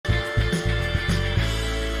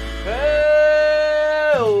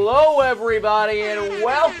everybody, and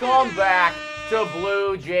welcome back to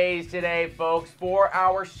Blue Jays Today, folks, for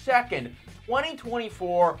our second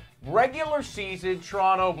 2024 regular season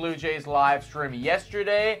Toronto Blue Jays live stream.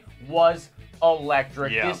 Yesterday was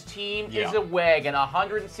electric. Yeah. This team is a wagon.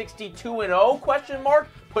 162-0 question mark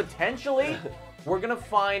potentially. We're gonna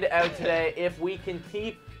find out today if we can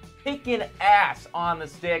keep kicking ass on the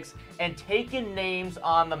sticks and taking names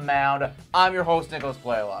on the mound. I'm your host, Nicholas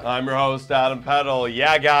Playlock. I'm your host, Adam Peddle.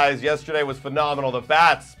 Yeah, guys, yesterday was phenomenal. The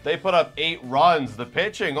bats, they put up 8 runs. The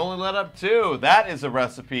pitching only let up 2. That is a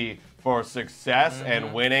recipe for success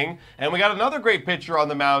and winning. And we got another great pitcher on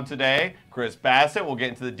the mound today, Chris Bassitt. We'll get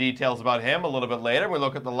into the details about him a little bit later. We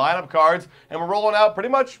look at the lineup cards, and we're rolling out pretty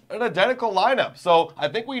much an identical lineup. So I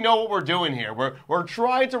think we know what we're doing here. We're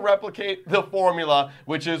trying to replicate the formula,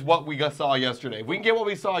 which is what we saw yesterday. If we can get what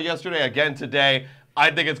we saw yesterday again today, I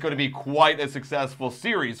think it's going to be quite a successful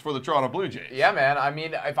series for the Toronto Blue Jays. Yeah, man. I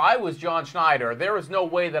mean, if I was John Schneider, there is no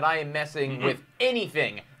way that I am messing with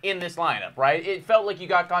anything in this lineup, right? It felt like you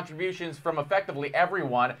got contributions from effectively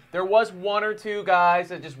everyone. There was 1 or 2 guys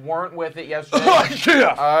that just weren't with it yesterday.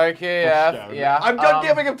 IKF, yeah. I'm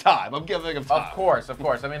giving him time. I'm giving him time. Of course.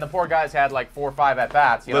 I mean, the poor guys had like 4 or 5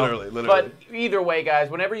 at-bats. Literally. But either way, guys,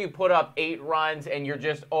 whenever you put up 8 runs and you're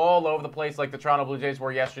just all over the place like the Toronto Blue Jays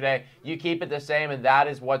were yesterday, you keep it the same, and that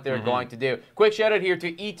is what they're going to do. Quick shout-out here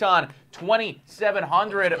to Eton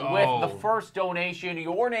 2700 with the first donation.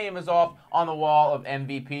 Your name is off on the wall of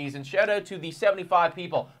MVPs. And shout out to the 75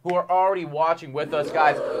 people who are already watching with us,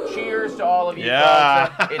 guys. Cheers to all of you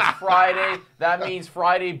folks. It's Friday. That means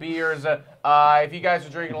Friday beers. If you guys are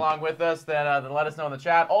drinking along with us, then let us know in the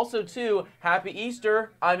chat. Also, too, Happy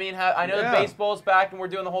Easter. I mean, I know that baseball's back and we're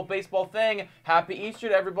doing the whole baseball thing. Happy Easter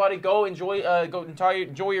to everybody. Go enjoy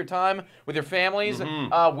your time with your families.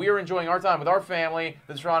 We're enjoying our time with our family,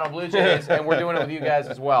 the Toronto Blue Jays, and we're doing it with you guys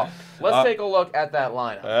as well. Let's take a look at that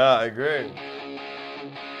lineup. Yeah, I agree.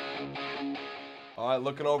 All right,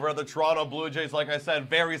 looking over at the Toronto Blue Jays, like I said,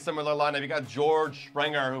 very similar lineup. You got George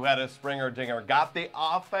Springer, who had a Springer dinger. Got the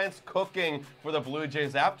offense cooking for the Blue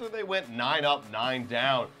Jays after they went 9 up, 9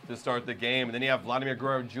 down to start the game. And then you have Vladimir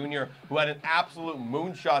Guerrero Jr., who had an absolute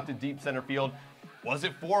moonshot to deep center field. Was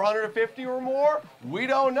it 450 or more? We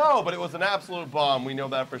don't know, but it was an absolute bomb. We know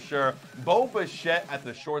that for sure. Bo Bichette at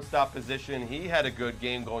the shortstop position. He had a good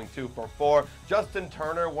game going 2 for 4. Justin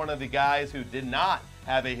Turner, one of the guys who did not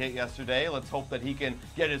have a hit yesterday. Let's hope that he can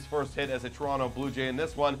get his first hit as a Toronto Blue Jay in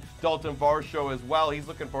this one. Dalton Varsho as well. He's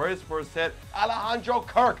looking for his first hit. Alejandro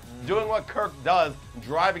Kirk doing what Kirk does,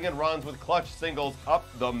 driving in runs with clutch singles up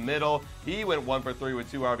the middle. He went 1 for 3 with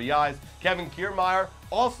 2 RBIs. Kevin Kiermaier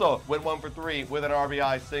also went 1 for 3 with an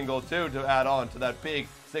RBI single too to add on to that big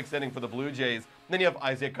 6th inning for the Blue Jays. Then you have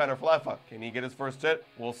Isaiah Kiner-Falefa. Can he get his first hit?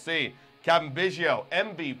 We'll see. Kevin Biggio,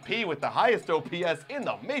 MVP with the highest OPS in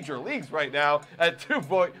the major leagues right now at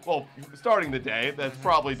starting the day. That's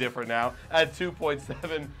probably different now at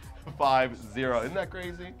 2.750. Isn't that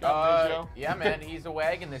crazy? Yeah, man, he's a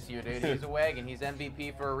wagon this year, dude. He's a wagon. He's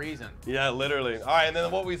MVP for a reason. Yeah, literally. All right, and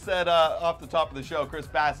then what we said off the top of the show, Chris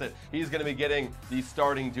Bassitt, he's going to be getting the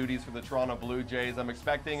starting duties for the Toronto Blue Jays. I'm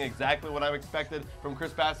expecting exactly what I've expected from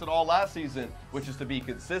Chris Bassitt all last season, which is to be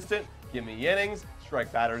consistent, give me innings,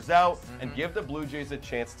 strike batters out, and give the Blue Jays a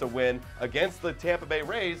chance to win against the Tampa Bay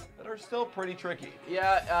Rays that are still pretty tricky.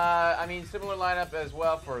 Yeah, I mean, similar lineup as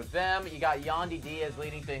well for them. You got Yandy Diaz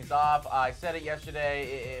leading things off. I said it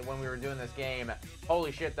yesterday when we were doing this game.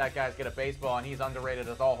 Holy shit, that guy's good at baseball, and he's underrated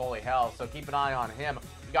as all holy hell, so keep an eye on him.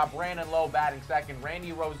 You got Brandon Lowe batting second.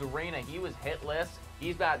 Randy Rosarina, he was hitless.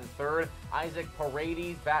 He's batting third. Isaac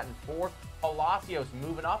Paredes batting fourth. Palacios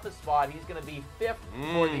moving up a spot. He's going to be 5th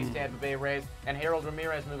for these Tampa Bay Rays. And Harold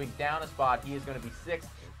Ramirez moving down a spot. He is going to be 6th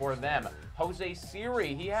for them. Jose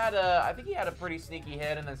Siri, I think he had a pretty sneaky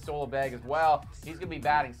hit, and then Solobeg as well. He's going to be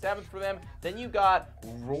batting 7th for them. Then you got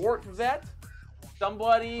Rortvet.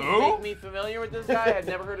 Somebody make me familiar with this guy. I've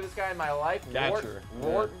never heard of this guy in my life.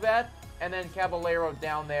 Rortvet. And then Caballero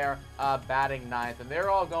down there batting 9th. And they're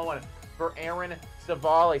all going for Aaron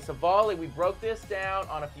Savali. Savali, we broke this down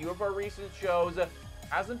on a few of our recent shows.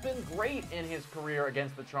 Hasn't been great in his career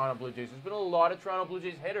against the Toronto Blue Jays. There's been a lot of Toronto Blue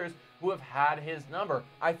Jays hitters who have had his number.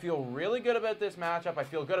 I feel really good about this matchup. I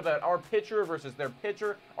feel good about our pitcher versus their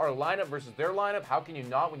pitcher, our lineup versus their lineup. How can you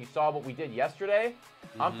not when you saw what we did yesterday?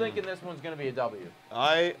 I'm thinking this one's going to be a W.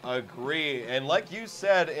 I agree. And like you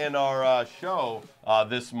said in our show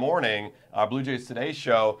this morning, our Blue Jays Today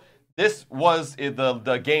show, This was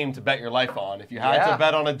the game to bet your life on. If you had to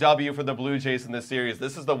bet on a W for the Blue Jays in this series,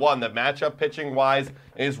 this is the one. The matchup pitching-wise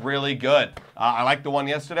is really good. I like the one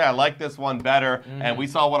yesterday. I like this one better, and we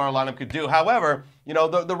saw what our lineup could do. However, you know,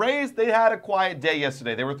 the Rays, they had a quiet day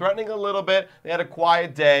yesterday. They were threatening a little bit. They had a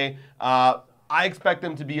quiet day. I expect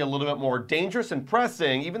them to be a little bit more dangerous and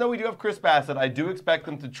pressing. Even though we do have Chris Bassitt, I do expect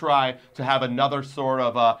them to try to have another sort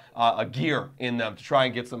of a gear in them to try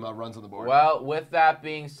and get some runs on the board. Well, with that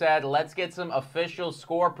being said, let's get some official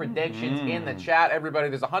score predictions in the chat. Everybody,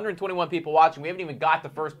 there's 121 people watching. We haven't even got the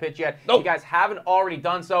first pitch yet. Nope. If you guys haven't already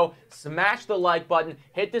done so, smash the like button,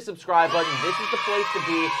 hit the subscribe button. This is the place to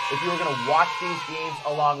be if you're going to watch these games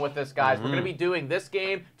along with us, guys. We're going to be doing this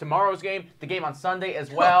game, tomorrow's game, the game on Sunday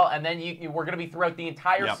as well, and then we're going to be throughout the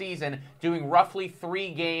entire season doing roughly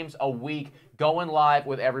 3 games a week, going live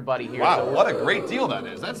with everybody here. Wow, so what a great deal that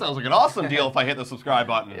is. That sounds like an awesome deal if I hit the subscribe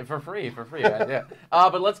button. For free, yeah.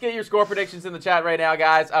 But let's get your score predictions in the chat right now,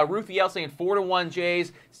 guys. Rufiel saying 4-1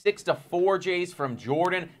 Jays, 6-4 Jays from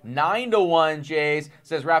Jordan, 9-1 Jays,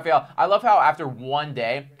 says Raphael. I love how after one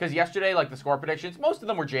day, because yesterday, like the score predictions, most of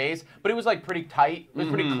them were Jays, but it was like pretty tight. It was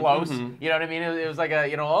pretty close. You know what I mean? It was like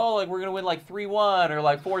a, like we're going to win like 3-1 or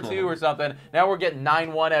like 4-2 or something. Now we're getting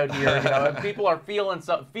 9-1 out here. And people are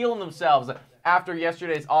feeling themselves. After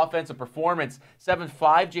yesterday's offensive performance,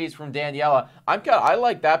 7-5 Jays from Daniela. I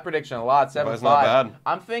like that prediction a lot. 7-5. That's not bad.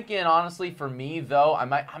 I'm thinking honestly for me though, I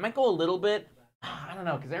might go a little bit. I don't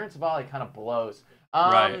know because Aaron Savali kind of blows.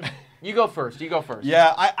 Right. You go first.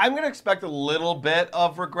 Yeah, I'm going to expect a little bit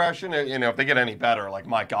of regression. If they get any better, like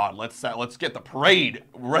my God, let's get the parade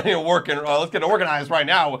ready to work and let's get organized right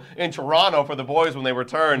now in Toronto for the boys when they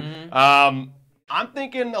return. I'm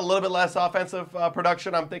thinking a little bit less offensive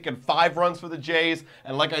production. I'm thinking 5 runs for the Jays.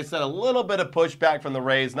 And like I said, a little bit of pushback from the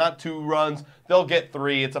Rays. Not 2 runs. They'll get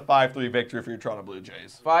 3. It's a 5-3 victory for your Toronto Blue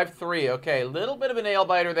Jays. 5-3. Okay, a little bit of a nail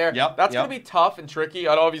biter there. Yep. That's going to be tough and tricky. It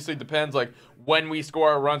obviously depends like when we score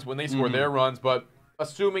our runs, when they score their runs. But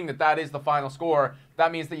assuming that is the final score,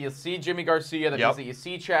 that means that you see Jimmy Garcia. That means that you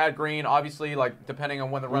see Chad Green. Obviously, like depending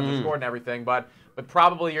on when the runs are scored and everything. But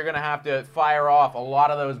probably you're going to have to fire off a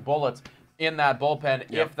lot of those bullets in that bullpen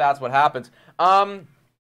if that's what happens.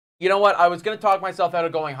 You know what? I was going to talk myself out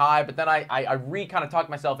of going high, but then I kind of talked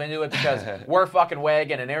myself into it because we're fucking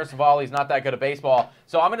wagon and Aaron Savali's not that good at baseball.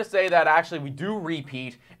 So I'm going to say that actually we do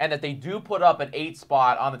repeat and that they do put up an 8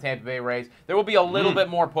 spot on the Tampa Bay Rays. There will be a little bit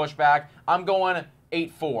more pushback. I'm going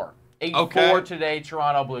 8-4. 8-4 today,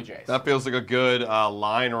 Toronto Blue Jays. That feels like a good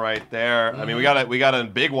line right there. I mean, we got a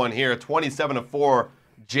big one here, 27-4.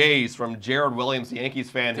 Jays from Jared Williams, the Yankees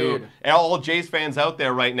fan, who all Jays fans out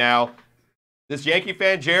there right now. This Yankee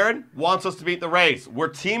fan, Jared, wants us to beat the Rays. We're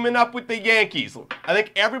teaming up with the Yankees. I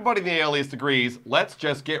think everybody in the AL East agrees. Let's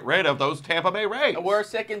just get rid of those Tampa Bay Rays. We're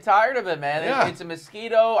sick and tired of it, man. It's a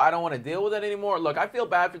mosquito. I don't want to deal with it anymore. Look, I feel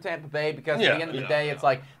bad for Tampa Bay because at the end of the day, it's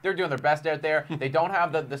like they're doing their best out there. They don't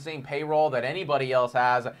have the same payroll that anybody else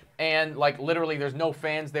has. And, like, literally, there's no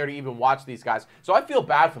fans there to even watch these guys. So I feel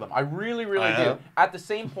bad for them. I really, really do. At the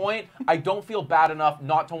same point, I don't feel bad enough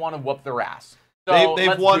not to want to whoop their ass. So they've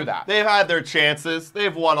let's won. do that. They've had their chances.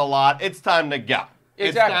 They've won a lot. It's time to go.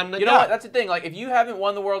 Exactly. You know what? That's the thing. Like, if you haven't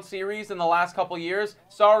won the World Series in the last couple of years,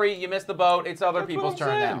 sorry, you missed the boat. It's other people's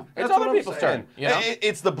turn now. It's other people's turn. You know?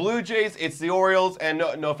 It's the Blue Jays. It's the Orioles. And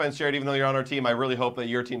no offense, Jared, even though you're on our team, I really hope that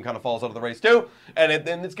your team kind of falls out of the race too. And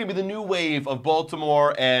it's going to be the new wave of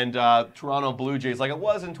Baltimore and Toronto Blue Jays like it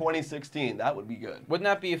was in 2016. That would be good. Wouldn't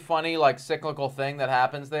that be a funny, like, cyclical thing that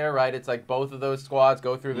happens there, right? It's like both of those squads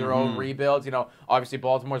go through their own rebuilds. You know, obviously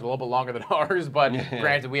Baltimore's a little bit longer than ours, but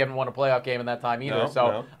granted, we haven't won a playoff game in that time either.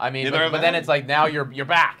 I mean, but then it's like now you're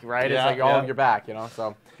back, right? It's like you're back, you know.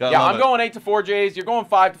 So I'm going 8-4 Jays. You're going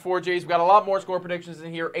 5-4 Jays. We got a lot more score predictions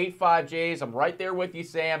in here. 8-5 Jays. I'm right there with you,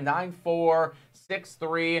 Sam. 9-4,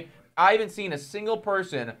 6-3. I haven't seen a single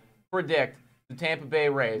person predict the Tampa Bay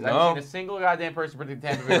Rays. I haven't seen a single goddamn person predict the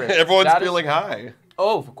Tampa Bay Rays. Everyone's feeling high.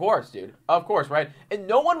 Oh, of course, dude. Of course, right? And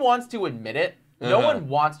no one wants to admit it. No one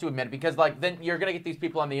wants to admit it because, like, then you're going to get these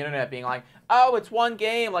people on the internet being like, oh, it's one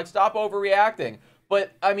game. Like, stop overreacting.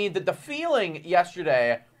 But, I mean, the feeling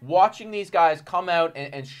yesterday, watching these guys come out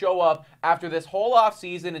and show up after this whole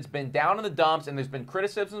offseason, it's been down in the dumps, and there's been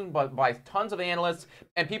criticism by tons of analysts,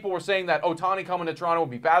 and people were saying that Ohtani coming to Toronto would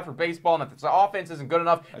be bad for baseball, and that the offense isn't good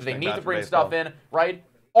enough, that they need to bring stuff in, right?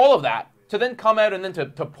 All of that. To then come out and then to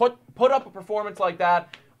put up a performance like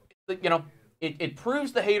that, you know, it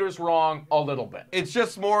proves the haters wrong a little bit. It's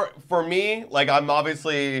just more, for me, like, I'm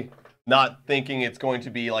obviously not thinking it's going to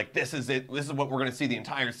be like, this is it. This is what we're going to see the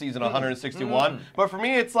entire season, 161. But for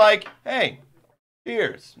me, it's like, hey,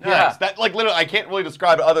 Cheers. Nice. Yeah. That, like, literally, I can't really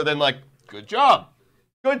describe it other than, like, good job.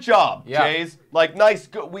 Good job, Yeah. Jays. Like, nice.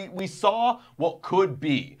 Good. We saw what could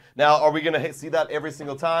be. Now, are we going to see that every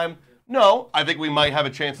single time? No. I think we might have a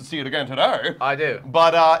chance to see it again today. I do.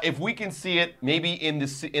 But if we can see it maybe in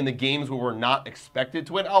the games where we're not expected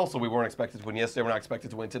to win. Also, we weren't expected to win yesterday. We're not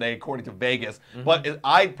expected to win today, according to Vegas. But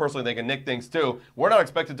I personally think, and Nick thinks too, we're not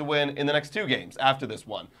expected to win in the next 2 games after this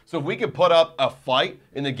one. So if we could put up a fight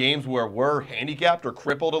in the games where we're handicapped or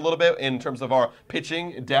crippled a little bit in terms of our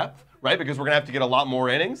pitching depth, right? Because we're going to have to get a lot more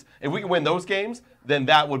innings. If we can win those games, then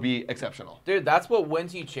that would be exceptional. Dude, that's what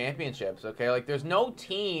wins you championships, okay? Like, there's no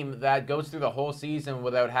team that goes through the whole season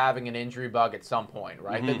without having an injury bug at some point,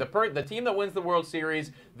 right? The team that wins the World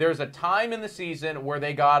Series, there's a time in the season where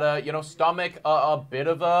they gotta, stomach a bit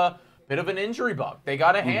of an injury bug. They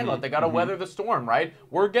gotta handle it. They gotta weather the storm, right?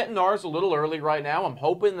 We're getting ours a little early right now. I'm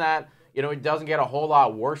hoping that, it doesn't get a whole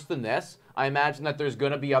lot worse than this. I imagine that there's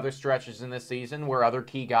going to be other stretches in this season where other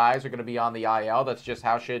key guys are going to be on the IL. That's just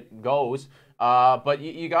how shit goes. But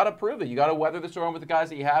you got to prove it. You got to weather the storm with the guys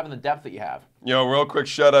that you have and the depth that you have. Real quick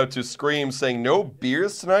shout out to Scream saying, no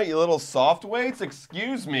beers tonight, you little soft weights?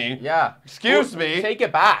 Excuse me. Yeah. Excuse me. Take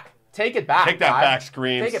it back. Take it back. Take that back,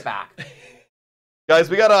 Screams. Take it back. Guys,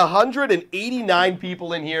 we got 189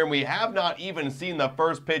 people in here, and we have not even seen the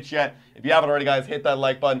first pitch yet. If you haven't already, guys, hit that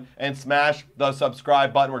like button and smash the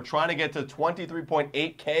subscribe button. We're trying to get to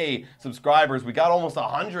 23.8K subscribers. We got almost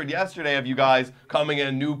 100 yesterday of you guys coming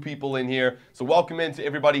in, new people in here. So welcome in to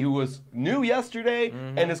everybody who was new yesterday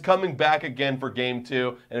and is coming back again for Game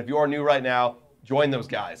 2. And if you are new right now, join those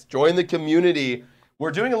guys. Join the community.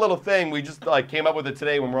 We're doing a little thing. We just came up with it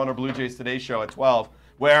today when we're on our Blue Jays Today show at 12.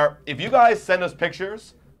 Where if you guys send us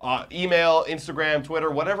pictures, email, Instagram,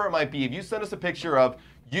 Twitter, whatever it might be, if you send us a picture of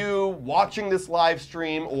you watching this live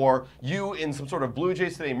stream or you in some sort of Blue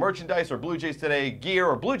Jays Today merchandise or Blue Jays Today gear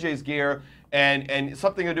or Blue Jays gear and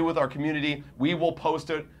something to do with our community, we will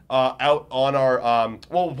post it out on our,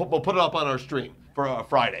 we'll put it up on our stream for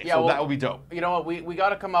Friday. Yeah, so that will be dope. You know what? We got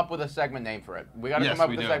to come up with a segment name for it. We got to come up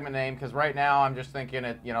with a segment name because right now I'm just thinking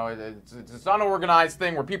it's an unorganized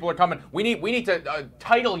thing where people are coming. We need to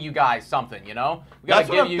title you guys something. We That's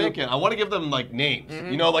what I'm thinking. I want to give them names.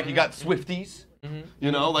 You got Swifties.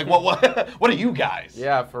 What are you guys?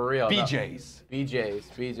 Yeah, for real. BJs. BJs.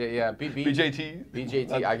 BJT.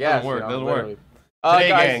 BJT. I guess. Doesn't work.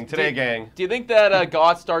 Today, gang. Do you think that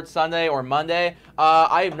God starts Sunday or Monday?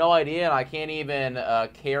 I have no idea, and I can't even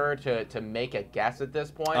care to make a guess at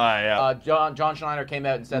this point. John Schneider came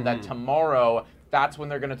out and said that tomorrow, that's when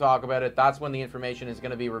they're going to talk about it. That's when the information is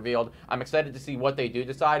going to be revealed. I'm excited to see what they do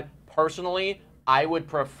decide. Personally, I would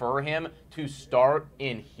prefer him to start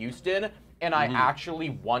in Houston, and I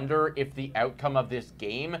actually wonder if the outcome of this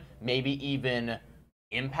game maybe even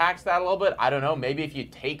impacts that a little bit. I don't know. Maybe if you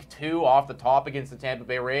take 2 off the top against the Tampa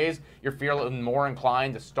Bay Rays, you're feeling more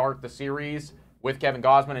inclined to start the series with Kevin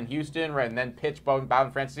Gausman in Houston, right, and then pitch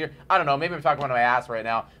Bowden Francis here. I don't know. Maybe I'm talking about my ass right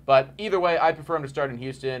now. But either way, I prefer him to start in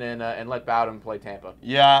Houston and let Bowden play Tampa.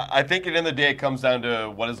 Yeah, I think at the end of the day, it comes down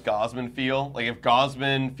to what does Gausman feel. If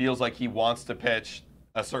Gausman feels like he wants to pitch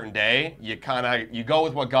a certain day, you go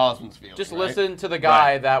with what Gausman's feeling. Just listen to the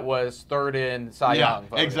guy that was 3rd in Cy Young.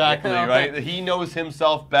 Yeah, exactly, right? He knows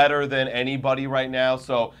himself better than anybody right now,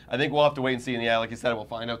 so I think we'll have to wait and see. And like you said, we'll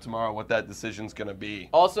find out tomorrow what that decision's going to be.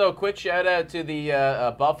 Also, quick shout out to the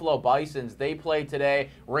Buffalo Bisons. They played today.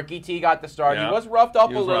 Ricky T got the start. He was roughed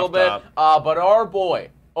up a little bit, but our boy,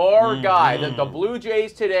 our guy, the Blue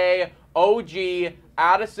Jays today, OG,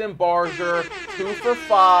 Addison Barger, 2 for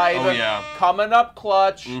 5, coming up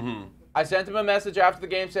clutch. I sent him a message after the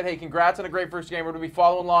game, said, hey, congrats on a great first game. We're going to be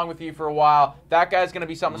following along with you for a while. That guy's going to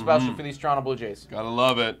be something special for these Toronto Blue Jays. Gotta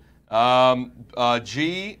love it. JL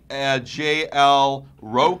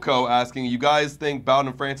Rocco asking, you guys think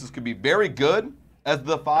Bowden Francis could be very good as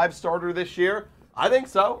the 5 starter this year? I think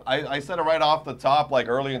so. I said it right off the top,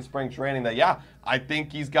 early in spring training, that, I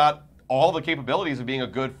think he's got all the capabilities of being a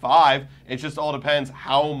good 5. It just all depends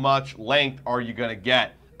how much length are you going to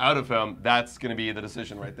get out of him. That's going to be the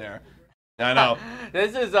decision right there. I know.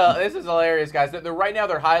 This is hilarious, guys. Right now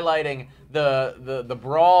they're highlighting the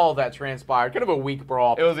brawl that transpired. Kind of a weak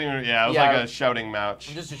brawl. It was like a shouting match.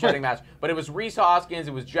 Just a shouting match. But it was Rhys Hoskins,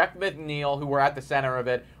 it was Jeff McNeil who were at the center of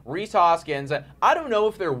it. Rhys Hoskins, I don't know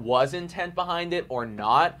if there was intent behind it or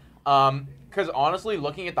not. Because honestly,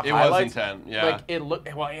 looking at the it highlights, was intent. Yeah. like it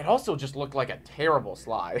looked. Well, it also just looked like a terrible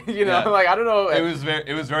slide. You know, like I don't know. It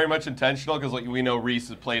was very much intentional because like we know Reese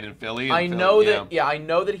has played in Philly. And I know that. Yeah, I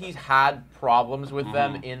know that he's had problems with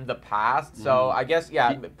them in the past. So I guess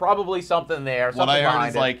probably something there. What I heard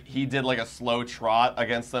is like he did like a slow trot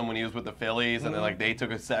against them when he was with the Phillies, and then like they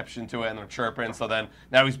took exception to it and they're chirping. So then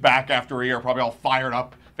now he's back after a year, probably all fired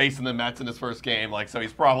up, facing the Mets in his first game. Like so, he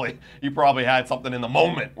probably had something in the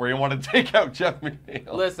moment where he wanted to take out Jeff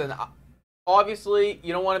McNeil. Listen, obviously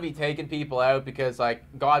you don't want to be taking people out because like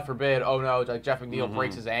God forbid, oh no, like Jeff McNeil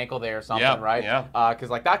breaks his ankle there or something, right? Yeah. Because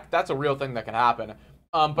like that's a real thing that can happen.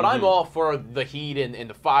 But I'm all for the heat and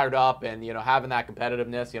the fired up and, you know, having that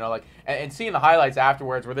competitiveness, you know, like, and seeing the highlights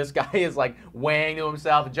afterwards where this guy is, like, weighing to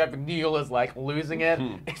himself and Jeff McNeil is, like, losing it.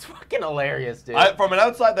 It's fucking hilarious, dude. From an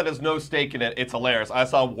outside that has no stake in it, it's hilarious. I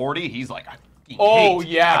saw Wardy, he's like, dude.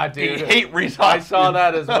 I hate Reese I saw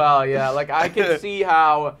that as well, yeah. Like, I can see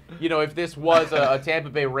how, you know, if this was a Tampa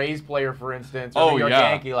Bay Rays player, for instance, or a New York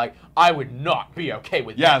Yankee, like, I would not be okay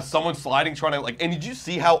with that. Yeah, someone sliding, trying to, like, and did you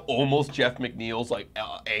see how almost Jeff McNeil's, like,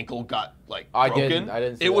 ankle got, like, broken? I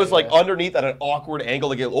didn't see it that, was, like, underneath at an awkward angle.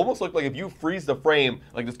 Like, it almost looked like if you freeze the frame,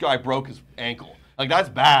 like, this guy broke his ankle. Like, that's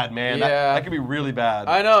bad, man. Yeah. That could be really bad.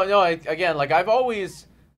 I know. No, again, like, I've always...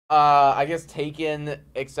 I guess taken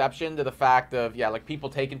exception to the fact of like people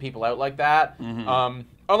taking people out like that.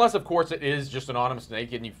 Unless of course it is just an honest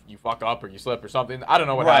mistake and you fuck up or you slip or something. I don't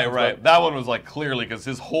know what happens. Right. That one was like clearly because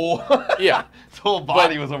his whole his whole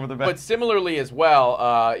body was over the bench. But similarly as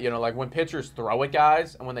well, you know, like when pitchers throw at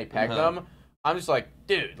guys and when they peg them, I'm just like,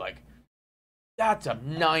 dude, like that's a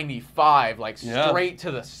 95, like straight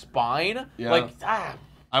to the spine, like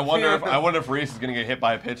I wonder if Reese is gonna get hit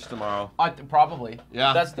by a pitch tomorrow. Probably.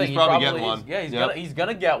 Yeah, that's the thing. He's probably getting one. He's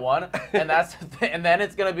gonna get one, and that's and then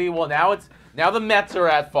it's gonna be now the Mets are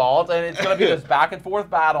at fault, and it's gonna be this back and forth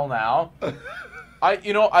battle now.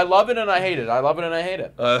 I love it and I hate it. I love it and I hate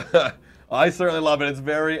it. I certainly love it. It's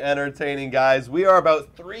very entertaining, guys. We are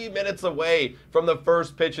about 3 minutes away from the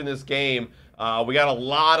first pitch in this game. We got a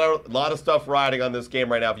lot of stuff riding on this game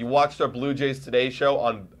right now. If you watched our Blue Jays Today show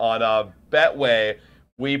on Betway,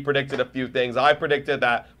 we predicted a few things. I predicted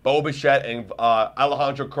that Bassitt and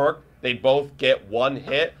Alejandro Kirk, they'd both get one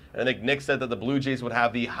hit. And I think Nick said that the Blue Jays would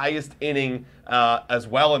have the highest inning as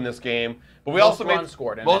well in this game. But we also made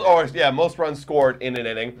most runs scored in an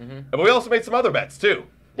inning. But we also made some other bets too.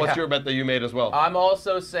 What's your bet that you made as well? I'm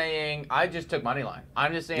also saying I just took money line.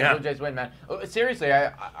 I'm just saying Blue Jays win, man. Seriously,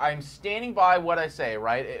 I'm standing by what I say,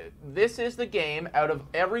 right? This is the game out of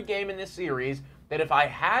every game in this series that if I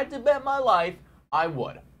had to bet my life, I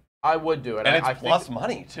would. I would do it. And it's plus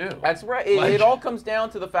money, too. That's right. It all comes down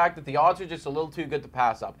to the fact that the odds are just a little too good to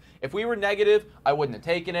pass up. If we were negative, I wouldn't have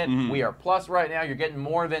taken it. We are plus right now. You're getting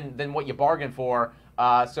more than what you bargained for.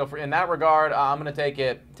 So in that regard, I'm going to take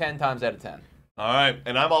it 10 times out of 10. All right.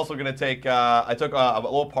 And I'm also going to take, I took a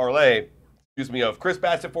little parlay, of Chris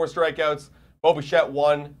Bassitt 4 strikeouts, Bassitt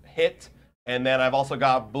 1 hit, and then I've also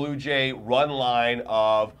got Blue Jay run line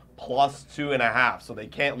of plus 2.5, so they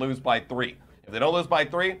can't lose by 3. If they don't lose by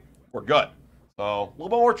 3, we're good. So a little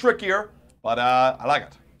bit more trickier, but I like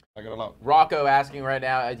it. I got it out. Rocco asking right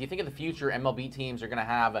now, do you think in the future MLB teams are going to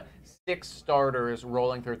have 6 starters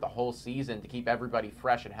rolling through the whole season to keep everybody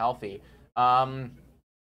fresh and healthy?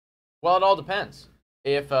 Well, it all depends.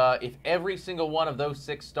 If every single one of those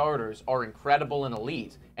 6 starters are incredible and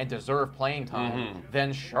elite and deserve playing time,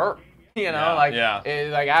 then sure. You know,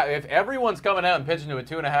 if everyone's coming out and pitching to a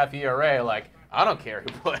 2.5 ERA, like, I don't care who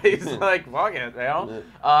plays. Like, fuck it, you know?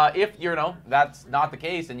 If, that's not the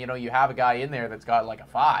case and, you have a guy in there that's got, like, a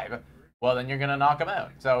 5, well, then you're going to knock him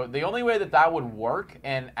out. So the only way that would work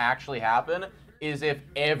and actually happen is if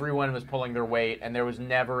everyone was pulling their weight and there was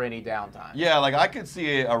never any downtime. Yeah, like, I could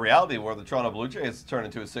see a reality where the Toronto Blue Jays turn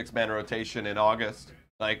into a 6-man rotation in August.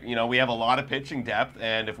 Like, we have a lot of pitching depth,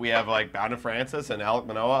 and if we have, like, Bowden Francis and Alek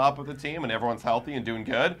Manoah up with the team and everyone's healthy and doing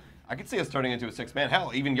good, I could see us turning into a 6-man.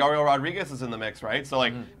 Hell, even Yariel Rodriguez is in the mix, right? So,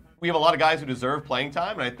 like, we have a lot of guys who deserve playing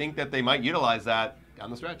time, and I think that they might utilize that down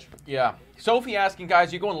the stretch. Yeah. Sophie asking,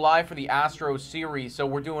 guys, you're going live for the Astros series, so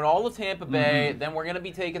we're doing all of Tampa Bay, then we're going to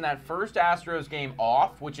be taking that first Astros game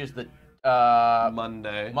off, which is the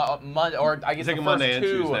Monday. Or I guess the first Monday and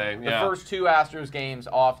Tuesday. The first 2 Astros games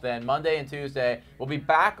off then, Monday and Tuesday. We'll be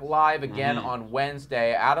back live again on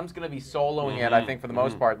Wednesday. Adam's going to be soloing it, I think, for the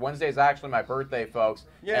most part. Wednesday is actually my birthday, folks.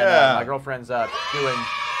 Yeah. And my girlfriend's doing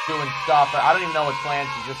stuff. I don't even know what's planned.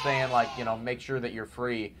 She's just saying, like, make sure that you're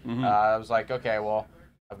free. I was like, okay, well,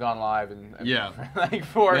 I've gone live in Yeah. like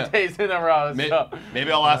 4 days in a row. So.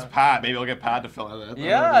 Maybe I'll ask Pat. Maybe I'll get Pat to fill in that.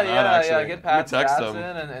 Yeah. Get Pat text stats him.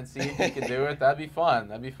 in and see if he can do it. That'd be fun.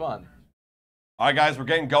 All right, guys, we're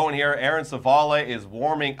getting going here. Aaron Savale is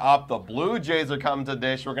warming up. The Blue Jays are coming to the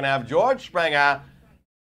dish. We're going to have George Springer,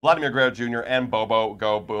 Vladimir Guerrero Jr., and Bobo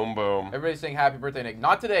go boom boom. Everybody's saying happy birthday, Nick.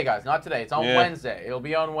 Not today, guys. Not today. It's on Wednesday. It'll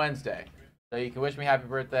be on Wednesday. So you can wish me happy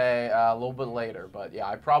birthday a little bit later. But, yeah,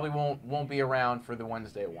 I probably won't be around for the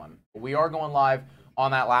Wednesday one. But we are going live on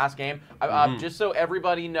that last game. Just so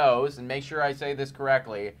everybody knows, and make sure I say this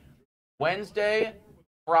correctly, Wednesday,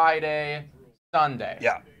 Friday, Sunday.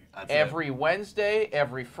 Yeah. Every Wednesday,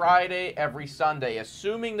 every Friday, every Sunday,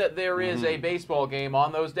 assuming that there is a baseball game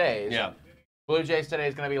on those days. Yeah. Blue Jays today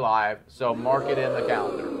is going to be live, so mark it in the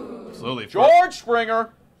calendar. Absolutely. George Springer.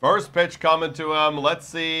 First pitch coming to him. Let's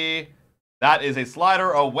see. That is a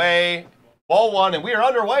slider away. Ball 1, and we are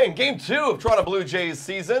underway in Game 2 of Toronto Blue Jays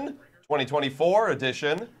season 2024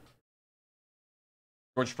 edition.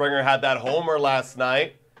 George Springer had that homer last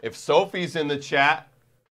night. If Sophie's in the chat,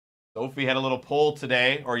 Sophie had a little poll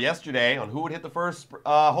today or yesterday on who would hit the first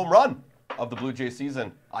home run of the Blue Jays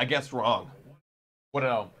season. I guessed wrong. What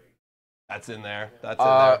know? That's in there. That's in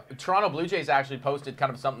there. Toronto Blue Jays actually posted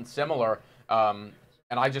kind of something similar, and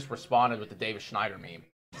I just responded with the Davis Schneider meme.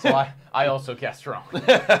 So I also guessed wrong.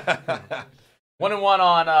 1-1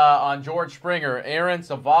 on George Springer. Aaron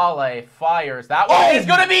Savale fires. That one is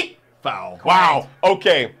going to be foul. Wow.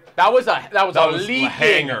 Okay. That was a leaking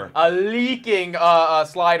hanger. A leaking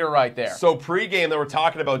slider right there. So pregame, they were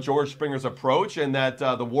talking about George Springer's approach, and that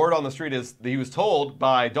the word on the street is that he was told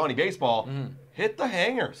by Donnie Baseball, hit the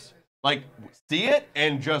hangers. Like, see it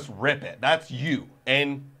and just rip it. That's you.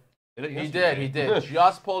 And he did.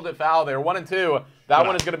 Just pulled it foul there. 1-2. That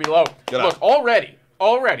one is going to be low. Look, already,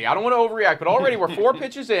 I don't want to overreact, but already we're 4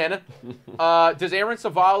 pitches in. Does Aaron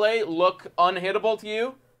Savale look unhittable to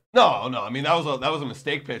you? No. I mean, that was a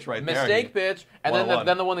mistake pitch right there. Mistake pitch, and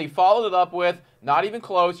then the one that he followed it up with, not even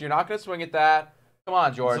close. You're not going to swing at that. Come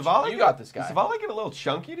on, George. You got this guy. Did Savale get a little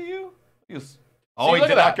chunky to you? See, he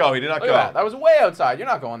did not go. He did not go. That was way outside. You're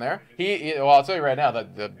not going there. Well, I'll tell you right now,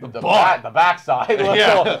 the backside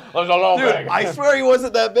looks a little big. I swear he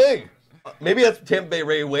wasn't that big. Maybe that's Tampa Bay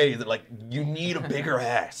Rays way. That like you need a bigger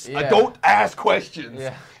ass. I don't ask questions.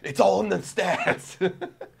 Yeah. It's all in the stats.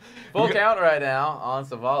 Full count right now on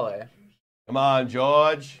Savale. Come on,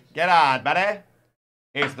 George. Get on, buddy.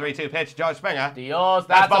 Here's the 3-2 pitch, George Springer. Dios,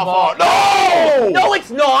 that's the ball. No! No,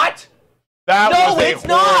 it's not! That was a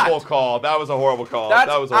horrible call. That was a horrible call.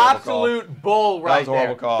 That's that was a horrible absolute bull right there. That was a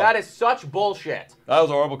horrible call. That is such bullshit. That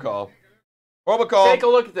was a horrible call. Horrible call. Take a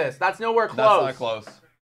look at this. That's nowhere close. That's not close.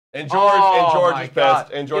 And George is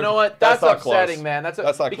pissed. And George, you know what? That's upsetting, close. Man. That's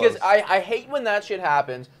not because close. I hate when that shit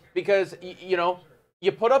happens because, you know,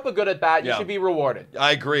 you put up a good at bat, you should be rewarded.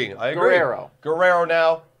 I agree. Guerrero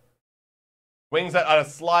now. Wings that on a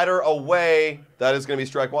slider away. That is going to be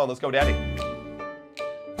strike 1. Let's go, Daddy.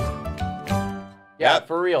 Yeah,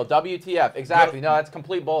 for real. WTF. Exactly. No, that's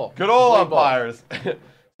complete bull. Good old umpires.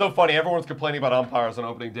 So funny. Everyone's complaining about umpires on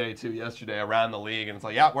opening day, too, yesterday around the league. And it's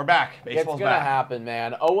like, yeah, we're back. Baseball's It's going to happen,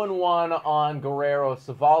 man. 0-1 on Guerrero.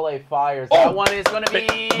 Savale fires. That one is going to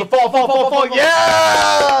be... The fall.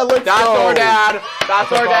 Yeah! Let's go. That's our dad.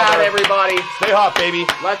 That's our dad, everybody. Stay hot, baby.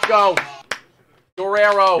 Let's go.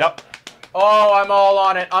 Guerrero. Yep. Oh, I'm all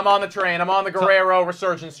on it. I'm on the train. I'm on the Guerrero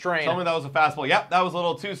resurgence train. Tell me that was a fastball. Yep, that was a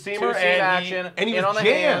little two-seamer. Two-seam action. And he was on the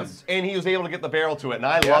jammed. hands. And he was able to get the barrel to it, and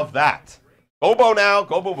I love that. Bobo now.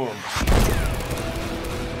 Go boom boom.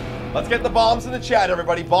 Let's get the bombs in the chat,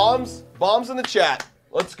 everybody. Bombs in the chat.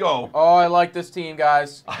 Let's go. Oh, I like this team,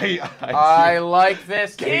 guys. I like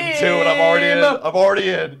this team. Game 2, and I'm already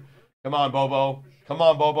in. Come on,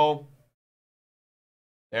 Bobo.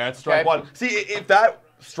 Yeah, it's strike 1. See, if that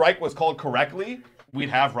strike was called correctly, we'd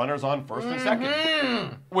have runners on first and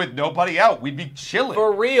second. With nobody out, we'd be chilling.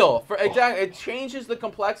 For real. Exactly. It changes the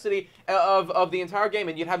complexity of the entire game,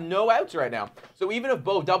 and you'd have no outs right now. So even if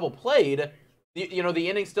Bo double played, you know, the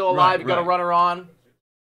inning's still alive, you got a runner on.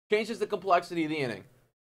 Changes the complexity of the inning.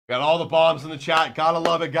 Got all the bombs in the chat. Gotta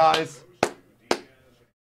love it, guys.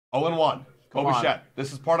 0-1. Go Bichette.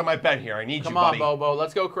 This is part of my bet here. I need you, buddy. Come on, Bobo.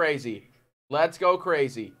 Let's go crazy.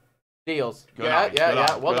 Deals. Good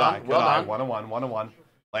yeah. Well done. 1-1.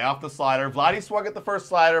 Lay off the slider. Vladdy swung at the first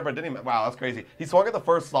slider, but didn't even... Wow, that's crazy. He swung at the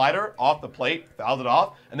first slider off the plate, fouled it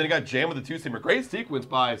off, and then he got jammed with a two-seamer. Great sequence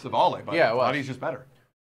by Savale, but Vladdy's just better.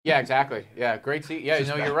 Yeah, exactly. Yeah, great seat. Yeah,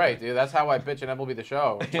 you're right, dude. That's how I pitch an MLB The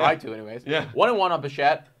Show. Tried to, anyways. Yeah. 1-1 on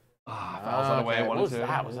Bichette. Fouls on the way. 1-2. What was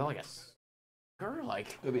that? Was that like a sinker?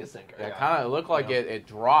 Could be a sinker. Yeah, kind of looked like it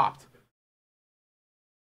dropped.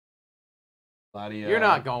 Vladdy, You're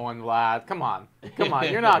not going, lad. Come on. Come on.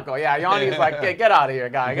 You're not going. Yeah, Yanni's like, get out of here,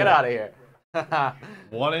 guy. Get out of here.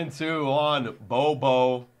 1-2 on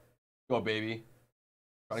Bobo. Go, baby.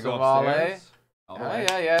 Trying to go upstairs.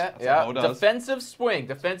 Yeah. Defensive swing.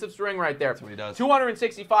 Defensive swing right there. That's what he does.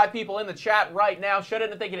 265 people in the chat right now. Shout out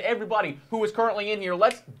and thank you to everybody who is currently in here.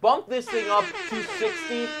 Let's bump this thing up to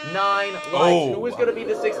 69 likes. Who is going to be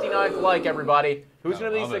the 69th like, everybody? Who's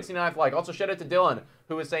going to be the 69th like? Also, shout out to Dylan,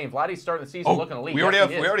 who is saying Vladdy's starting the season looking elite. We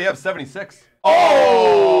already have 76.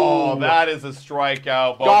 Oh, that is a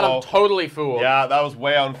strikeout, Bobo. Got him totally fooled. Yeah, that was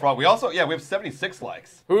way out in front. We have 76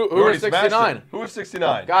 likes. Who are 69? Who is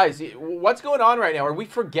 69? Guys, what's going on right now? Are we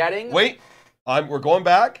forgetting? Wait, we're going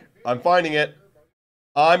back. I'm finding it.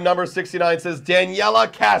 I'm number 69, says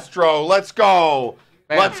Daniela Castro. Let's go.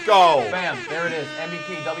 Bam. Let's go. Bam, there it is.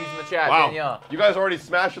 MVP, W's in the chat, Wow. Daniela. You guys are already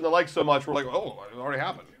smashing the likes so much, we're like, oh, it already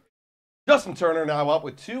happened. Justin Turner now up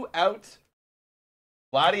with 2 out.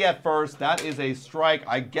 Vladdy at first. That is a strike.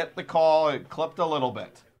 I get the call. It clipped a little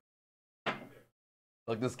bit.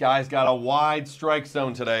 Look, this guy's got a wide strike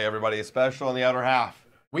zone today, everybody, especially on the outer half.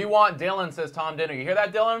 We want Dylan, says Tom Dinner. You hear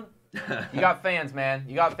that, Dylan? You got fans, man.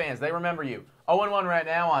 You got fans. They remember you. 0-1 right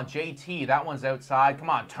now on JT. That one's outside. Come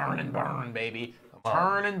on, turn and burn, baby.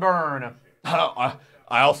 Turn and burn. I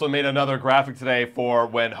also made another graphic today for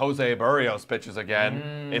when Jose Barrios pitches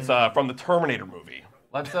again. It's from the Terminator movie.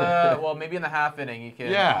 Let's, well, maybe in the half inning you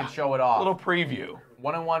can show it off. A little preview.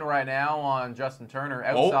 1-1 right now on Justin Turner,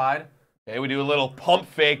 outside. Okay, we do a little pump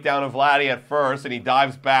fake down to Vladdy at first, and he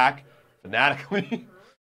dives back fanatically.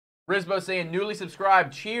 Risbo saying, newly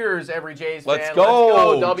subscribed. Cheers, every Jays fan. Let's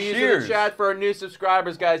go. W's in the chat for our new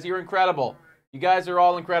subscribers, guys. You're incredible. You guys are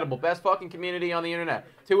all incredible. Best fucking community on the internet.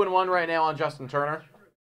 2-1 right now on Justin Turner.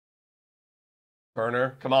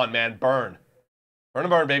 Turner, come on, man, burn. Burn and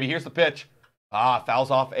burn, baby. Here's the pitch.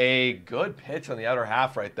 Fouls off a good pitch on the outer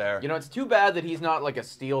half right there. You know, it's too bad that he's not like a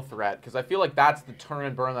steal threat, because I feel like that's the turn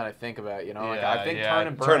and burn that I think about, you know? Like, I think turn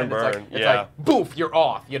and burn, it's like, boof, you're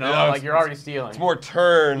off, you know? Like, you're already stealing. It's more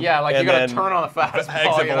turn. Yeah, like you got to turn on the fastball,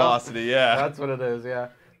 exit velocity, yeah. That's what it is, yeah.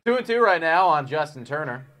 2-2 right now on Justin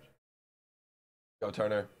Turner. Go,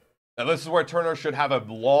 Turner. Now, this is where Turner should have a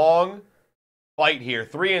long fight here.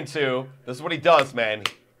 3-2. This is what he does, man.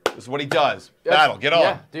 This is what he does. Battle, get on.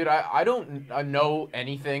 Yeah, dude, I don't know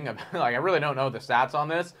anything. Like, I really don't know the stats on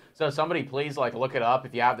this. So somebody please, like, look it up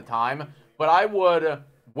if you have the time. But I would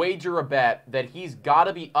wager a bet that he's got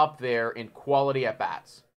to be up there in quality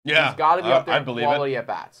at-bats. Yeah, he's got to be up there in quality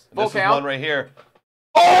at-bats. This is one right here.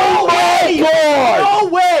 Oh my God! No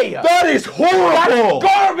way! That is horrible!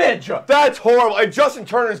 That's garbage! That's horrible. And Justin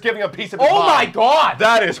Turner is giving a piece of his mind. My God!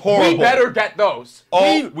 That is horrible. We better get those.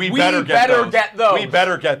 We better get those. We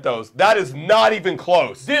better get those. That is not even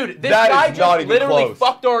close. Dude, this guy just literally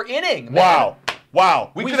fucked our inning, man. Wow.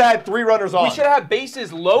 Wow. We could have had 3 runners on. We should have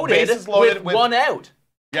bases loaded with 1 out.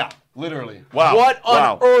 Yeah, literally. Wow. What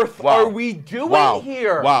on earth are we doing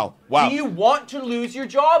here? Wow. Do you want to lose your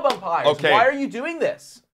job, umpires? Okay. Why are you doing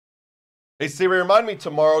this? Hey, Siri, remind me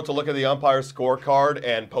tomorrow to look at the umpire scorecard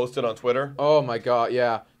and post it on Twitter. Oh my God,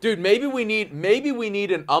 yeah. Dude, maybe we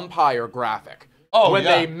need an umpire graphic. When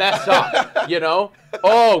they mess up, you know?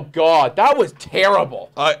 Oh God, that was terrible.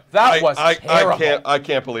 That was terrible. I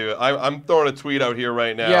can't believe it. I'm throwing a tweet out here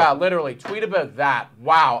right now. Yeah, literally. Tweet about that.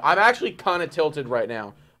 Wow. I'm actually kind of tilted right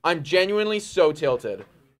now. I'm genuinely so tilted.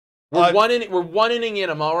 We're one inning in.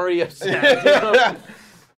 I'm already upset. You know?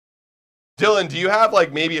 Dylan, do you have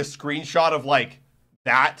like maybe a screenshot of like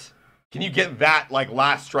that? Can you get that like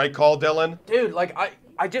last strike call, Dylan? Dude, like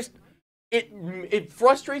I just it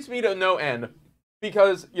frustrates me to no end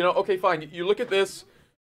because, you know, okay, fine. You look at this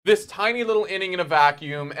tiny little inning in a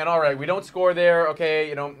vacuum, and all right, we don't score there. Okay,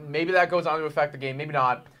 you know, maybe that goes on to affect the game, maybe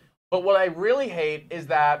not. But what I really hate is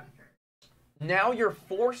that now you're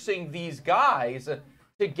forcing these guys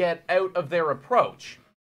to get out of their approach,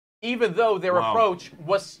 even though their approach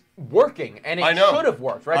was working, and it should have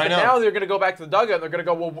worked, right? But now they're going to go back to the dugout, and they're going to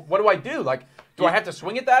go, well, what do I do? Like, do I have to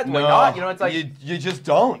swing at that? Do I not? You know, it's like... You just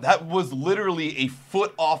don't. That was literally a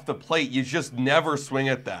foot off the plate. You just never swing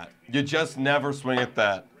at that. You just never swing at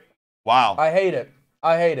that. Wow. I hate it.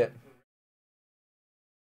 I hate it.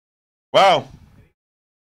 Wow.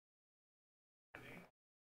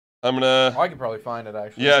 I'm going to... I could probably find it,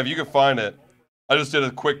 actually. Yeah, if you could find it. I just did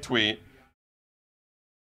a quick tweet.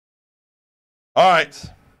 All right.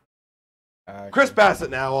 Chris Bassitt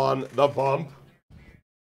now on the bump.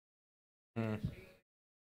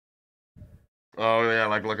 Oh, yeah,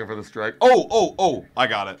 like looking for the strike. Oh, I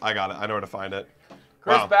got it. I know where to find it.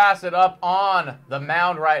 Chris Bassitt up on the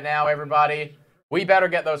mound right now, everybody. We better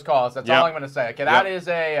get those calls. That's all I'm going to say. Okay, that is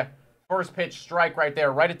a First pitch strike right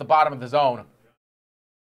there, right at the bottom of the zone.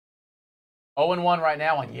 0-1 right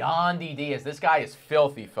now on Yandy Diaz. This guy is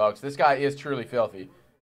filthy, folks. This guy is truly filthy.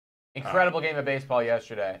 Incredible game of baseball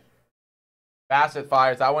yesterday. Bassitt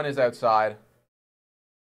fires. That one is outside.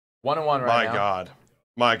 1-1 right now. My God.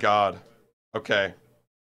 My God. Okay.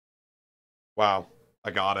 Wow.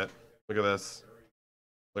 I got it. Look at this.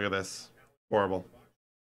 Look at this. Horrible.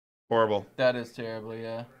 Horrible. That is terrible,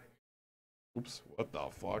 yeah. Oops. What the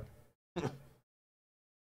fuck?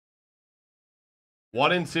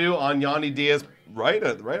 1-2 on Yandy Diaz. Right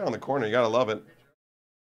on the corner. You got to love it.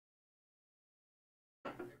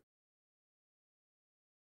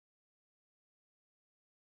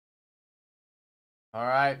 All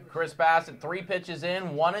right, Chris Bassitt, 3 pitches in,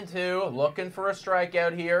 1-2, looking for a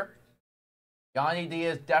strikeout here. Yandy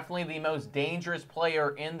Diaz, definitely the most dangerous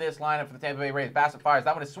player in this lineup for the Tampa Bay Rays. Bassitt fires.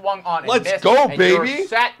 That one is swung on and Let's missed, go, and baby. You're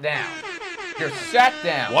set down. You're set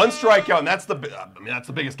down. 1 strikeout, and that's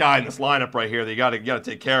the biggest guy in this lineup right here that you got to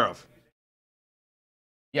take care of.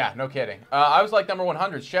 Yeah, no kidding. I was like number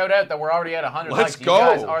 100. Shout out that we're already at 100 Let's likes. go.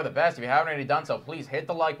 You guys are the best. If you haven't already done so, please hit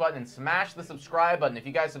the like button and smash the subscribe button. If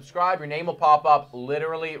you guys subscribe, your name will pop up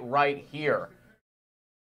literally right here.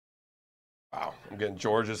 Wow, I'm getting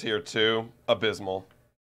George's here too. Abysmal.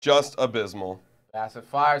 Just abysmal. Bassitt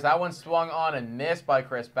fires. That one swung on and missed by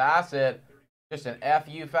Chris Bassitt. Just an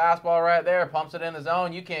FU fastball right there. Pumps it in the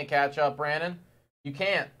zone. You can't catch up, Brandon. You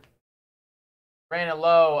can't. Brandon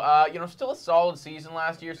Lowe, still a solid season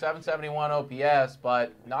last year, 771 OPS,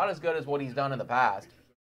 but not as good as what he's done in the past.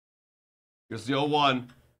 Here's the 0-1.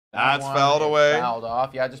 That's fouled away. Fouled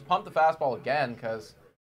off. Yeah, just pump the fastball again because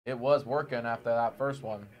it was working after that first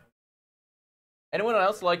one. Anyone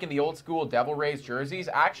else liking the old school Devil Rays jerseys?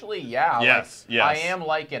 Actually, yeah. Yes, yes. I am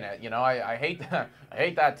liking it. I hate I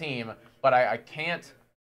hate that team, but I can't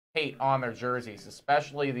hate on their jerseys,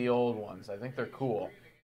 especially the old ones. I think they're cool.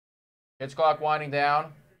 Pitch clock winding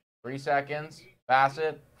down. 3 seconds.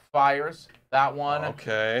 Bassitt fires. That one.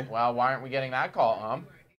 Okay. Well, why aren't we getting that call,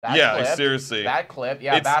 That yeah, clip, seriously. That clip.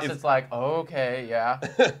 Yeah, Bassett's like, okay, yeah.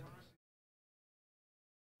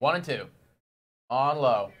 1-2. On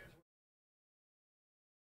low.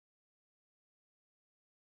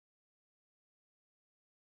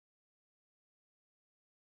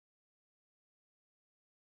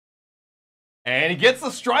 And he gets the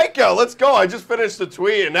strikeout. Let's go. I just finished the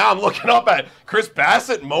tweet, and now I'm looking up at Chris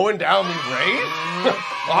Bassitt mowing down the Rays.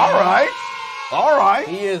 All right. All right.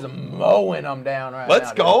 He is mowing them down right Let's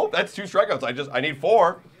now. go. Dude. That's 2 strikeouts. I need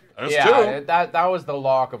 4. There's 2. That was the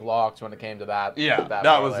lock of locks when it came to that. Yeah,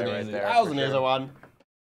 that was an easy. That was an easy one.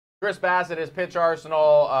 Chris Bassitt, his pitch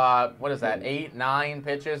arsenal, what is that, 8, 9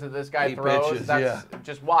 pitches that this guy throws? Pitches, That's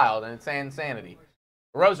just wild, and it's insanity.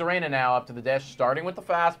 Rosarena now up to the dish, starting with the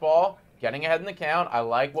fastball, getting ahead in the count. I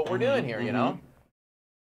like what we're doing here, you know?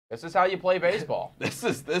 This is how you play baseball. This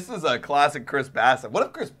is a classic Chris Bassitt. What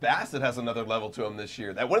if Chris Bassitt has another level to him this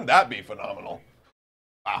year? Wouldn't that be phenomenal?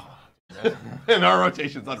 Wow. And our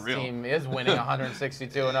rotation's unreal. This team is winning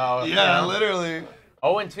 162-0. Yeah, literally.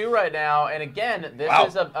 0-2 right now, and again, this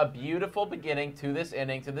is a beautiful beginning to this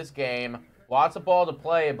inning, to this game. Lots of ball to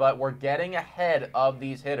play, but we're getting ahead of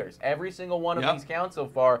these hitters. Every single one of these counts so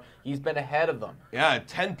far, he's been ahead of them. Yeah,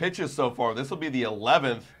 10 pitches so far. This will be the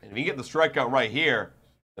 11th, and if you get the strikeout right here,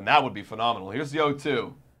 then that would be phenomenal. Here's the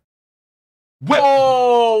 0-2. Whip.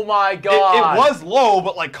 Oh, my God. It was low,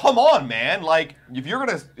 but, like, come on, man. Like, if you're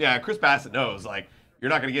going to, yeah, Chris Bassitt knows, like, you're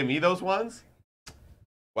not going to give me those ones?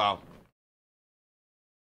 Wow.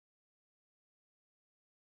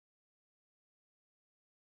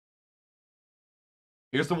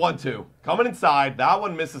 Here's the 1-2. Coming inside. That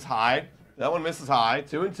one misses high.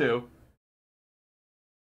 2-2.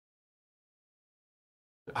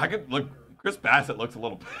 I could look. Chris Bassitt looks a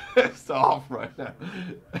little pissed off right now.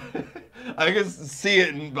 I can see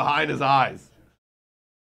it behind his eyes.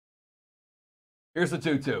 Here's the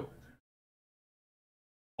 2-2.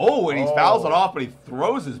 Oh, and he fouls it off, but he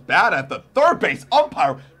throws his bat at the third base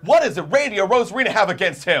umpire. What does Radio Rosarena have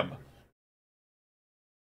against him?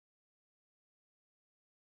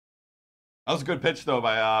 That was a good pitch, though,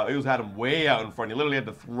 by he had him way out in front. He literally had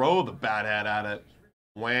to throw the bat head at it.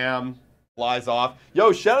 Wham. Flies off.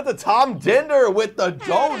 Yo, shout out to Tom Dinder with the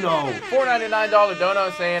dono. $4.99 dono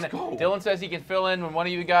saying, Dylan says he can fill in when one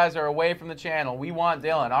of you guys are away from the channel. We want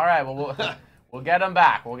Dylan. All right, well, we'll get him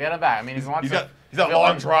back. We'll get him back. I mean, if he wants he's got a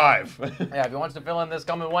long drive. Yeah, if he wants to fill in this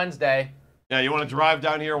coming Wednesday. Yeah, you want to drive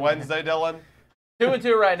down here Wednesday, Dylan?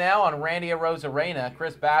 2-2 right now on Randy Rosarena.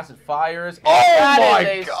 Chris Bassitt fires. Oh, that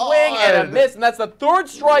is a swing and a miss, and that's the 3rd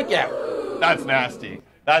strikeout. That's nasty.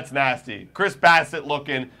 That's nasty. Chris Bassitt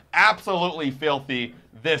looking absolutely filthy.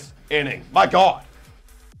 this inning. My God.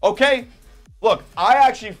 Okay, look, I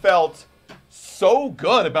actually felt so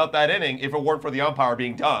good about that inning if it weren't for the umpire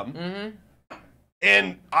being dumb.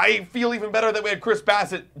 And I feel even better that we had Chris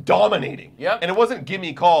Bassitt dominating. Yep. And it wasn't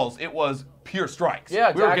gimme calls, it was pure strikes. Yeah,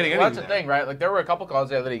 exactly. We were getting Well, that's the thing, right? Like, there were a couple calls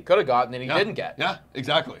there that he could have gotten and he didn't get. Yeah,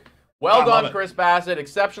 exactly. Well done, Chris Bassitt.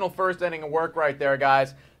 Exceptional first inning of work right there,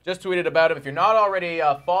 guys. Just tweeted about him. If you're not already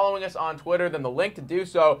following us on Twitter, then the link to do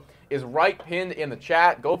so is right pinned in the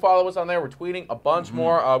chat. Go follow us on there. We're tweeting a bunch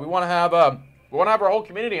more. We want to have our whole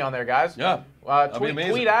community on there, guys. Yeah.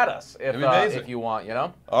 Tweet at us if you want, you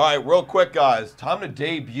know? All right, real quick, guys. Time to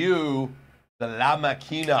debut the La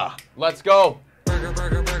Maquina. Let's go.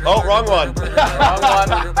 Oh, wrong one. Wrong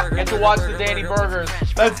one. Get to watch the Danny Burgers.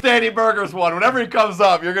 That's Danny Burgers one. Whenever he comes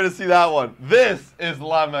up, you're going to see that one. This is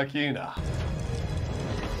La Maquina.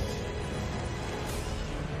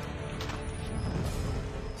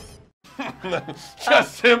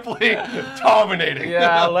 Just simply dominating.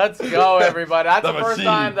 Yeah, let's go, everybody. That's the first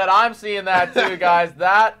time that I'm seeing that, too, guys.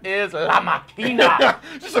 That is La Maquina.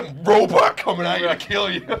 Just a robot coming at you to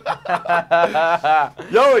kill you.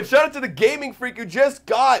 Yo, and shout out to the gaming freak who just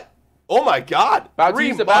got, oh my God,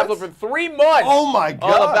 Bautista bat flip for 3 months. Oh my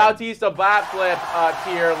God. On the Bautista bat flip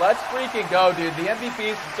tier. Let's freaking go, dude. The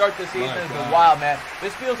MVPs to start the season has been wild, man.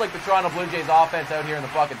 This feels like the Toronto Blue Jays offense out here in the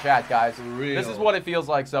fucking chat, guys. This is what it feels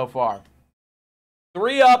like so far.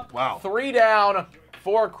 3 up, 3 down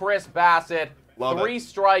for Chris Bassitt. Love 3 it.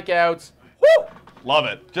 strikeouts. Woo! Love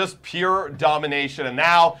it. Just pure domination. And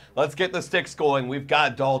now, let's get the sticks going. We've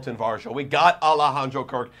got Dalton Varsho. We got Alejandro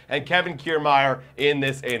Kirk and Kevin Kiermaier in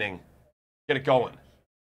this inning. Get it going.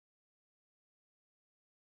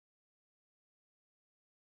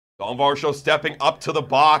 Dalton Varsho stepping up to the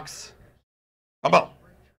box. Come on.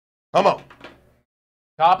 Come on.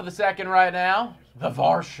 Top of the second right now. The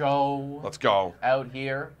Varsho. Let's go. Out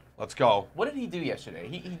here. Let's go. What did he do yesterday?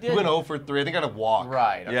 He did. He went 0 for 3. I think I had a walk.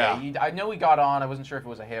 Right. Okay. Yeah. I know he got on. I wasn't sure if it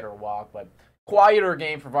was a hit or a walk, but quieter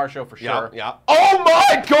game for Varsho for sure. Yeah. Oh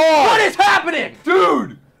my God! What is happening?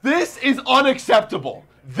 Dude, this is unacceptable.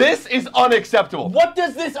 This is unacceptable. What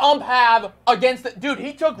does this ump have against the dude?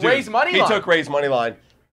 He took Ray's money line. He took Ray's money line.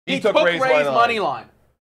 He took Ray's money line.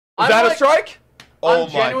 Is that a strike? Oh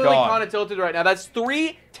I'm genuinely kind of tilted right now. That's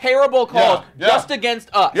 3 terrible calls just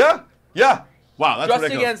against us. Yeah. Wow, that's just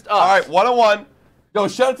ridiculous. Against us. All right, 1-on-1. Yo,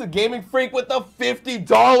 shout out to Gaming Freak with the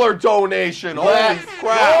 $50 donation. Holy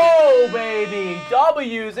crap. Oh, baby.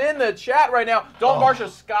 W's in the chat right now. Dalton Varsho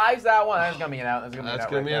skies that one. That's going to be an out. That's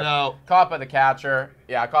going to be an out. Caught by the catcher.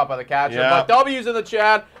 Yeah, caught by the catcher. Yeah. But W's in the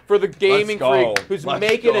chat for the Gaming Freak who's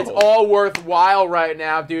making it all worthwhile right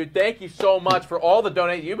now, dude. Thank you so much for all the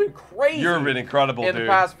donations. You've been crazy. You've been incredible, in the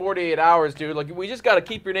past 48 hours, dude. Like, we just got to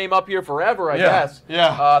keep your name up here forever, I guess.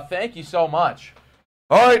 Yeah. Thank you so much.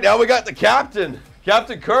 All right, now we got the captain.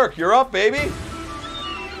 Captain Kirk, you're up, baby.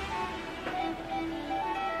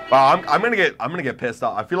 Wow, I'm gonna get pissed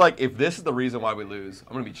off. I feel like if this is the reason why we lose,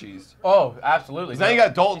 I'm gonna be cheesed. Oh, absolutely. Now you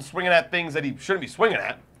got Dalton swinging at things that he shouldn't be swinging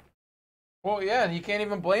at. Well, yeah, and you can't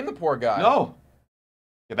even blame the poor guy. No.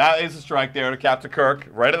 Yeah, that is a strike there to Captain Kirk,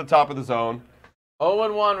 right at the top of the zone.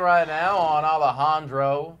 0-1 right now on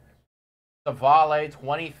Alejandro. Savale,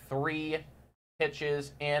 23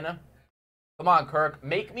 pitches in. Come on, Kirk,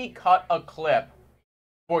 make me cut a clip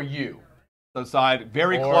for you. The side,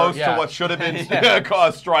 very close to what should have been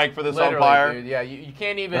a strike for this umpire. Dude, yeah, you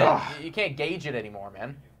can't even, you can't gauge it anymore,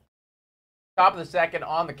 man. Top of the second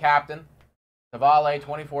on the captain. Savale,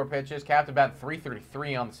 24 pitches. Captain batting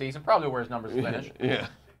 .333 on the season. Probably where his numbers finish. Yeah.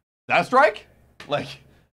 That strike? Like,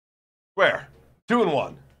 where?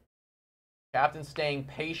 2-1. Captain staying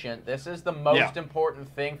patient. This is the most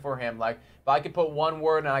important thing for him. Like, if I could put one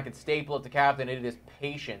word and I could staple it to Captain, it is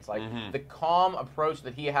patience. Like, the calm approach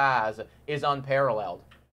that he has is unparalleled.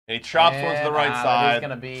 And he chops one to the right side. He's going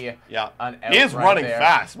to be an out. He is running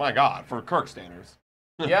fast, my God, for Kirk standards.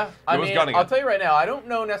 Yeah, I mean, I'll tell you right now, I don't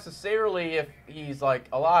know necessarily if he's, like,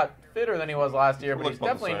 a lot fitter than he was last year, but he's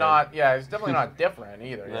definitely not, he's definitely not different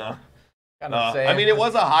either. No. I mean, it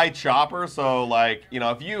was a high chopper, so, like, you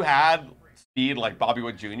know, if you had speed like Bobby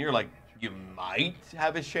Wood Jr., like, you might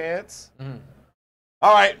have a chance.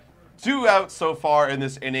 All right, 2 outs so far in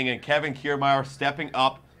this inning, and Kevin Kiermaier stepping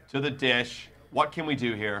up to the dish. What can we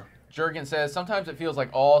do here? Jurgen says, sometimes it feels like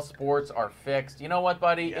all sports are fixed. You know what,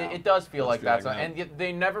 buddy? Yeah, it does feel like that. And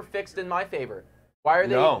they never fixed in my favor. Why are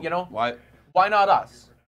they, why not us?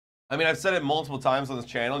 I mean, I've said it multiple times on this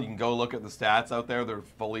channel. You can go look at the stats out there. There are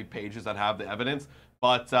fully pages that have the evidence.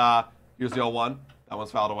 But here's the 0-1. That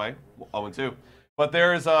one's fouled away. 0-2. But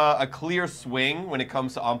there's a clear swing when it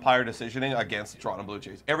comes to umpire decisioning against the Toronto Blue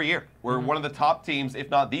Jays. Every year. We're one of the top teams,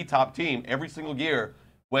 if not the top team, every single year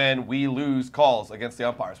when we lose calls against the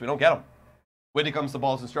umpires. We don't get them when it comes to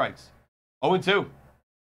balls and strikes. 0-2.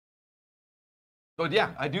 So,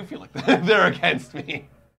 yeah, I do feel like they're against me.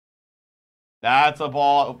 That's a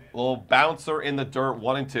ball, a little bouncer in the dirt,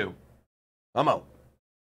 1-2. I'm out.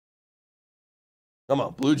 Come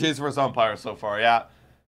on, Blue Jays versus umpires so far. Yeah,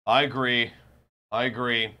 I agree.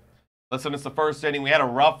 Listen, it's the first inning. We had a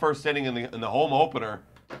rough first inning in the home opener,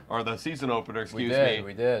 or the season opener, excuse me.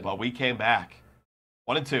 We did. But we came back.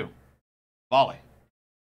 1-2. Volley.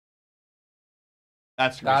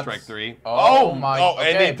 That's strike 3. Oh my!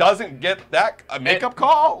 Okay. And he doesn't get that makeup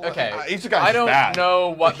call. Okay, He's bad. I don't know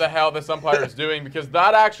what the hell this umpire is doing, because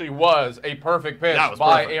that actually was a perfect pitch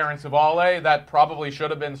by Aaron Savale. That probably should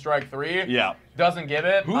have been strike 3. Yeah. Doesn't get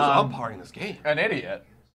it. Who's umpiring this game? An idiot.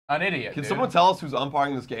 Can someone tell us who's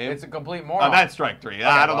umpiring this game? It's a complete moron. That's strike 3. Okay,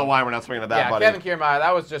 I don't know why we're not swinging at that, buddy. Kevin Kiermaier,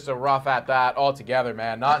 that was just a rough at that altogether,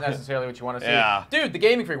 man. Not necessarily what you want to see. Yeah. Dude, the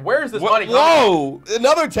gaming free. Where is this money coming? Whoa!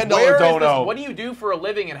 Another $10 dono. What do you do for a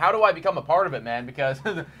living, and how do I become a part of it, man? Because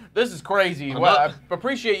this is crazy. Well, I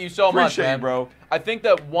appreciate you so much, man. Appreciate you, bro. I think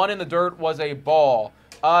that one in the dirt was a ball.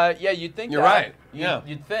 Yeah, you'd think You're right.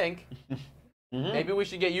 You'd think. Maybe we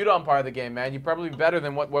should get you to umpire the game, man. You're probably better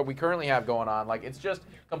than what we currently have going on. Like, it's just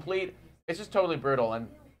complete. It's just totally brutal. And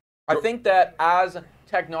I think that as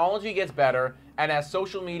technology gets better and as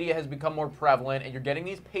social media has become more prevalent and you're getting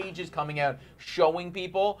these pages coming out showing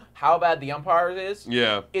people how bad the umpires is,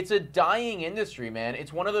 it's a dying industry, man.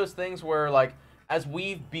 It's one of those things where, like, as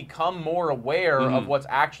we've become more aware of what's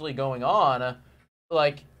actually going on,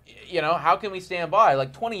 like, you know, how can we stand by?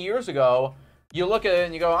 Like, 20 years ago, you look at it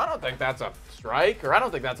and you go, I don't think that's a strike, or I don't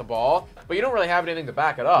think that's a ball, but you don't really have anything to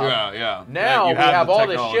back it up. Yeah. Now we have all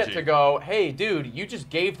this shit to go, hey, dude, you just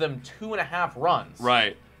gave them 2.5 runs.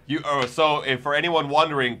 Right. So if for anyone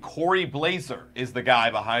wondering, Corey Blazer is the guy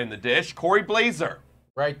behind the dish. Corey Blazer.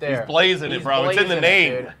 Right there. He's blazing it, bro. It's in the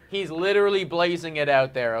name. He's literally blazing it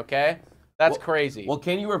out there, okay? That's crazy. Well,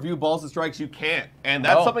 can you review balls and strikes? You can't. And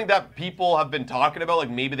that's something that people have been talking about. Like,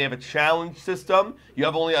 maybe they have a challenge system. You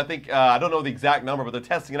have only, I think, I don't know the exact number, but they're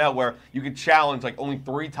testing it out where you can challenge, like, only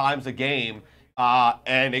 3 times a game,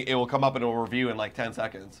 and it will come up in a review in, like, 10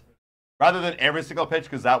 seconds. Rather than every single pitch,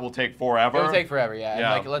 because that will take forever. It will take forever, yeah. And,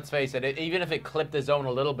 like, let's face it, even if it clipped the zone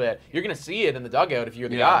a little bit, you're going to see it in the dugout if you're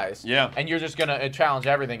the guys. Yeah. And you're just going to challenge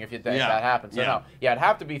everything if that happens. So, no. Yeah, it'd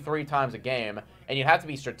have to be 3 times a game, and you'd have to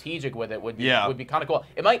be strategic with it. Would be kind of cool.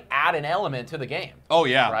 It might add an element to the game. Oh,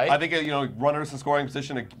 yeah. Right? I think, you know, runners in scoring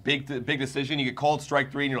position, a big decision. You get called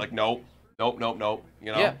strike 3, and you're like, nope. You know?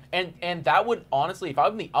 Yeah, and that would, honestly, if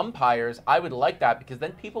I'm the umpires, I would like that, because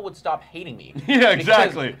then people would stop hating me. Yeah,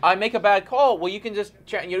 exactly. Because I make a bad call, well, you can just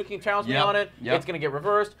you can challenge me on it. It's going to get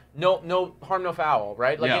reversed. No harm, no foul,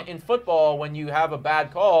 right? Like in football, when you have a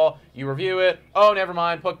bad call, you review it. Oh, never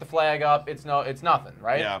mind. Put the flag up. It's nothing,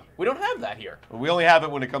 right? Yeah. We don't have that here. We only have it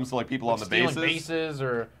when it comes to, like, people on the stealing bases.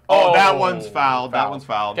 Or that one's foul. That one's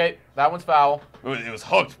foul. Okay, that one's foul. It was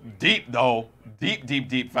hooked deep, though.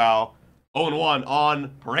 Deep foul. 0-1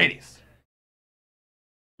 on Paredes.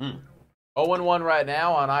 0-1 right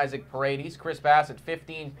now on Isaac Paredes. Chris Bassitt,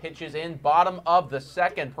 15 pitches in, bottom of the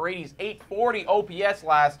second. Paredes, 840 OPS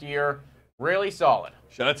last year. Really solid.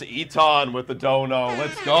 Shout out to Eton with the dono.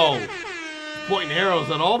 Let's go. Pointing arrows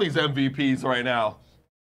at all these MVPs right now.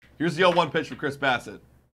 Here's the 0-1 pitch for Chris Bassitt.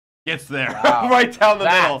 Gets there. Wow. Right down the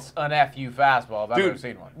middle. That's an FU fastball if I've ever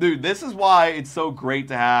seen one. Dude, this is why it's so great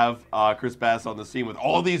to have Chris Bassitt on the scene with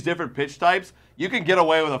all these different pitch types. You can get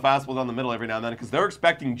away with a fastball down the middle every now and then because they're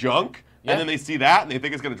expecting junk, and then they see that and they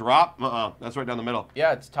think it's going to drop. That's right down the middle.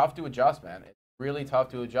 Yeah, it's tough to adjust, man. It's really tough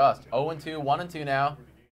to adjust. 0-2, 1-2 now.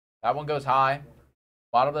 That one goes high.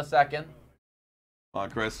 Bottom of the second.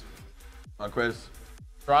 On Chris.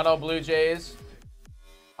 Toronto Blue Jays.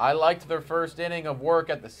 I liked their first inning of work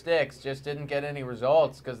at the sticks, just didn't get any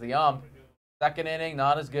results because the ump. Second inning,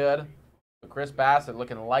 not as good. But Chris Bassitt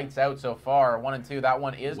looking lights out so far. 1-2, that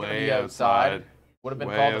one is going to be outside. Would have been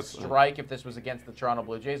called a strike if this was against the Toronto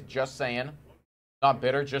Blue Jays. Just saying. Not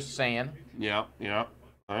bitter, just saying. Yeah.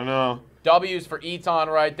 I know. W's for Eton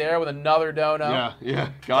right there with another dono. Yeah.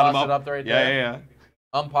 Got him up right there. Yeah.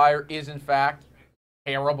 Umpire is, in fact,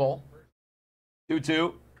 terrible.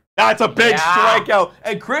 2-2. That's a big strikeout.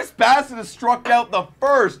 And Chris Bassitt has struck out the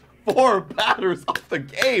first 4 batters of the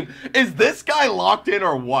game. Is this guy locked in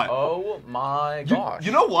or what? Oh, my gosh.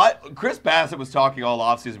 You know what? Chris Bassitt was talking all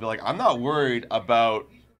offseason, be like, I'm not worried about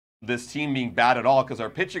this team being bad at all because our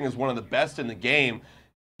pitching is one of the best in the game.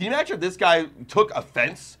 Can you imagine if this guy took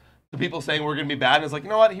offense to people saying we're going to be bad. And it's like, you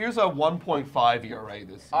know what? Here's a 1.5 ERA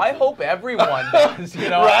this season. I hope everyone does. You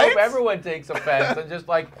know, Right? I hope everyone takes offense and just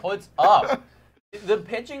like puts up. The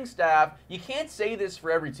pitching staff, you can't say this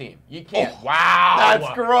for every team. You can't. Oh, wow.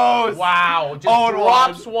 That's gross. Wow. Just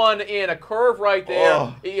drops one in, a curve right there.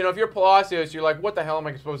 Oh. You know, if you're Palacios, you're like, what the hell am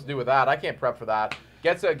I supposed to do with that? I can't prep for that.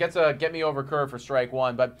 Gets a get me over curve for strike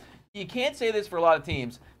one. But you can't say this for a lot of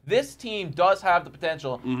teams. This team does have the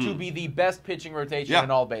potential to be the best pitching rotation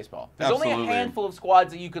in all baseball. There's only a handful of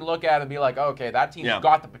squads that you can look at and be like, okay, that team's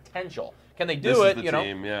got the potential. Can they do it? You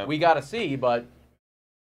know, we got to see, but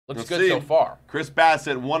looks good so far. Chris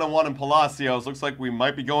Bassitt, 1-1 in Palacios. Looks like we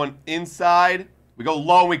might be going inside. We go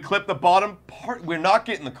low and we clip the bottom part. We're not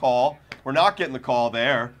getting the call. We're not getting the call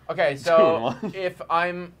there. Okay, so if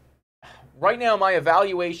I'm right now, my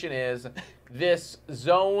evaluation is this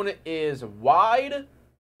zone is wide,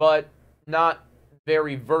 but not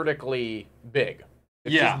very vertically big.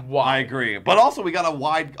 It's just wide. I agree. But also, we got a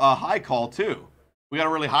wide, high call too. We got a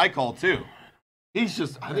really high call too. I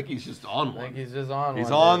think he's just on one. I think he's just on one.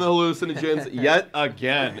 He's on the hallucinogens yet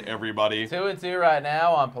again, everybody. 2-2 right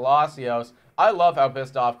now on Palacios. I love how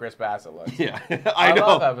pissed off Chris Bassitt looks. Yeah, I know. I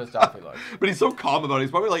love how pissed off he looks. But he's so calm about it.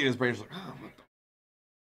 He's probably like in his brain, just like, oh, what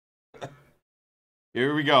the...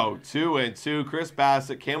 Here we go. 2-2. Chris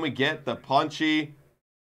Bassitt. Can we get the punchy?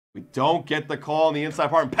 We don't get the call on the inside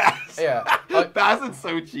part and pass. Yeah. Bassitt's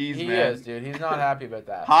so cheese, man. He is, dude. He's not happy about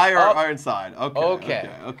that. High or inside? Okay.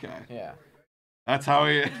 Yeah. That's how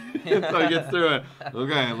he gets through it.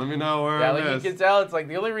 Okay, let me know where I missed. You can tell it's like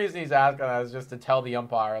the only reason he's asking that is just to tell the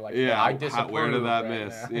umpire, like, I disapprove. Where did that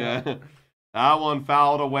miss? Yeah. That one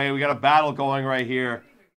fouled away. We got a battle going right here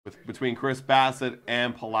between Chris Bassitt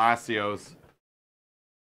and Palacios.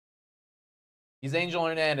 He's Angel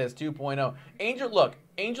Hernandez 2.0.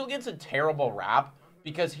 Angel gets a terrible rap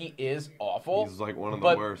because he is awful. He's like one of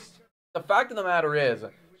the worst. The fact of the matter is,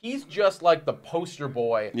 he's just like the poster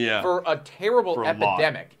boy for a terrible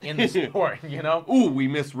epidemic in the sport, you know? Ooh, we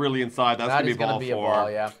missed really inside. That's going to be a ball.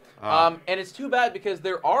 Yeah. And it's too bad because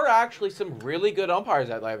there are actually some really good umpires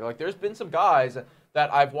at live. Like, there's been some guys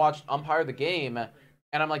that I've watched umpire the game,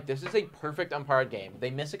 and I'm like, this is a perfect umpired game. They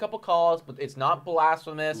miss a couple calls, but it's not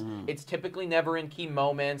blasphemous. It's typically never in key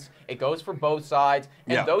moments. It goes for both sides.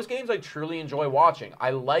 And those games I truly enjoy watching. I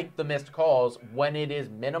like the missed calls when it is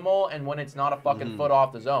minimal and when it's not a fucking foot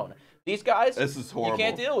off the zone. These guys, this is horrible. You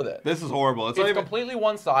can't deal with it. This is horrible. It's completely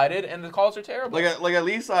one-sided, and the calls are terrible. Like at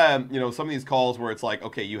least some of these calls where it's like,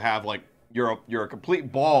 okay, you have like you're a complete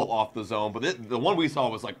ball off the zone, but the one we saw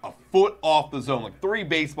was like a foot off the zone. Like 3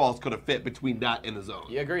 baseballs could have fit between that and the zone.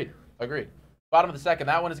 Yeah, agreed. Bottom of the second,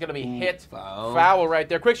 that one is going to be hit foul right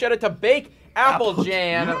there. Quick shout out to Bake Apple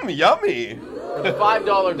Jam. Yummy. For the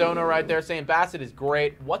 $5 dono right there, saying Bassitt is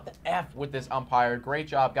great. What the F with this umpire? Great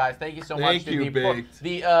job, guys. Thank you so much. Thank you, Baked.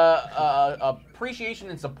 The appreciation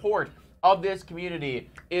and support of this community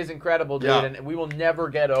is incredible, dude, and we will never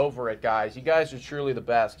get over it, guys. You guys are truly the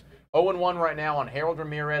best. 0-1 right now on Harold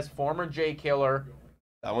Ramirez, former J Killer.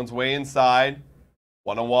 That one's way inside.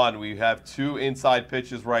 1-1. We have 2 inside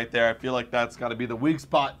pitches right there. I feel like that's got to be the weak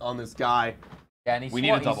spot on this guy. Yeah, and we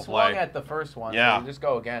need a double play. Swung at the first one. Yeah. So just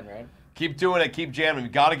go again, right? Keep doing it. Keep jamming. We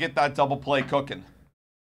got to get that double play cooking.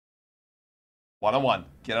 1-1.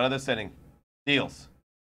 Get out of this inning. Deals.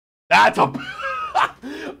 That's a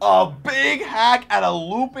big hack at a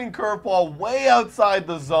looping curveball way outside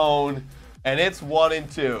the zone, and it's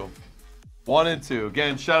 1-2. 1-2.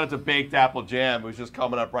 Again, shout out to Baked Apple Jam, who's just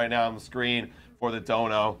coming up right now on the screen for the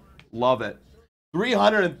dono. Love it.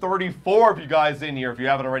 334 of you guys in here. If you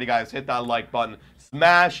haven't already, guys, hit that like button.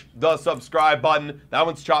 Smash the subscribe button. That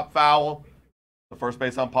one's chopped foul. The first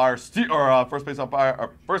base umpire, first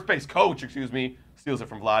base coach, excuse me, steals it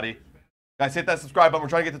from Vladdy. Guys, hit that subscribe button. We're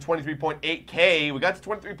trying to get to 23.8K. We got to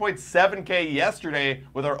 23.7K yesterday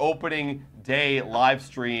with our opening day live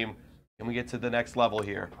stream. Can we get to the next level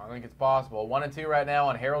here? I think it's possible. 1-2 right now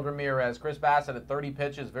on Harold Ramirez. Chris Bassitt at 30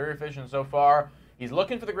 pitches. Very efficient so far. He's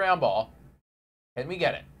looking for the ground ball. Can we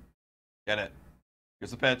get it? Get it.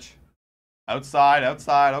 Here's the pitch. Outside.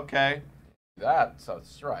 Okay. That's a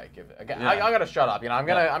strike. I gotta shut up. You know, I'm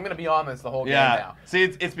gonna be on this the whole game now. See,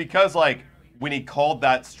 it's because like when he called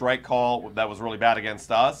that strike call that was really bad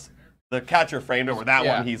against us, the catcher framed it. Where that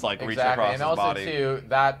one, he's like reaching across his body. And also too,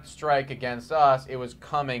 that strike against us, it was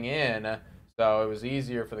coming in, so it was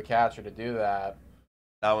easier for the catcher to do that.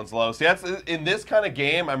 That one's low. See, that's in this kind of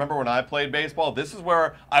game. I remember when I played baseball. This is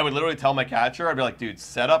where I would literally tell my catcher, I'd be like, "Dude,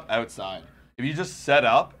 set up outside." if you just set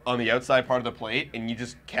up on the outside part of the plate and you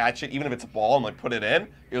just catch it, even if it's a ball, and like put it in,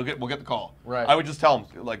 we'll get the call. Right. I would just tell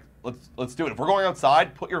them, like, let's do it. If we're going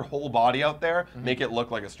outside, put your whole body out there, make it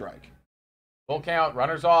look like a strike. Full count,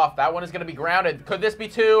 runners off. That one is going to be grounded. Could this be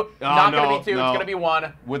 2? Not going to be 2. No. It's going to be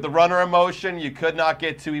 1. With the runner in motion, you could not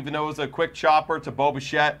get 2, even though it was a quick chopper to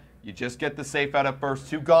Bassitt. You just get the safe out at first.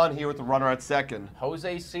 2 gone here with the runner at second.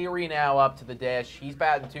 Jose Siri now up to the dish. He's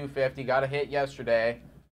batting .250. Got a hit yesterday.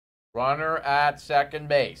 Runner at second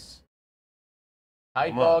base.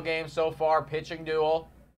 Tight ball game so far. Pitching duel.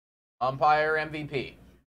 Umpire MVP.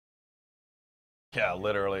 Yeah,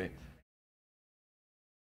 literally.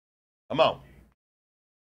 Come on.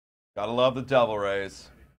 Gotta love the Devil Rays.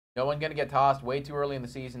 No one going to get tossed way too early in the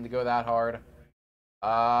season to go that hard.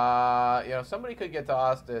 Somebody could get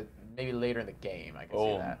tossed maybe later in the game. I can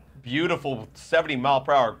see that. Beautiful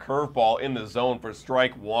 70-mile-per-hour curveball in the zone for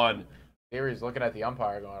strike 1. Siri's looking at the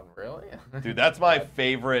umpire going, really? Dude, that's my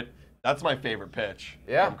favorite. That's my favorite pitch.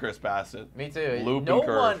 Yeah. From Chris Bassitt. Me too. Looping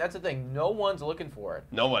curve. That's the thing. No one's looking for it.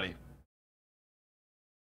 Nobody.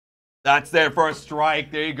 That's there for a strike.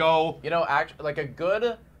 There you go. Actually, like a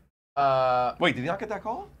good. Wait, did he not get that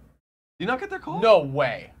call? Did he not get that call? No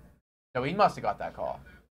way. No, he must have got that call.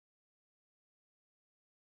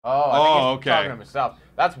 I think he's okay. talking to himself.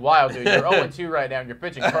 That's wild, dude. You're 0-2 right now, and you're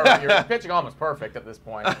pitching perfect. You're pitching almost perfect at this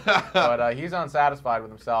point. But he's unsatisfied with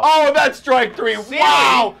himself. Oh, that's strike 3. Siri.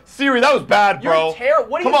 Wow. Siri, that was bad, bro. You're terrible.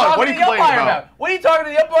 What are you Come on, talking what to are the you complaining umpire about? What are you talking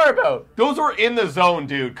to the umpire about? Those were in the zone,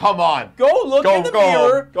 dude. Come on. Go look in the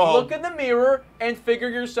mirror. Go look in the mirror and figure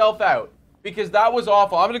yourself out. Because that was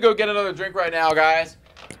awful. I'm going to go get another drink right now, guys.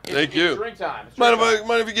 Thank you. It's drink time.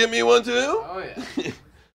 Mind if you give me one, too? Oh, yeah.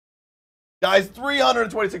 Guys,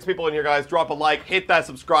 326 people in here, guys. Drop a like. Hit that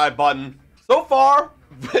subscribe button. So far,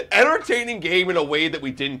 entertaining game in a way that we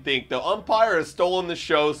didn't think. The umpire has stolen the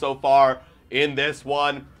show so far in this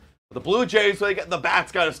one. The Blue Jays, the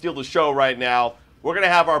bats got to steal the show right now. We're going to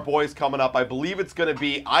have our boys coming up. I believe it's going to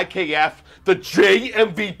be IKF, the J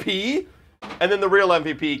MVP, and then the real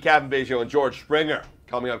MVP, Kevin Biggio and George Springer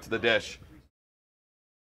coming up to the dish.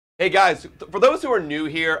 Hey guys, for those who are new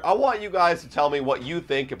here, I want you guys to tell me what you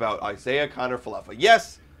think about Isaiah Kiner-Falefa.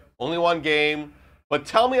 Yes, only one game, but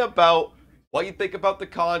tell me about what you think about the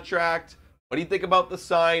contract. What do you think about the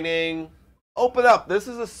signing? Open up. This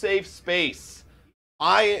is a safe space.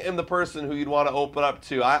 I am the person who you'd want to open up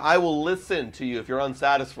to. I will listen to you if you're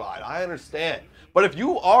unsatisfied. I understand. But if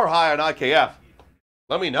you are high on IKF,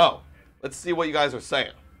 let me know. Let's see what you guys are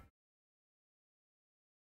saying.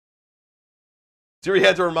 Siri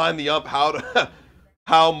had to remind the ump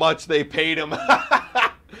how much they paid him.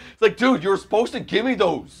 It's like, dude, you were supposed to give me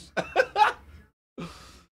those.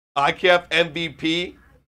 IKF MVP.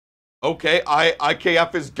 Okay,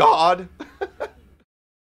 IKF is God.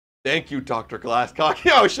 Thank you, Dr. Glasscock.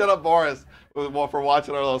 Yo, shut up, Boris, for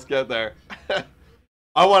watching our little skit there.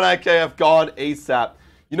 I want IKF gone ASAP.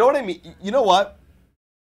 You know what I mean? You know what?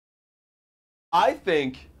 I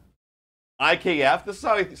think IKF, this is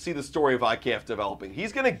how I see the story of IKF developing.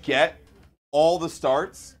 He's going to get all the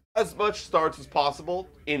starts, as much starts as possible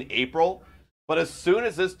in April. But as soon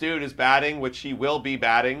as this dude is batting, which he will be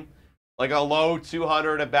batting, like a low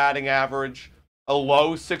 200 at batting average, a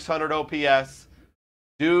low 600 OPS,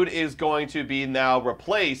 dude is going to be now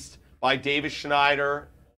replaced by Davis Schneider.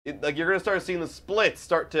 Like you're going to start seeing the splits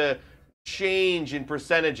start to change in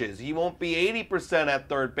percentages. He won't be 80% at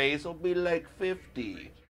third base. He'll be like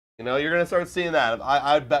 50. You know, you're going to start seeing that.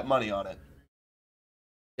 I'd bet money on it.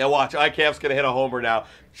 Yeah, watch. IKF's going to hit a homer now,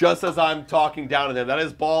 just as I'm talking down to him. That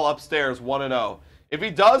is ball upstairs, 1-0. If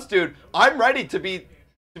he does, dude, I'm ready to be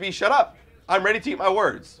shut up. I'm ready to eat my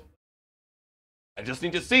words. I just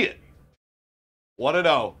need to see it.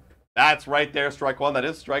 1-0. That's right there, strike one. That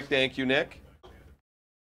is strike. Thank you, Nick.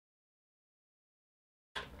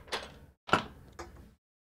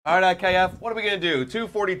 All right, IKF, what are we going to do?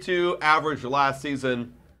 242 average last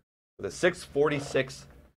season with a 646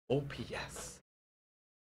 OPS.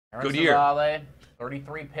 Good year. Savale,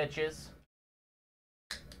 33 pitches.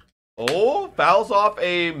 Oh, fouls off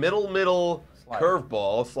a middle Slider.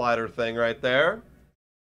 curveball slider thing right there.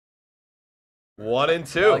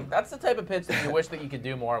 1-2. Like, that's the type of pitch that you wish that you could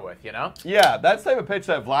do more with, you know? Yeah, that's the type of pitch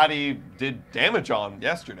that Vladdy did damage on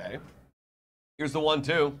yesterday. Here's the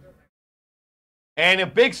 1-2. And a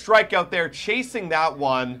big strikeout there, chasing that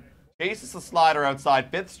one. Chases the slider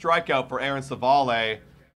outside. 5th strikeout for Aaron Savale.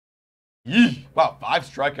 Yee. Wow, 5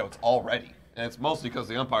 strikeouts already. And it's mostly because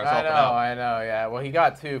the umpire's helping out. I know, yeah. Well, he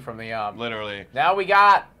got 2 from the ump. Literally. Now we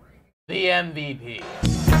got the MVP.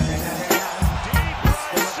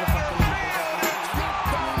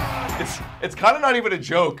 it's kind of not even a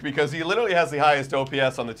joke because he literally has the highest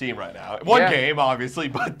OPS on the team right now. One game, obviously,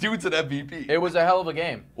 but dude's an MVP. It was a hell of a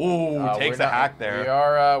game. Ooh, takes a hack there. We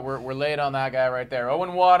are we're late on that guy right there.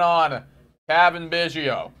 0-1 on Cavan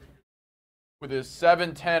Biggio with his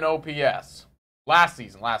 710 OPS. Last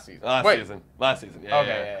season. Last season. Yeah.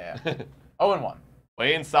 Okay, yeah. 0-1.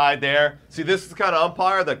 Way inside there. See, this is the kind of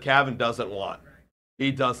umpire that Cavan doesn't want.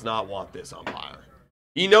 He does not want this umpire.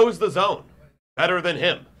 He knows the zone better than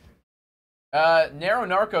him. Narrow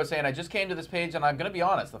Narco saying, I just came to this page and I'm going to be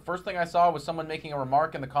honest. The first thing I saw was someone making a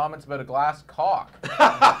remark in the comments about a glass cock.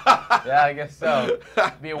 Yeah, I guess so.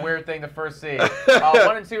 It'd be a weird thing to first see.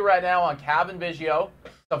 1-2 right now on Cavan Biggio.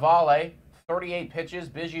 Savale, 38 pitches.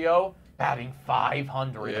 Biggio batting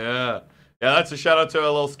 500. Yeah, that's a shout out to a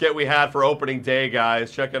little skit we had for opening day,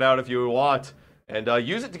 guys. Check it out if you want. And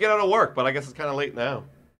use it to get out of work, but I guess it's kind of late now.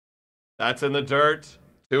 That's in the dirt.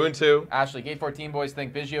 2-2. Ashley, Gate 14 boys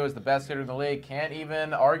think Biggio is the best hitter in the league. Can't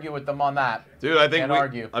even argue with them on that. Dude, I think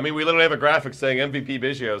argue. I mean, we literally have a graphic saying MVP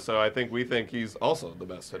Biggio, so I think we think he's also the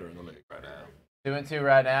best hitter in the league right now. 2-2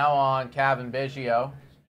 right now on Cavan Biggio.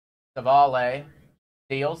 Savale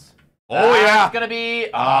deals. Oh, yeah. It's going to be, I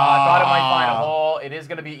thought it might find a hole. It is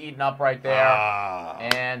going to be eaten up right there.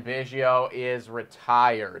 And Biggio is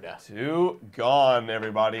retired. 2 gone,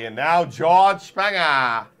 everybody. And now George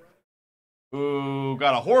Springer, who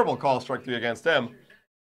got a horrible call, strike 3 against him.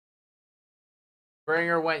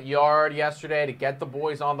 Springer went yard yesterday to get the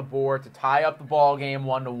boys on the board to tie up the ball game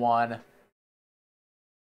 1-1.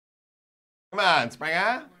 Come on,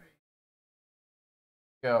 Springer.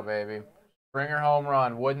 Go, baby. Springer home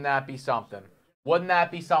run. Wouldn't that be something? Wouldn't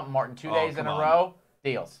that be something, Martin? 2 days in a row?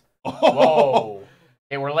 Deals. Whoa.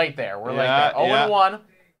 Okay, we're late there. We're late there. 0-1.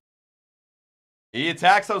 He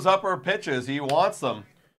attacks those upper pitches. He wants them.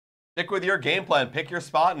 Stick with your game plan. Pick your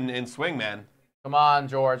spot and swing, man. Come on,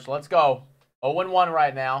 George. Let's go. 0-1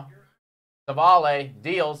 right now. Savale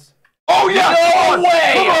deals. Oh, yeah! No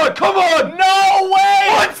way! Come on! No way!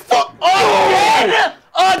 Let's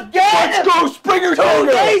Again! Let's go, Springer 2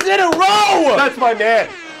 days in a row! That's my man.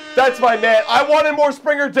 That's my man. I wanted more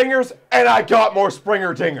Springer dingers, and I got more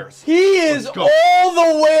Springer dingers. He is all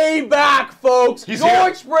the way back, folks.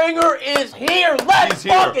 George Springer is here. Let's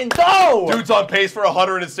fucking go. Dude's on pace for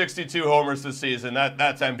 162 homers this season.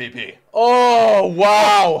 That's MVP. Oh,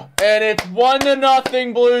 wow. And it's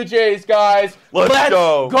 1-0 Blue Jays, guys. Let's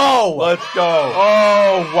go. Let's go.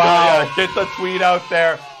 Oh, wow. Yeah, get the tweet out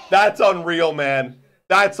there. That's unreal, man.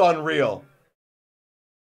 That's unreal.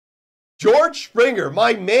 George Springer,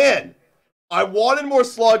 my man. I wanted more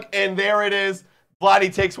slug, and there it is.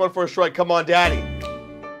 Vladdy takes one for a strike. Come on, Daddy.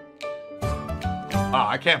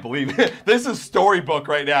 I can't believe it. This is storybook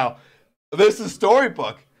right now. This is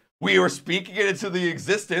storybook. We were speaking it into the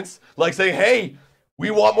existence, like saying, hey,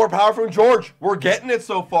 we want more power from George. We're getting it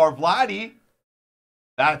so far. Vladdy,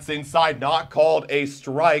 that's inside, not called a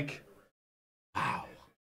strike. Wow.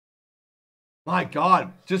 My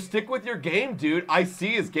God, just stick with your game, dude. I see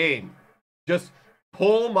his game. Just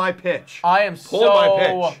pull my pitch. I'm so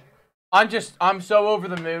over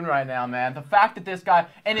the moon right now, man. The fact that this guy,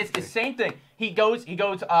 and it's the same thing. He goes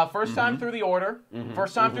first time through the order.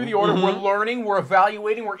 First time through the order, we're learning, we're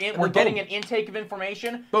evaluating, we're getting an intake of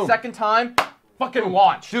information. Boom. Second time, fucking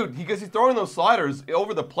launch. Dude, because he's throwing those sliders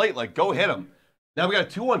over the plate, like, go hit him. Now we got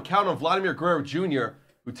a 2-1 count on Vladimir Guerrero Jr.,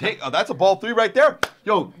 who that's a ball 3 right there.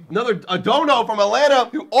 Yo, a dono from Atlanta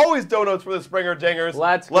who always donuts for the Springer Dingers.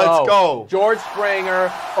 Let's go. George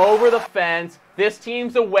Springer over the fence. This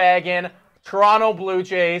team's a wagon. Toronto Blue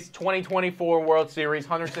Jays 2024 World Series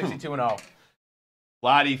 162-0.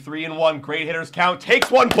 Vladdy 3-1. Great hitters count.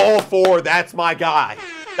 Takes one, ball 4. That's my guy.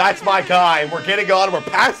 That's my guy. And we're getting on. We're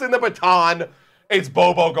passing the baton. It's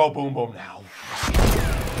Bobo go boom boom now.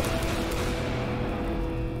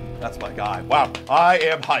 That's my guy. Wow. I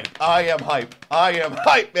am hype. I am hype. I am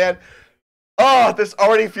hype, man. Oh, this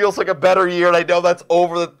already feels like a better year, and I know that's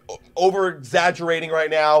over-exaggerating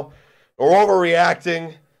right now or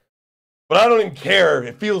overreacting, but I don't even care.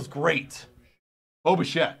 It feels great. Bo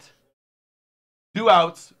Bichette. 2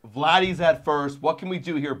 outs. Vladdy's at first. What can we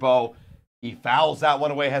do here, Bo? He fouls that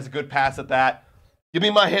one away, has a good pass at that. Give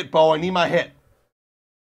me my hit, Bo. I need my hit.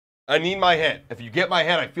 I need my hit. If you get my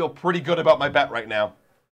hit, I feel pretty good about my bet right now.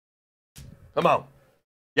 Come on.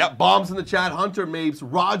 Yep, bombs in the chat. Hunter Mapes,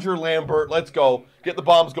 Roger Lambert. Let's go. Get the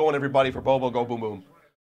bombs going, everybody, for Bobo Go Boom Boom.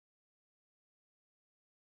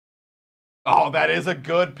 Oh, that is a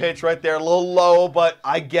good pitch right there. A little low, but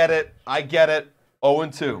I get it. I get it.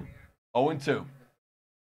 0-2. 0-2.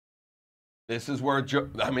 This is where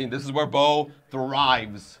Bo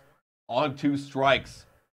thrives on 2 strikes.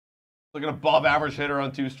 Look at an above average hitter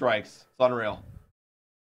on 2 strikes. It's unreal.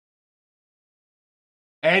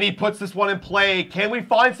 And he puts this one in play. Can we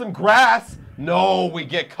find some grass? No, we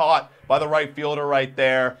get caught by the right fielder right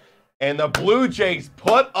there. And the Blue Jays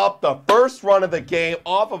put up the first run of the game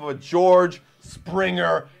off of a George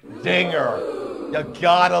Springer dinger. You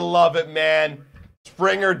gotta love it, man.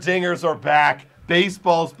 Springer dingers are back.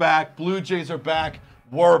 Baseball's back. Blue Jays are back.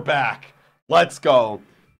 We're back. Let's go.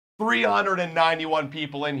 391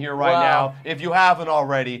 people in here right now. If you haven't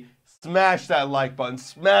already, smash that like button.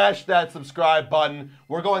 Smash that subscribe button.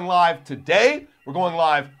 We're going live today. We're going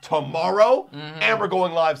live tomorrow. And we're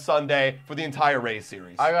going live Sunday for the entire Rays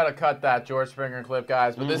series. I got to cut that George Springer clip,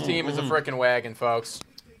 guys. But this team is a freaking wagon, folks.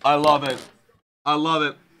 I love it. I love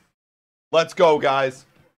it. Let's go, guys.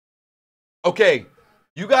 Okay,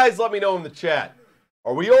 you guys let me know in the chat.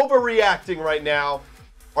 Are we overreacting right now?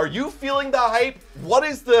 Are you feeling the hype? What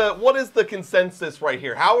is the consensus right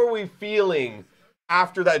here? How are we feeling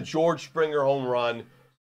after that George Springer home run?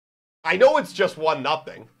 I know it's just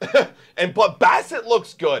 1-0. but Bassitt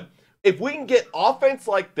looks good. If we can get offense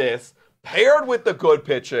like this paired with the good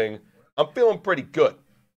pitching, I'm feeling pretty good.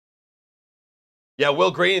 Yeah,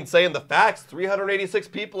 Will Green saying the facts. 386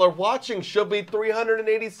 people are watching. Should be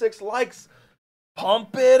 386 likes.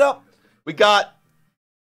 Pump it up. We got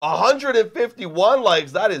 151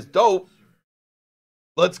 likes. That is dope.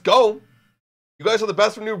 Let's go. You guys are the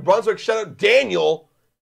best from New Brunswick. Shout out Daniel.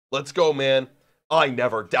 Let's go, man. I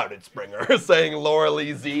never doubted Springer, saying Laura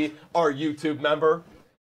Lee Z, our YouTube member.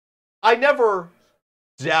 I never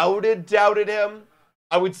doubted him.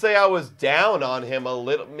 I would say I was down on him a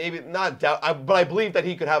little, maybe not doubt, but I believe that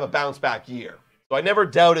he could have a bounce back year. So I never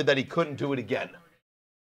doubted that he couldn't do it again.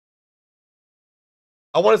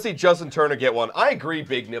 I want to see Justin Turner get one. I agree,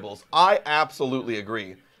 Big Nibbles. I absolutely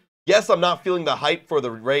agree. Yes, I'm not feeling the hype for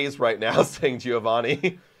the Rays right now, saying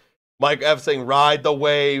Giovanni. Mike F saying ride the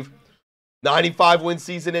wave. 95 win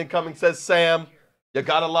season incoming, says Sam. You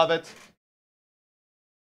gotta love it.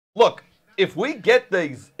 Look, if we get,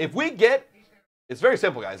 it's very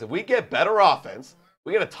simple, guys. If we get better offense,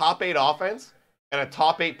 we get a top 8 offense and a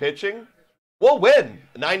top 8 pitching, we'll win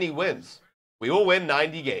 90 wins. We will win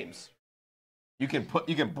 90 games. You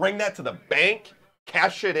can bring that to the bank,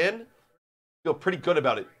 cash it in, feel pretty good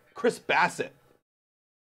about it. Chris Bassitt.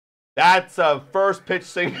 That's a first pitch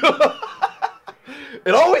single.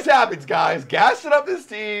 It always happens, guys. Gassing up this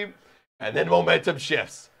team, and then momentum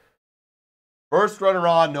shifts. First runner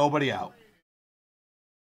on, nobody out.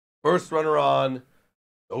 First runner on,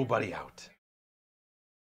 nobody out.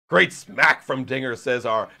 Great smack from Dinger, says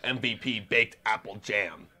our MVP baked apple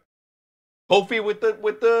jam. Kofi with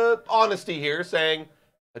the honesty here, saying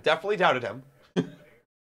I definitely doubted him.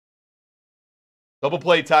 Double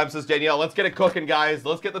play time, says Danielle. Let's get it cooking, guys.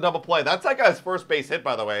 Let's get the double play. That's that guy's first base hit,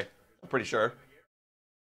 by the way. I'm pretty sure.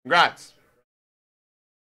 Congrats.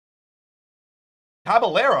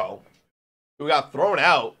 Caballero, who got thrown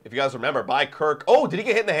out, if you guys remember, by Kirk. Oh, did he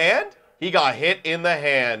get hit in the hand? He got hit in the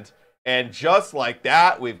hand. And just like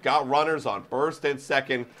that, we've got runners on first and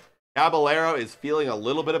second. Caballero is feeling a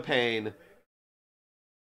little bit of pain.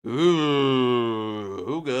 Ooh,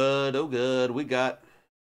 oh good, oh good. We got a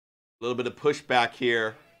little bit of pushback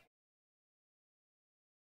here.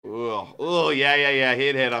 Oh, yeah. It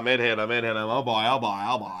hit him. Oh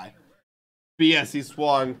boy. BS, he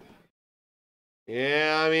swung.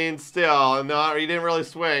 Yeah, I mean, still, no, he didn't really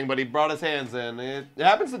swing, but he brought his hands in. It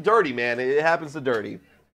happens to Dirty, man. It happens to Dirty.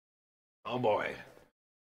 Oh boy.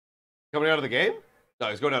 Coming out of the game? No,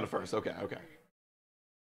 he's going down to first. Okay.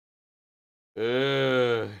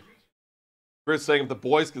 Chris saying if the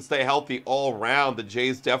boys can stay healthy all round, the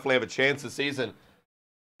Jays definitely have a chance this season.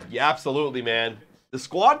 Yeah, absolutely, man. The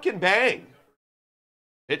squad can bang.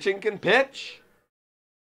 Pitching can pitch.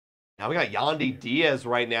 Now we got Yandy Diaz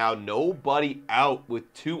right now. Nobody out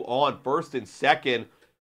with 2 on, first and second.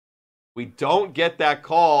 We don't get that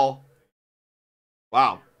call.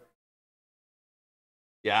 Wow.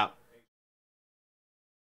 Yeah.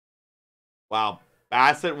 Wow.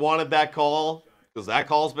 Bassitt wanted that call because that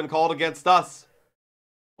call's been called against us.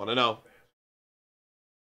 Want to know.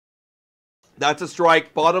 That's a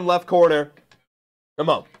strike. Bottom left corner. Come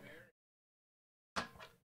on.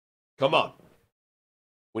 Come on.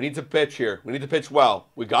 We need to pitch here. We need to pitch well.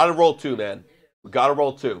 We got to roll 2, man. We got to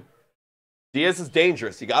roll 2. Diaz is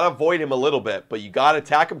dangerous. You got to avoid him a little bit, but you got to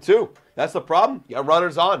attack him too. That's the problem. You got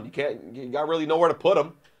runners on. You got really nowhere to put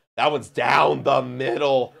them. That one's down the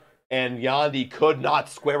middle, and Yandy could not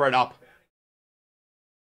square it up.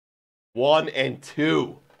 1 and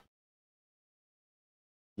 2.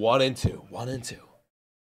 1 and 2. 1 and 2.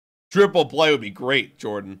 Triple play would be great,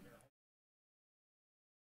 Jordan.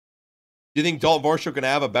 Do you think Dalton Varsho can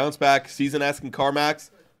have a bounce back season-esque in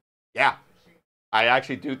CarMax? Yeah. I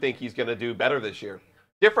actually do think he's going to do better this year.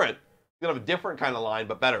 Different. He's going to have a different kind of line,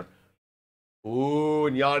 but better. Ooh,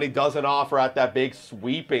 and Yanni doesn't offer at that big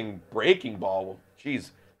sweeping breaking ball. Jeez,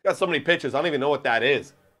 he's got so many pitches. I don't even know what that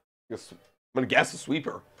is. I'm going to guess a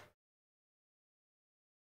sweeper.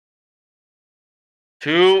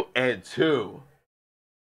 2-2.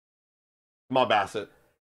 Come on, Bassitt.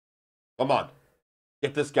 Come on.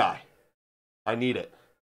 Get this guy. I need it.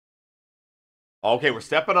 Okay, we're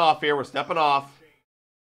stepping off here. We're stepping off.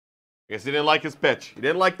 I guess he didn't like his pitch. He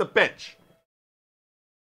didn't like the pitch.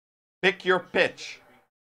 Pick your pitch.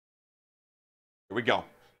 Here we go.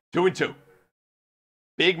 2-2.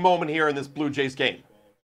 Big moment here in this Blue Jays game.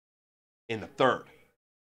 In the third.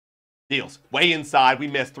 Deals. Way inside. We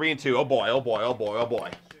missed 3-2. Oh boy, oh boy, oh boy, oh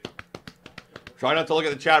boy. Try not to look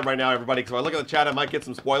at the chat right now, everybody, because if I look at the chat, I might get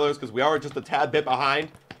some spoilers, because we are just a tad bit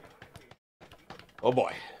behind. Oh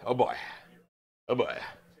boy, oh boy, oh boy.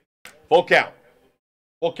 Full count.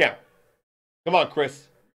 Full count. Come on, Chris.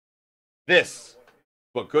 This is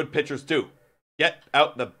what good pitchers do. Get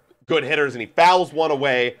out the good hitters, and he fouls one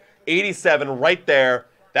away. 87 right there.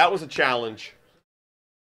 That was a challenge.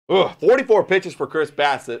 Ugh, 44 pitches for Chris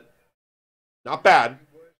Bassitt. Not bad.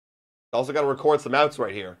 Also got to record some outs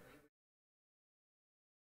right here.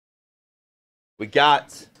 We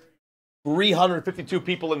got 352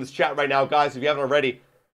 people in this chat right now. Guys, if you haven't already,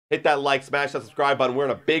 hit that like, smash that subscribe button. We're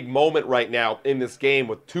in a big moment right now in this game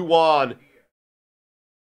with 2 on.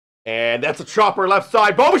 And that's a chopper left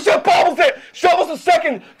side. Bassitt bobbles it. Shovels the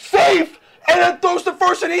second. Safe. And then throws to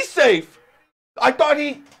first and he's safe. I thought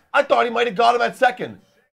he might have got him at second.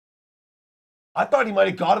 I thought he might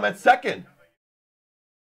have got him at second.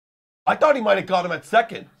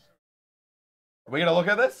 Are we going to look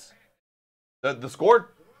at this? The score?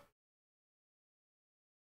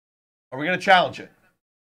 Are we going to challenge it?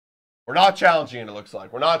 We're not challenging it, it looks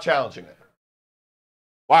like. We're not challenging it.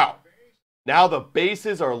 Wow. Now the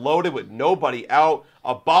bases are loaded with nobody out.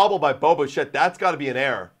 A bobble by Bassitt. That's got to be an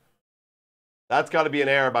error. That's got to be an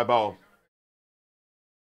error by Bo.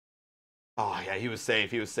 Oh, yeah, he was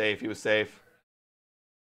safe. He was safe.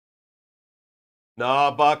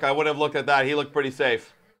 Nah, Buck, I wouldn't have looked at that. He looked pretty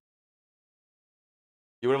safe.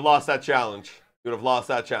 You would have lost that challenge.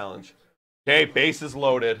 Okay, bases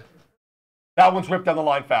loaded. That one's ripped down the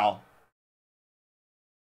line, foul.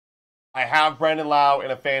 I have Brandon Lau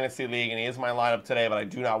in a fantasy league, and he is my lineup today, but I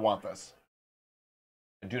do not want this.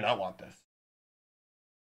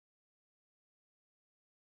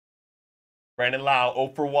 Brandon Lau,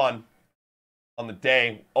 0 for 1 on the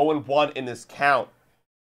day. 0-1 in this count.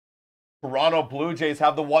 Toronto Blue Jays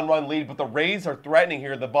have the 1-run lead, but the Rays are threatening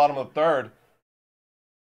here at the bottom of the third.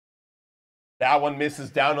 That one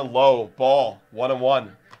misses down and low. Ball,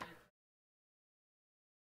 1-1.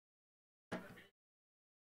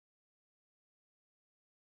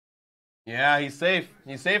 Yeah, he's safe.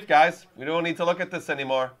 He's safe, guys. We don't need to look at this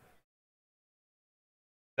anymore.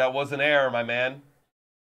 That was an error, my man.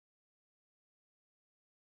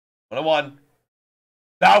 1-1.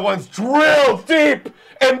 That one's drilled deep,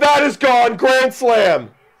 and that is gone. Grand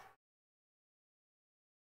slam.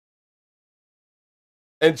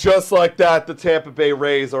 And just like that, the Tampa Bay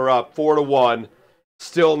Rays are up 4-1.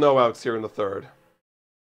 Still no outs here in the third.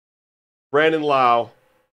 Brandon Lau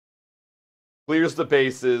clears the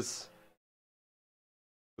bases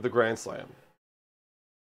with a grand slam.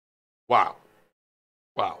 Wow.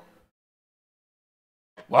 Not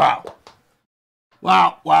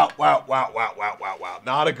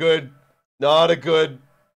a good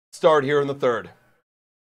start here in the third.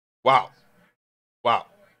 Wow.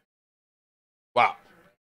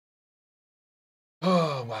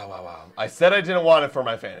 Oh, wow. I said I didn't want it for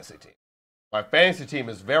my fantasy team. My fantasy team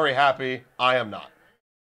is very happy. I am not.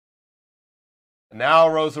 And now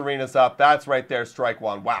Rosarena's up. That's right there, strike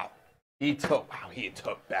one. Wow. He took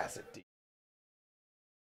Bassitt deep.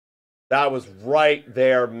 That was right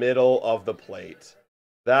there, middle of the plate.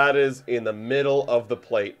 That is in the middle of the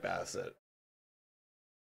plate, Bassitt.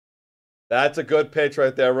 That's a good pitch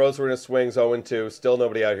right there. Rosarena swings 0-2. Still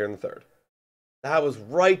nobody out here in the third. That was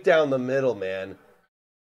right down the middle, man.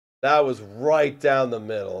 That was right down the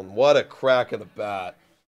middle. And what a crack of the bat.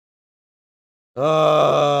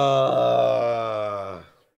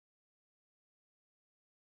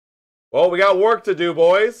 Well, we got work to do,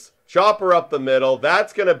 boys. Chopper up the middle.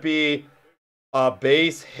 That's going to be a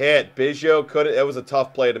base hit. Biggio couldn't. It was a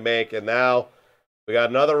tough play to make. And now we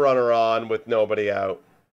got another runner on with nobody out.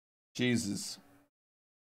 Jesus.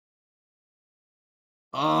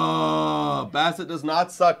 Bassitt does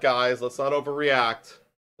not suck, guys. Let's not overreact.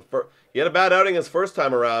 He had a bad outing his first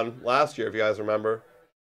time around last year, if you guys remember.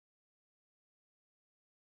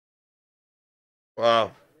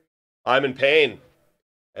 Wow. I'm in pain.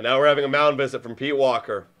 And now we're having a mound visit from Pete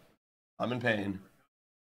Walker. I'm in pain.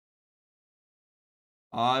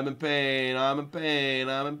 I'm in pain. I'm in pain.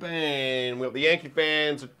 I'm in pain. We have the Yankee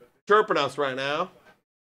fans chirping us right now.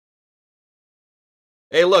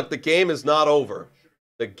 Hey, look, the game is not over.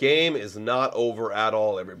 The game is not over at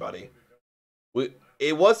all, everybody.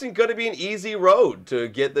 It wasn't going to be an easy road to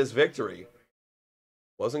get this victory.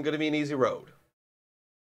 Wasn't going to be an easy road.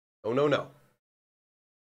 Oh, no, no.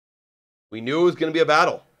 We knew it was going to be a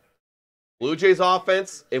battle. Blue Jays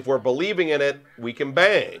offense, if we're believing in it, we can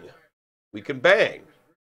bang. We can bang.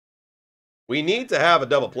 We need to have a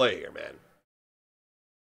double play here, man.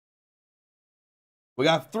 We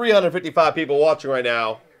got 355 people watching right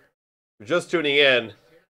now. Just tuning in.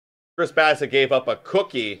 Chris Bassitt gave up a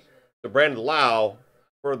cookie to Brandon Lau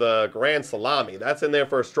for the grand salami. That's in there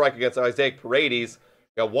for a strike against Isaac Paredes.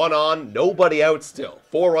 Got one on, nobody out still.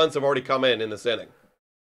 4 runs have already come in this inning.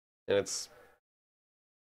 And it's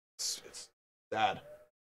sad.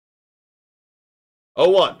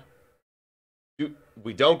 0-1.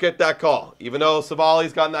 We don't get that call, even though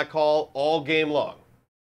Savali's gotten that call all game long.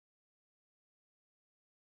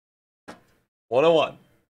 1-1.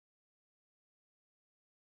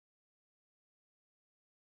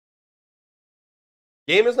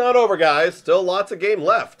 Game is not over, guys. Still lots of game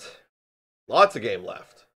left. Lots of game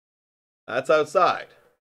left. That's outside.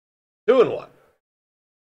 2-1.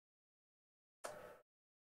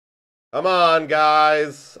 Come on,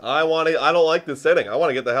 guys. I don't like this inning. I want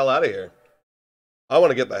to get the hell out of here. I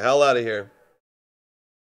want to get the hell out of here.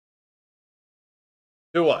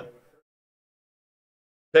 2-1.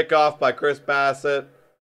 Pick off by Chris Bassitt.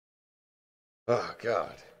 Oh,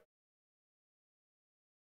 God.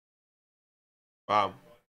 Wow.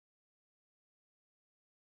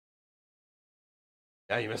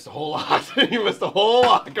 Yeah, you missed a whole lot. You missed a whole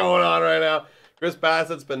lot going on right now. Chris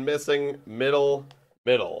Bassitt's been missing middle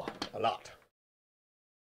a lot.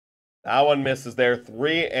 That one misses there,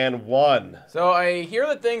 3-1. So I hear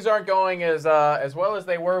that things aren't going as well as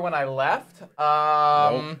they were when I left.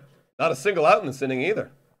 Nope. Not a single out in this inning either.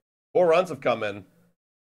 4 runs have come in.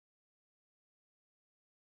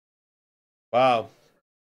 Wow.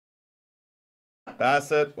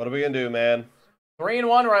 Bassitt, what are we gonna do, man?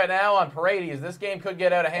 3-1 right now on Paredes. This game could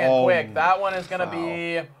get out of hand quick. That one is gonna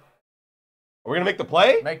be. Are we gonna make the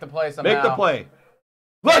play? Make the play somehow. Make the play.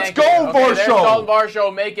 Let's go, Varsho! There's Dalton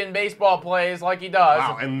Varsho making baseball plays like he does.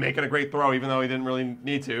 Wow, and making a great throw, even though he didn't really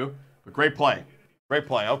need to. But great play. Great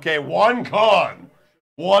play. Okay, 1 gone.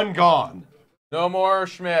 1 gone. No more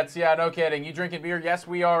Schmitz. Yeah, no kidding. You drinking beer? Yes,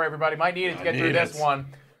 we are, everybody. Might need it to get through this one.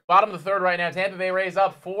 Bottom of the 3rd right now. Tampa Bay Rays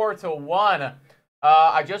up 4-1.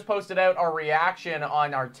 I just posted out our reaction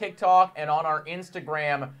on our TikTok and on our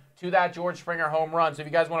Instagram to that George Springer home run. So if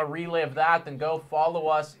you guys want to relive that, then go follow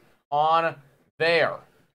us on there.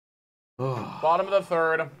 Bottom of the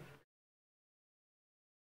 3rd.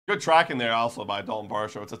 Good tracking there also by Dalton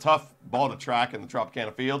Varsho. It's a tough ball to track in the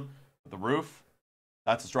Tropicana field with the roof.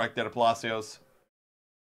 That's a strike there to Palacios.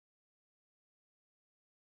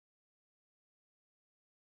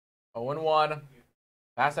 0-1.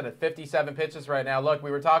 Bassitt at 57 pitches right now. Look,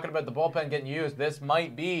 we were talking about the bullpen getting used. This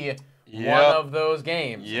might be one of those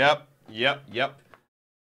games. Yep.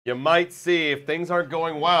 You might see if things aren't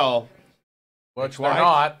going well. Which they're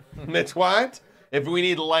not. Mitch White, if we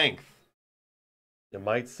need length, you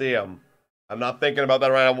might see him. I'm not thinking about that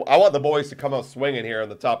right now. I want the boys to come out swinging here in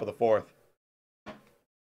the top of the 4th.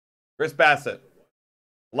 Chris Bassitt.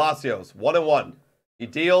 Palacios, 1-1. He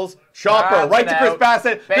deals. Chopper, right to Chris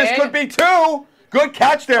Bassitt. Bang. This could be 2. Good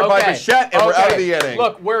catch there by Bichette, and we're out of the inning.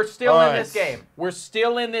 Look, we're still in this game. We're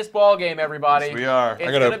still in this ball game, everybody. Yes, we are.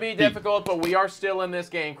 It's going to be difficult, but we are still in this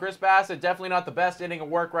game. Chris Bassitt, definitely not the best inning of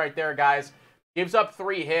work right there, guys. Gives up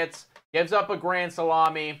 3 hits. Gives up a grand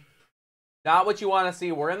salami. Not what you want to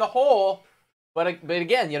see. We're in the hole. But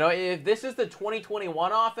again, you know, if this is the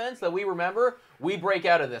 2021 offense that we remember, we break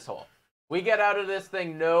out of this hole. We get out of this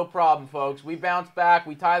thing, no problem, folks. We bounce back.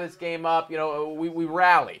 We tie this game up. You know, we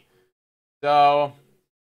rally. So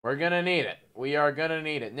we're going to need it. We are going to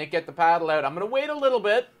need it. Nick, get the paddle out. I'm going to wait a little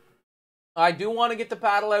bit. I do want to get the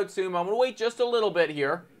paddle out soon. I'm going to wait just a little bit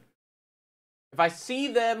here. If I see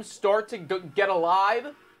them start to get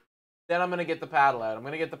alive, then I'm going to get the paddle out. I'm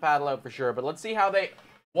going to get the paddle out for sure. But let's see how they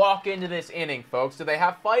walk into this inning, folks. Do they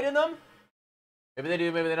have fight in them? Maybe they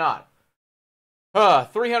do, maybe they're not.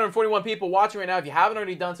 341 people watching right now. If you haven't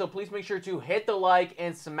already done so, please make sure to hit the like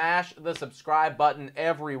and smash the subscribe button,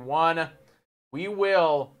 everyone. We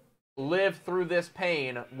will live through this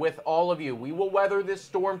pain with all of you. We will weather this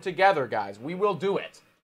storm together, guys. We will do it.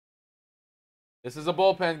 This is a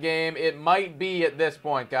bullpen game. It might be at this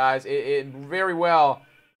point, guys. It very well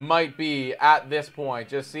might be at this point,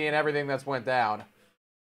 just seeing everything that's went down.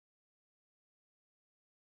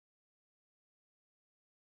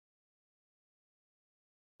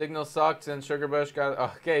 Signal sucks and Sugarbush got...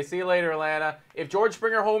 Okay, see you later, Atlanta. If George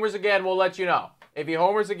Springer homers again, we'll let you know. If he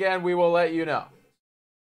homers again, we will let you know.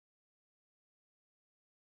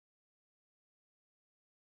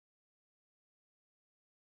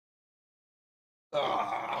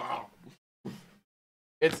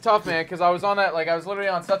 It's tough, man, because I was on that, I was literally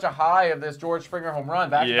on such a high of this George Springer home run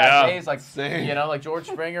back-to-back days. Same. George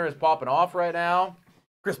Springer is popping off right now.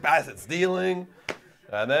 Chris Bassitt stealing.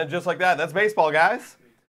 And then just like that, that's baseball, guys.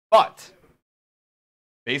 But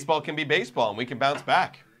baseball can be baseball, and we can bounce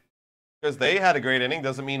back. Because they had a great inning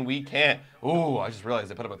doesn't mean we can't. Ooh, I just realized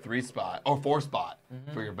they put up a 3-spot or 4-spot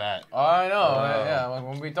for your bet. Oh, I know. Yeah,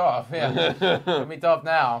 when we tough. Yeah, when we tough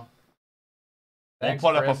now. Thanks,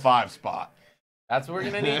 we'll put Chris. up a 5-spot. That's what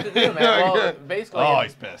we're going to need to do, man. Well, basically,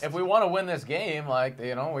 he's pissed. If we want to win this game,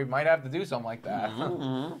 we might have to do something like that.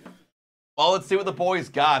 Well, let's see what the boys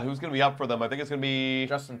got. Who's going to be up for them? I think it's going to be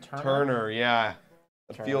Justin Turner. Turner, yeah.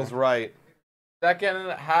 That feels right. Second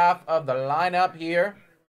half of the lineup here.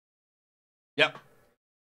 Yep.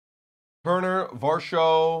 Turner,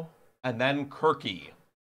 Varsho, and then Kirky.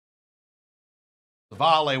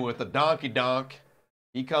 Vale with the donkey donk.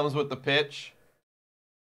 He comes with the pitch.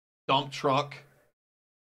 Dump truck.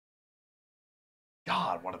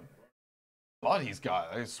 God, what a butt he's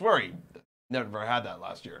got. I swear he never had that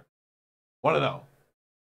last year. 1-0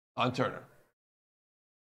 on Turner.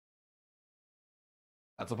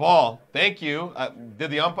 That's a ball. Thank you.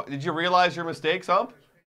 Did you realize your mistakes, Ump?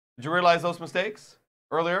 Did you realize those mistakes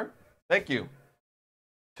earlier? Thank you.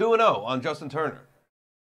 2-0 on Justin Turner.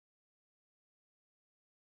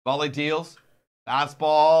 Volley deals.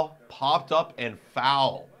 Fastball popped up and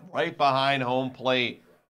foul right behind home plate.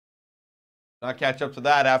 Not catch up to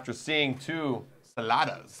that after seeing 2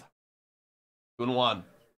 saladas. 2-1.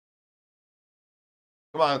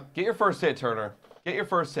 Come on, get your first hit, Turner. Get your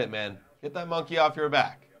first hit, man. Get that monkey off your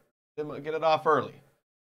back. Get it off early.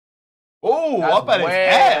 Oh, up at his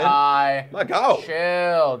head. High. Let go.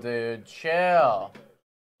 Chill, dude. Chill.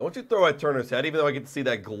 Don't you throw at Turner's head, even though I get to see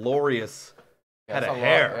that glorious head of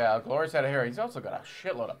hair. Yeah, glorious head of hair. He's also got a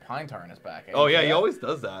shitload of pine tar in his back. Oh, yeah, he always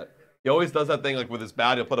does that. He always does that thing with his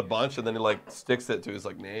bat. He'll put a bunch and then he sticks it to his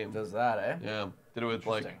name. Does that, eh? Yeah. Did it with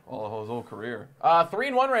all his whole career.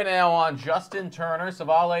 3-1 right now on Justin Turner.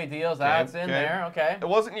 Savale deals. That's in there. Okay. It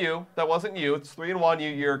wasn't you. That wasn't you. It's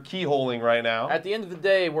 3-1. You're keyholing right now. At the end of the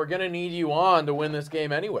day, we're gonna need you on to win this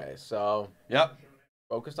game anyway. So. Yep.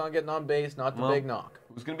 Focused on getting on base, not the big knock.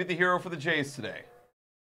 Who's gonna be the hero for the Jays today?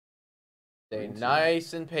 Stay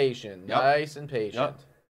nice and patient. Yep. Nice and patient. Yep.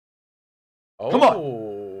 Oh. Come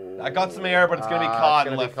on. I got some air, but it's going to be caught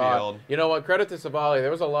in left field. You know what? Credit to Savali.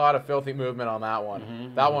 There was a lot of filthy movement on that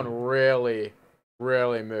one. That one really,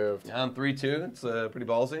 really moved. Down 3-2. It's pretty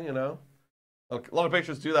ballsy, you know. A lot of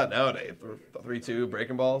pitchers do that nowadays. 3-2,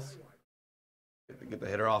 breaking balls. Get the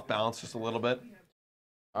hitter off balance just a little bit.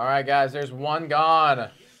 All right, guys. There's one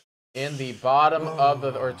gone in the bottom of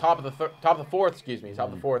the, or top of the fourth, excuse me. Top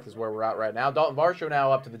of the fourth is where we're at right now. Dalton Varsho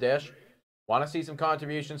now up to the dish. Want to see some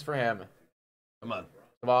contributions for him. Come on.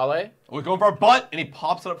 Savale. We're going for a bunt, and he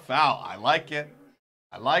pops it up foul. I like it.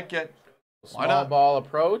 I like it. Small ball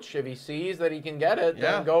approach. If he sees that he can get it,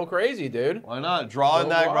 then go crazy, dude. Why not? Drawing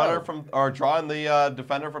that runner from, or drawing the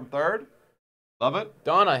defender from third. Love it.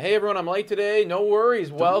 Donna, hey everyone, I'm late today. No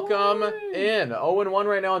worries. Welcome in. 0-1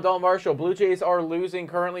 right now on Dalton Varsho. Blue Jays are losing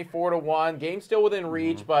currently 4-1. Game still within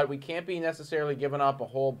reach, but we can't be necessarily giving up a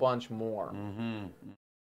whole bunch more.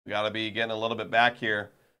 We got to be getting a little bit back here.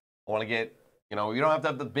 I want to get. You know, we don't have to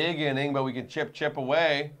have the big inning, but we can chip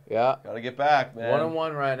away. Yeah. Got to get back, man.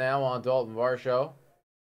 1-1 right now on Dalton Varsho.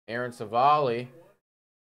 Aaron Savali.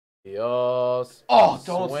 Dios. Oh,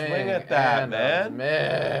 don't swing at that, man.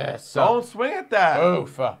 Miss. Don't swing at that.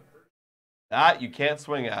 Oof. That you can't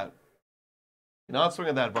swing at. You're not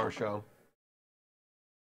swinging at that, Varsho.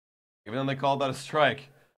 Even though they called that a strike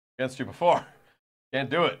against you before. Can't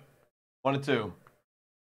do it. 1-2.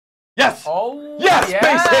 Yes! Oh, yes! Yeah!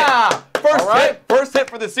 Base hit! First hit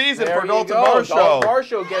for the season for Dalton Varsho. Dalton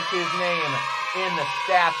Varsho gets his name in the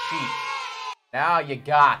stat sheet. Now you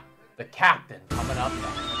got the captain coming up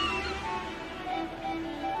next.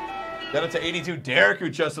 Shout out to 82 Derek who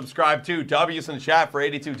just subscribed too. W's in the chat for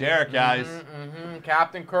 82 Derek, guys.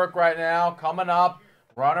 Captain Kirk right now coming up.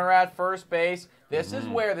 Runner at first base. This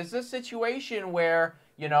is a situation where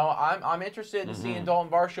you know, I'm interested in seeing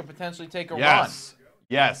Dalton Varsho potentially take a run.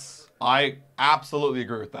 Yes, I absolutely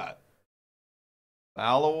agree with that.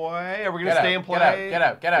 Foul away. Are we going to stay in play? Get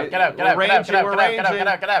out.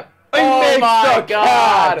 Oh my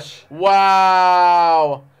God.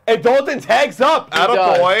 Wow. And Dalton tags up.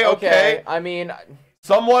 Attaboy. Okay. I mean,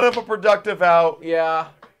 somewhat of a productive out. Yeah.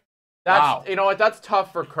 That's you know what? That's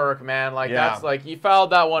tough for Kirk, man. Like that's like you fouled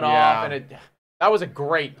that one off, and that was a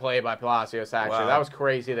great play by Palacios. Actually, that was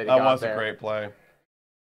crazy that he got there. That was a great play.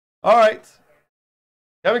 All right,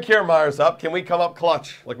 Kevin Kiermaier's up. Can we come up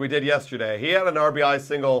clutch like we did yesterday? He had an RBI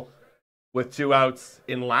single with 2 outs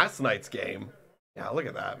in last night's game. Yeah, look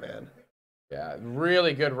at that, man. Yeah,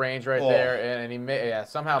 really good range right there, and he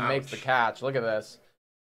somehow makes the catch. Look at this.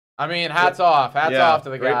 I mean, hats off to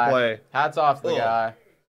the guy. Great play. Hats off to the guy.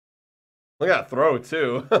 Look at that throw,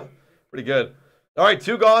 too. Pretty good. All right,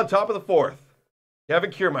 2 gone, top of the 4th. Kevin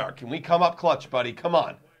Kiermaier, can we come up clutch, buddy? Come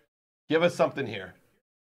on. Give us something here.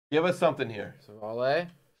 Savale.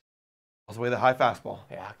 All the way the high fastball.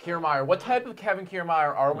 Yeah, Kiermaier. What type of Kevin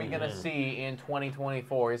Kiermaier are we going to see in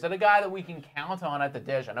 2024? Is it a guy that we can count on at the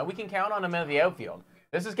dish? I know we can count on him in the outfield.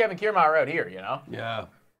 This is Kevin Kiermaier out here, you know? Yeah.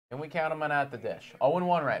 Can we count him in at the dish?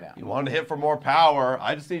 0-1 right now. You want to hit for more power.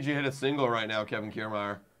 I just need you to hit a single right now, Kevin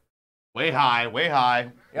Kiermaier. Way high.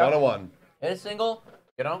 1-1. Hit a single,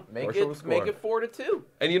 you know, make it 4-2.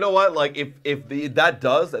 And you know what? Like if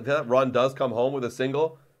that run does come home with a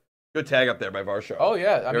single, good tag up there by Varsho. Oh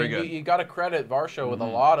yeah, I mean you got to credit Varsho with a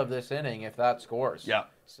lot of this inning if that scores. Yeah.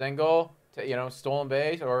 Single, you know, stolen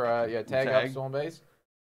base or tag up stolen base.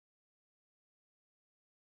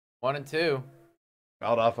 1-2.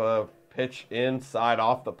 Fouled off a pitch inside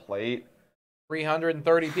off the plate.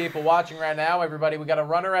 330 people watching right now, everybody. We got a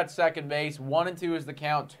runner at second base. 1-2 is the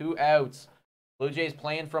count. 2 outs. Blue Jays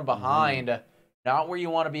playing from behind. Not where you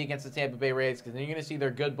want to be against the Tampa Bay Rays because then you're going to see their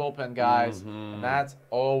good bullpen guys, and that's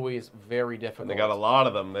always very difficult. And they got a lot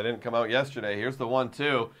of them. They didn't come out yesterday. Here's the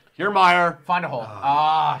 1-2. Kiermaier. Find a hole.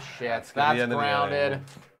 Shit. That's grounded,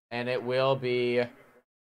 and it will be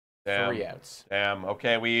 3 outs. Damn.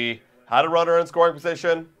 Okay, we had a runner in scoring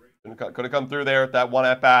position. Could have come through there at that one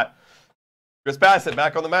at-bat. Chris Bassitt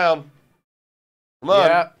back on the mound. Come on.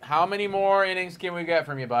 Yeah, how many more innings can we get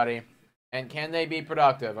from you, buddy? And can they be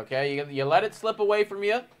productive, okay? You let it slip away from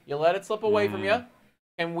you.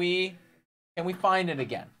 Can we find it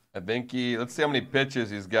again? I think let's see how many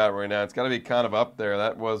pitches he's got right now. It's got to be kind of up there.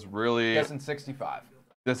 That was really... I'm guessing 65. Is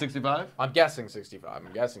that 65? I'm guessing 65.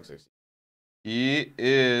 He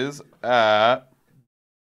is at...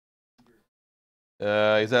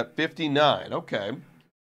 he's at 59. Okay.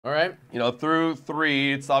 All right. You know, through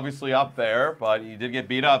 3, it's obviously up there, but he did get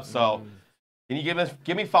beat up. So, can you give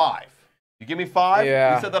me 5? You give me 5?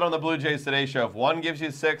 Yeah. We said that on the Blue Jays Today show. If one gives you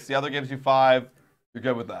 6, the other gives you 5, you're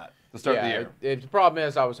good with that to start the year. The problem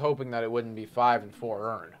is I was hoping that it wouldn't be 5 and 4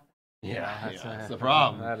 earned. That's the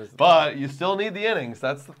problem. But you still need the innings.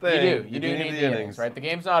 That's the thing. You do need the innings, right? The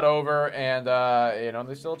game's not over, and you know,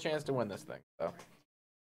 there's still a chance to win this thing. So.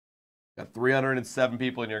 Got 307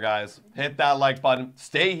 people in here, guys. Hit that like button.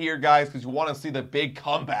 Stay here, guys, because you want to see the big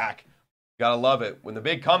comeback. You got to love it. When the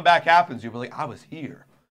big comeback happens, you'll be like, I was here.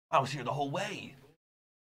 I was here the whole way.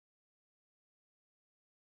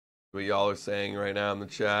 What y'all are saying right now in the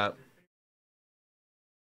chat.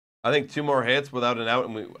 I think 2 more hits without an out,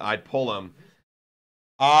 and I'd pull him.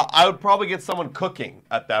 I would probably get someone cooking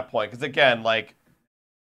at that point. Because, again, like,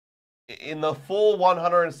 in the full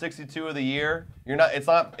 162 of the year,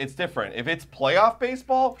 it's different. If it's playoff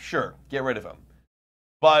baseball, sure, get rid of him.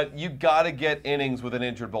 But you got to get innings with an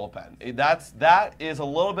injured bullpen. That is a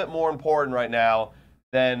little bit more important right now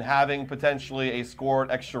than having potentially a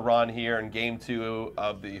scored extra run here in game 2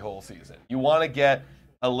 of the whole season. You want to get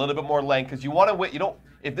a little bit more length because you want to win.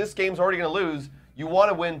 If this game's already going to lose, you want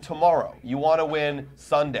to win tomorrow. You want to win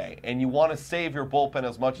Sunday, and you want to save your bullpen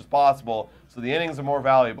as much as possible so the innings are more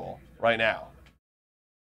valuable right now.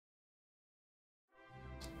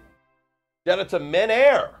 Shout out to Men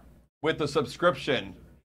Air with the subscription.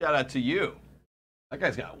 Shout out to you. That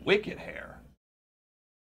guy's got wicked hair.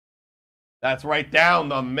 That's right down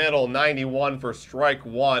the middle, 91 for strike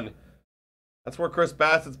 1. That's where Chris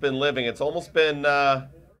Bassitt's been living. It's almost been, a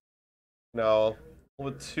little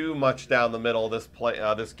bit too much down the middle of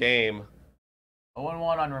this game.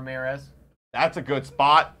 0-1 on Ramirez. That's a good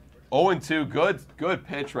spot. 0-2, good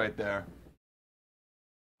pitch right there.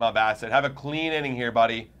 Come on, Bassitt. Have a clean inning here,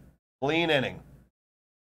 buddy. Clean inning.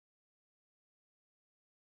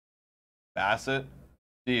 Bassitt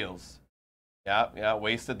deals. Yeah,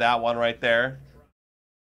 wasted that one right there.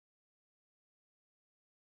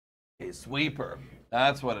 A sweeper.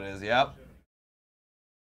 That's what it is, yep.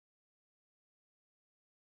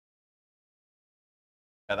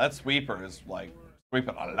 Yeah, that sweeper is like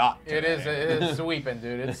sweeping a lot today. It is sweeping,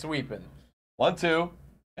 dude. It's sweeping. 1-2,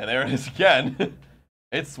 and there it is again.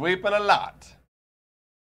 It's sweeping a lot.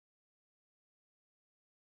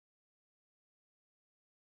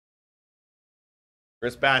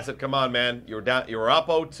 Chris Bassitt, come on, man. You were down. You were up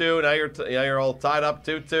 0-2. Now you're all tied up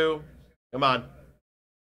 2-2. Come on.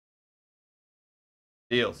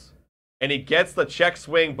 Deals. And he gets the check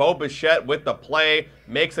swing. Bo Bichette with the play.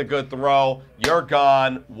 Makes a good throw. You're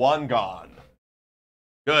gone. 1 gone.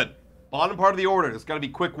 Good. Bottom part of the order. It's got to be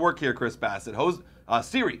quick work here, Chris Bassitt.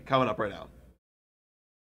 Siri coming up right now.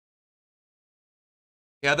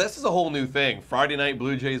 Yeah, this is a whole new thing. Friday night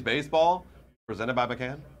Blue Jays baseball presented by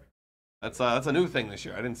McCann. That's a new thing this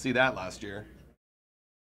year. I didn't see that last year.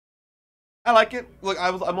 I like it. Look,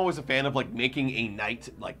 I'm always a fan of like making a night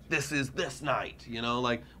like this is this night. You know,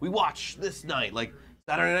 like we watch this night, like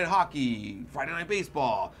Saturday night hockey, Friday night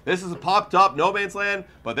baseball. This is popped up no man's land,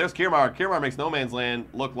 but there's Kiermaier. Kiermaier makes no man's land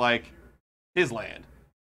look like his land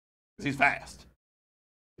because he's fast.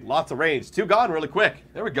 Lots of range. 2 gone really quick.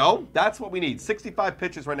 There we go. That's what we need. 65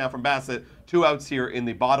 pitches right now from Bassitt. 2 outs here in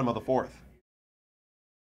the bottom of the 4th.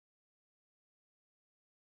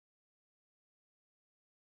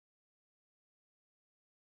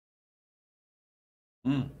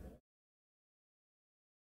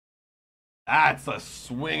 That's a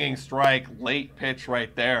swinging strike, late pitch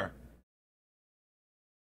right there.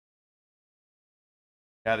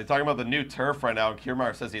 Yeah, they're talking about the new turf right now, and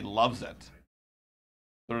Kiermaier says he loves it.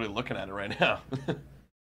 Literally looking at it right now.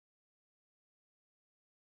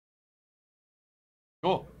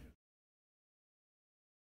 Cool.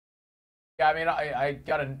 Yeah, I mean, I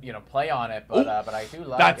gotta play on it, but I do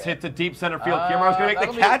like That's it. hit to deep center field. Kiermaier's gonna make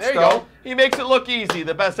the catch there you though. go. He makes it look easy.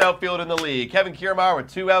 The best outfield in the league. Kevin Kiermaier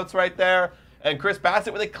with 2 outs right there, and Chris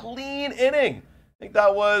Bassitt with a clean inning. I think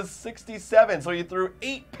that was 67. So you threw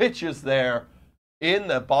 8 pitches there in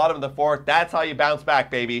the bottom of the 4th. That's how you bounce back,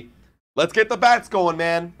 baby. Let's get the bats going,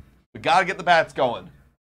 man. We gotta get the bats going.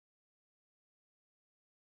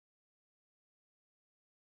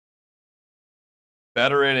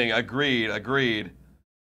 Better inning. Agreed.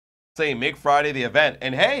 Saying make Friday the event.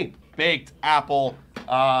 And hey, baked apple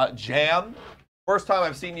jam. First time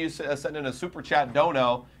I've seen you send in a super chat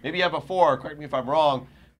dono. Maybe you have before. Correct me if I'm wrong.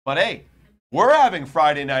 But hey, we're having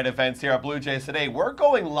Friday night events here at Blue Jays Today. We're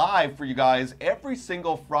going live for you guys every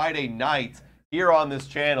single Friday night here on this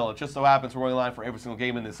channel. It just so happens we're going live for every single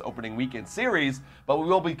game in this opening weekend series. But we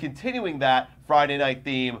will be continuing that Friday night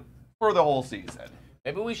theme for the whole season.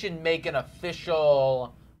 Maybe we should make an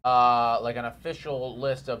official,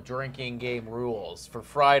 list of drinking game rules for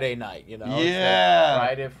Friday night.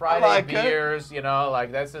 Yeah. Friday like beers.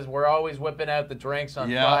 This is we're always whipping out the drinks on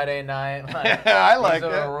Friday night. I like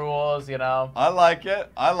these are the rules. I like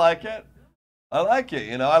it. I like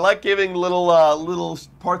giving little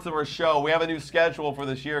parts of our show. We have a new schedule for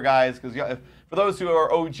this year, guys. Because for those who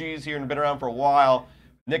are OGs here and been around for a while.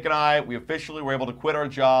 Nick and I, we officially were able to quit our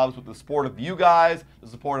jobs with the support of you guys, the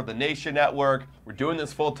support of the Nation Network. We're doing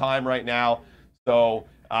this full time right now. So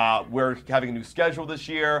we're having a new schedule this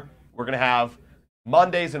year. We're going to have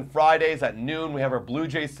Mondays and Fridays at noon. We have our Blue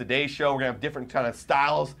Jays Today show. We're going to have different kind of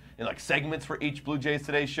styles and segments for each Blue Jays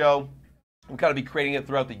Today show. We've got to be creating it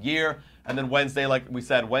throughout the year. And then Wednesday, like we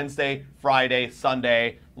said, Wednesday, Friday,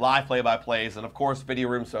 Sunday, live play-by-plays, and of course, video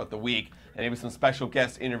rooms throughout the week. And maybe some special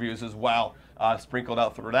guest interviews as well. Sprinkled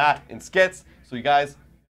out through that in skits. So you guys,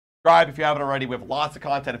 subscribe if you haven't already. We have lots of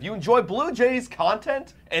content. If you enjoy Blue Jays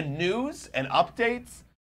content and news and updates,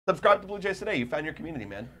 subscribe to Blue Jays Today. You found your community,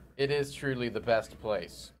 man. It is truly the best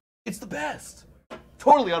place. It's the best.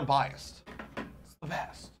 Totally unbiased. It's the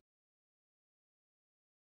best.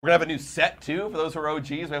 We're going to have a new set, too, for those who are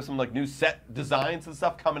OGs. We have some new set designs and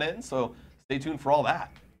stuff coming in, so stay tuned for all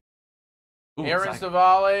that. Ooh, Aaron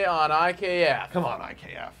Savale on IKF. Come on,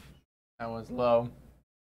 IKF. That was low.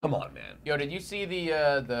 Come on, man. Yo, did you see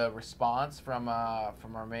the response from our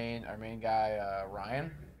main guy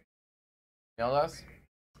Ryan? Yelled us.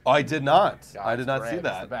 Oh, I did not. God, I did not see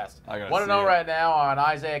that. It's the best. I Want to know right now on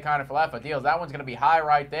Isaiah Kiner-Falefa deals. That one's going to be high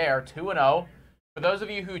right there, 2-0. For those of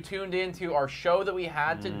you who tuned into our show that we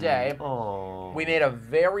had today, we made a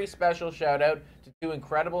very special shout out to 2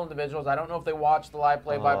 incredible individuals. I don't know if they watched the live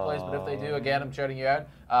play-by-plays, but if they do, again, I'm shouting you out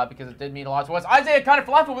because it did mean a lot to us. Isaiah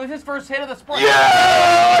Kiner-Falefa with his first hit of the spring.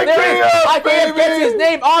 Yeah! IKF gets his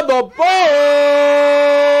name on the board!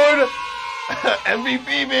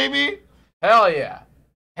 MVP, baby! Hell yeah.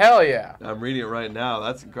 Hell yeah. I'm reading it right now.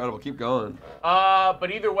 That's incredible. Keep going.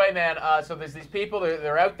 But either way, man, so there's these people,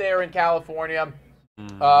 they're out there in California.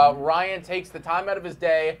 Ryan takes the time out of his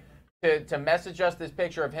day to message us this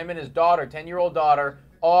picture of him and his daughter, 10-year-old daughter,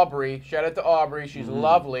 Aubrey. Shout out to Aubrey. She's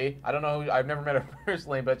lovely. I don't know. I've never met her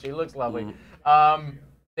personally, but she looks lovely.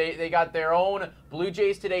 They got their own Blue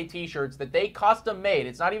Jays Today T-shirts that they custom made.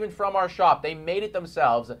 It's not even from our shop. They made it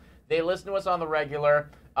themselves. They listen to us on the regular.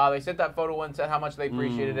 They sent that photo and said how much they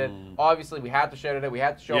appreciated it. Obviously, we had to share it. We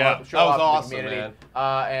had to show off to the community.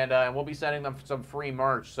 And we'll be sending them some free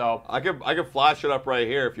merch. So I could flash it up right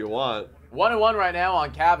here if you want. 1-1 right now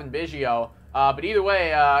on Cav and Biggio. But either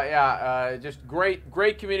way, just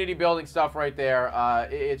great community building stuff right there.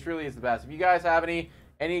 It really is the best. If you guys have any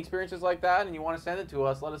experiences like that and you want to send it to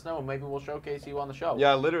us, let us know. Maybe we'll showcase you on the show.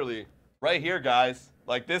 Yeah, literally. Right here, guys.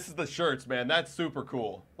 Like, this is the shirts, man. That's super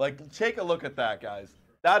cool. Like, take a look at that, guys.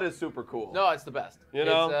 That is super cool. No, it's the best. You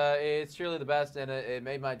know? It's truly the best, and it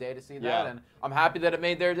made my day to see that. Yeah. And I'm happy that it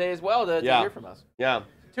made their day as well to hear from us. Yeah.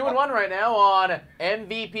 2-1 right now on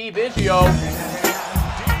MVP Biggio.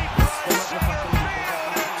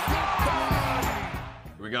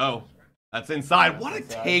 Here we go. That's inside. What a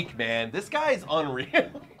take, man. This guy's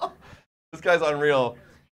unreal. This guy's unreal.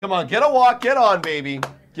 Come on, get a walk. Get on, baby.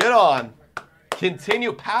 Get on.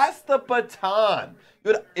 Continue. Pass the baton.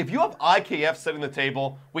 Dude, if you have IKF setting the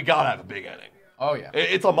table, we got to have a big inning. Oh, yeah.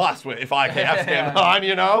 It's a must if IKF's game on,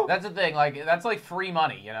 you know? That's the thing. Like, that's like free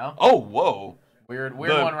money, you know? Oh, whoa. Weird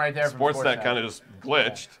one right there from Sportsnet kind of just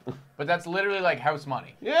glitched. Yeah. But that's literally like house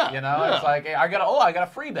money. Yeah. You know? Yeah. It's like, hey, I got a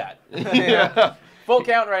free bet. Yeah. Full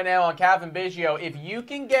count right now on Cav and Biggio. If you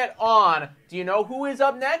can get on, do you know who is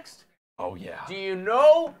up next? Oh, yeah. Do you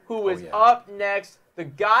know who is up next? The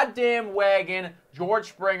goddamn wagon, George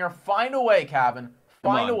Springer. Find a way, Kevin.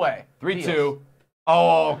 Find a way. 3-2.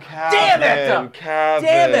 Oh, Kevin. Damn it! Kevin.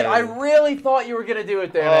 Damn it! I really thought you were going to do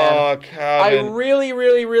it there, man. Oh, Kevin. I really,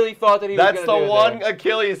 really, really thought that he was going to do it. That's the one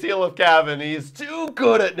Achilles heel of Kevin. He's too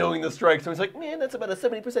good at knowing the strikes. So he's like, man, that's about a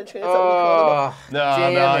 70% chance that we call him.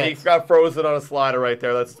 No, he got frozen on a slider right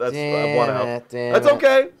there. That's one out. That's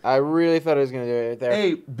okay. I really thought I was going to do it right there.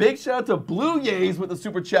 Hey, big shout out to Blue Jays with the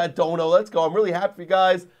Super Chat dono. Let's go. I'm really happy for you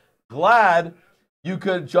guys. Glad you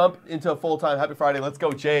could jump into a full-time. Happy Friday. Let's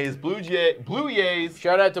go, Jays. Blue Jays.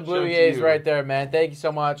 Shout out to Blue Jays right there, man. Thank you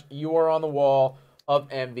so much. You are on the wall of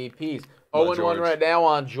MVPs. 0-1 right now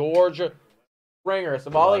on George Springer.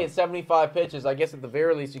 Somali at 75 pitches. I guess at the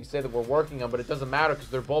very least you can say that we're working on, but it doesn't matter because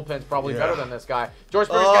their bullpen's probably better than this guy. George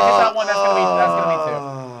Springer's got to hit that one.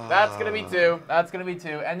 That's gonna be two. That's gonna be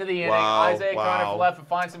two. End of the inning. Isaiah Conner left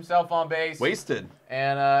finds himself on base. Wasted.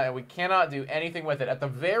 And we cannot do anything with it. At the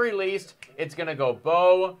very least, it's gonna go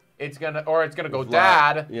Bo. It's gonna go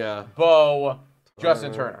Dad. Yeah. Bo.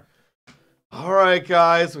 Justin Turner. All right,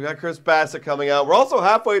 guys. We got Chris Bassitt coming out. We're also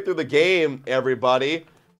halfway through the game, everybody.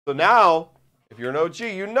 So now, if you're an OG,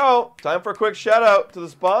 you know, time for a quick shout out to the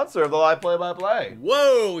sponsor of the live play-by-play.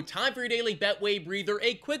 Whoa, time for your daily Betway breather.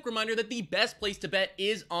 A quick reminder that the best place to bet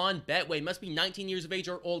is on Betway. Must be 19 years of age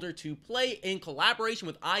or older to play. In collaboration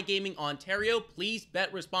with iGaming Ontario, please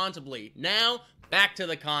bet responsibly. Now, back to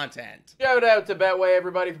the content. Shout out to Betway,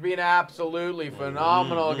 everybody, for being absolutely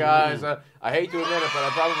phenomenal, guys. I hate to admit it, but I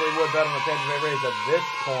probably would bet on the Tampa Bay Rays at this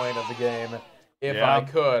point of the game if I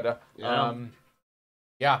could.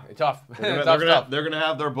 Yeah, it's tough. They're gonna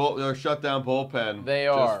have their shutdown bullpen. They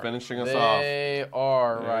are just finishing us off. They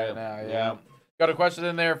are right now. Yeah. Got a question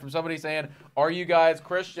in there from somebody saying, "Are you guys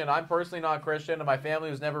Christian?" I'm personally not Christian, and my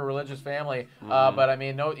family was never a religious family. But I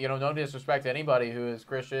mean, no disrespect to anybody who is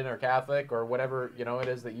Christian or Catholic or whatever it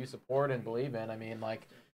is that you support and believe in. I mean, like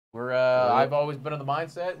I've always been in the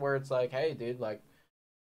mindset where it's like, hey, dude, like.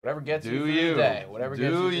 Whatever gets you through the day. Whatever gets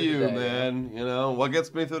you through the day, man. You know, what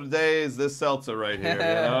gets me through the day is this seltzer right here,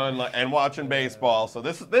 and watching baseball. So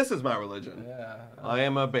this is my religion. Yeah. I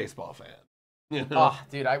am a baseball fan. You know? Oh,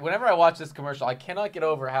 dude, whenever I watch this commercial, I cannot get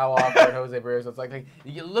over how awkward Jose Barrios is. It's like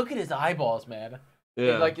you look at his eyeballs, man.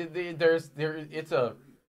 Yeah. Like it is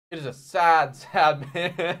a sad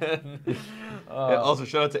man. Also,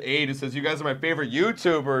 shout out to Aid who says, "You guys are my favorite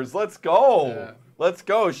YouTubers. Let's go. Yeah. Let's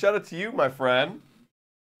go." Shout out to you, my friend.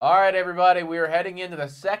 All right, everybody, we are heading into the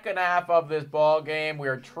second half of this ball game. We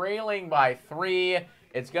are trailing by 3.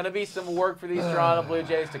 It's going to be some work for these Toronto Blue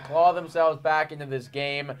Jays to claw themselves back into this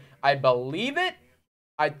game. I believe it.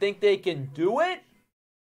 I think they can do it,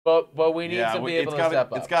 but we need to be able to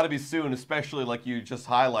step up. It's got to be soon, especially like you just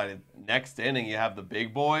highlighted. Next inning, you have the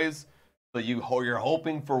big boys, so you're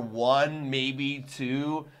hoping for 1, maybe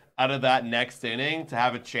 2 out of that next inning to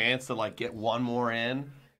have a chance to like get one more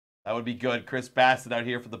in. That would be good. Chris Bassitt out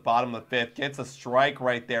here for the bottom of the 5th. Gets a strike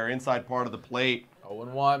right there, inside part of the plate.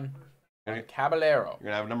 0-1. Caballero.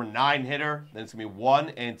 You're going to have a number 9 hitter. Then it's going to be 1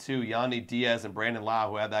 and 2. Yandy Diaz and Brandon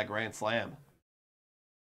Lau, who had that grand slam.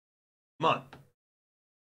 Come on.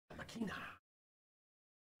 Makina.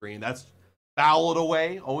 Green. That's fouled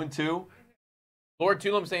away. 0-2. Lord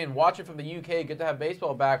Tulum saying, watching from the UK, good to have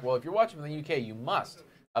baseball back. Well, if you're watching from the UK, you must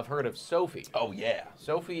have heard of Sophie. Oh, yeah.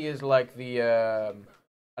 Sophie is like the, I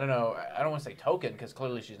don't know, I don't want to say token, because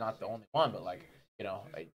clearly she's not the only one, but like, you know,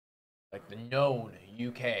 like the known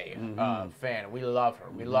UK fan. We love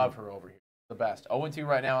her. We love her over here. The best. 0-2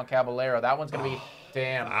 right now on Caballero. That one's going to be,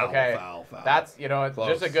 damn, okay. Foul. That's, you know, it's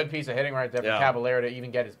Close. just a good piece of hitting right there for Caballero to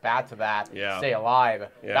even get his bat to that, stay alive.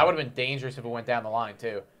 Yeah. That would have been dangerous if it went down the line,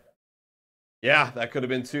 too. Yeah, that could have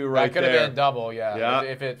been 2 right there. That could have been double, Yeah.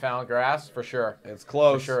 If it found grass, for sure. It's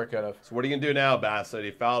close. For sure it could have. So what are you going to do now, Bassitt?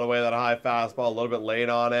 He fouled away that high fastball, a little bit late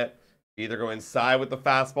on it. You either go inside with the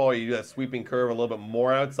fastball or you do that sweeping curve a little bit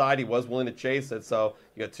more outside. He was willing to chase it, so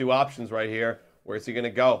you got 2 options right here. Where's he going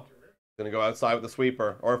to go? He's going to go outside with the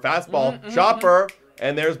sweeper or a fastball. Chopper.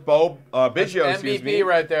 And there's Biggio, excuse me. MVP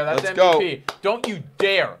right there. That's Let's MVP. go. Don't you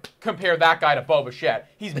dare compare that guy to Bo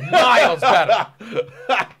Bichette. He's miles better.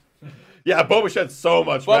 Yeah, Bo Bichette's so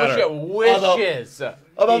much better. Bo Bichette wishes he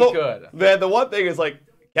could. The one thing is, like,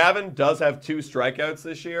 Gavin does have 2 strikeouts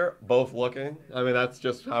this year, both looking. I mean, that's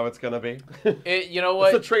just how it's going to be. You know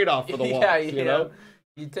what? It's a trade-off for the walks, you know?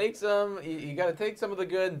 You take some, you got to take some of the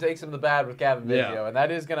good and take some of the bad with Gavin Biggio, and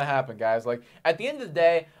that is going to happen, guys. Like, at the end of the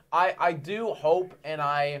day, I do hope, and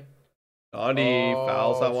I... Andy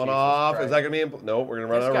fouls that one off. Christ. Is that going to be... No, we're going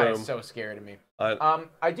to run out of room. This guy is so scary to me.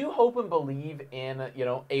 I do hope and believe in, you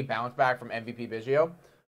know, a bounce back from MVP Biggio,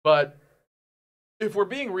 but if we're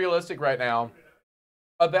being realistic right now,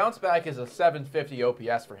 a bounce back is a 750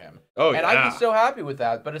 OPS for him. Oh, and I'd be so happy with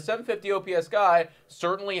that. But a 750 OPS guy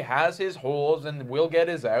certainly has his holes and will get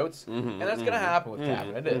his outs. And that's going to happen with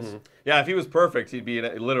Gavin. It is. Yeah, if he was perfect, he'd be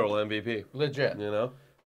a literal MVP. Legit. You know?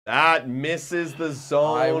 That misses the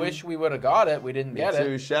zone. I wish we would have got it. We didn't get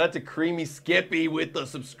it. Shout out to Creamy Skippy with the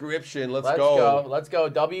subscription. Let's go. go. Let's go.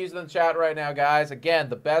 W's in the chat right now, guys. Again,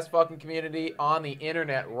 the best fucking community on the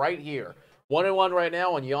internet right here. 1-1 right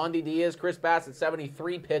now on Yandy Diaz. Chris Bassitt,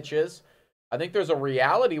 73 pitches. I think there's a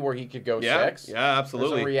reality where he could go 6. Yeah,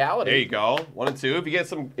 absolutely. There's a reality. There you go. 1-2. If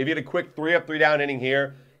you get a quick 3-up, 3-down inning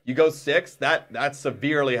here, you go 6. That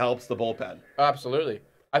severely helps the bullpen. Absolutely.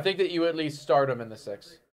 I think that you at least start him in the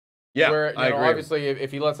 6. Yeah, where, I agree. Obviously,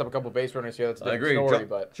 if he lets up a couple base runners here, that's a different story.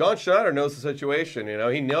 But John Schneider knows the situation. You know,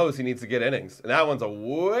 he knows he needs to get innings, and that one's a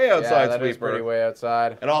way outside that sweeper. is pretty way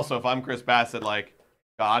outside. And also, if I'm Chris Bassitt, like,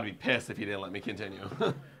 God, I'd be pissed if he didn't let me continue.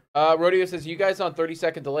 Rodeo says, you guys on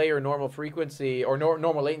 30-second delay or normal frequency, or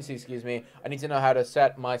normal latency, excuse me, I need to know how to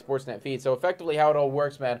set my Sportsnet feed. So effectively how it all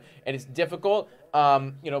works, man, and it's difficult,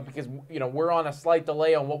 you know, because, you know, we're on a slight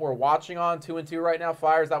delay on what we're watching on. 2-2 right now,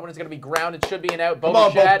 Flyers. That one is going to be grounded. Should be an out. Come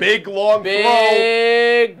on, Bo, big, long throw.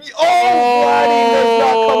 Big. Oh, Vladdy does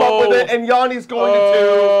not come up with it, and Yandy's going to 2.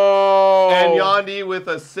 And Yandy with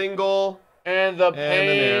a single. And the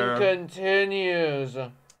pain continues.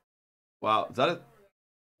 Wow, is that it?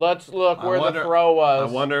 Let's look where the throw was.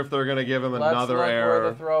 I wonder if they're going to give him another error. Where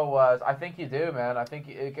the throw was. I think you do, man. I think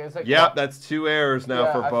it's like, yep, that's 2 errors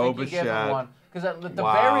now for Bo Bichette. Because at the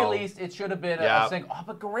very least, it should have been a single. Oh,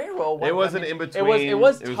 but Guerrero. It wasn't in between. It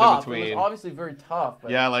was tough. It was obviously very tough. But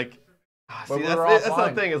yeah, like, see, that's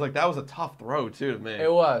the thing. Is like that was a tough throw too to me.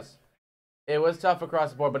 It was. It was tough across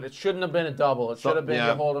the board, but it shouldn't have been a double. It should have been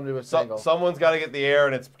to hold him to a single. Someone's got to get the error,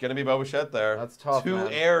 and it's going to be Bo Bichette there. That's tough, 2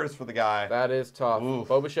 errors for the guy. That is tough. Oof.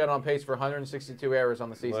 Bo Bichette on pace for 162 errors on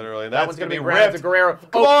the season. Literally. That one's going to be ripped. to Guerrero.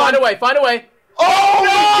 Come on. Find a way.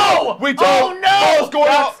 Oh, no! We don't. Oh, no! Ball's going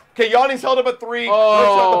out. Okay, Yanni's held up at 3.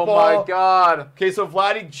 Oh, my God. Okay, so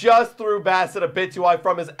Vladdy just threw Bassitt a bit too high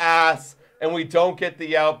from his ass, and we don't get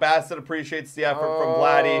the out. Bassitt appreciates the effort from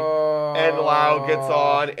Vladdy, and Lau gets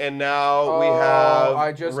on, and now we have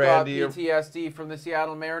I just Randy. got PTSD from the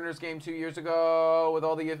Seattle Mariners game 2 years ago with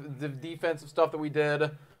all the defensive stuff that we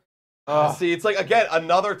did. See, it's like, again,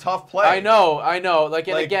 another tough play. I know. Like,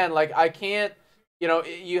 and again, like, I can't, you know,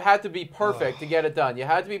 you had to be perfect to get it done. You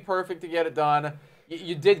had to be perfect to get it done.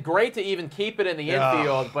 You did great to even keep it in the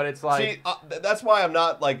infield, but it's like... See, that's why I'm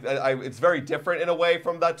not, like, it's very different in a way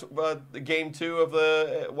from that game 2 of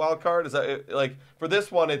the wild card. Is that, like, for this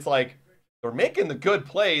one, it's like, they're making the good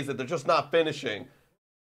plays that they're just not finishing.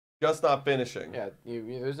 Just not finishing. Yeah,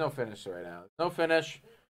 there's no finish right now. No finish.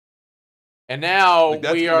 And now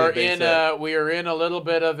we are in a little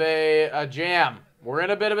bit of a jam. We're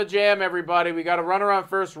in a bit of a jam, everybody. We got a runner on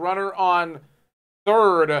first, runner on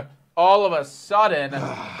third. All of a sudden,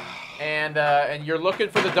 and you're looking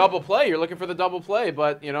for the double play. You're looking for the double play,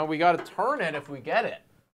 but, you know, we got to turn it if we get it.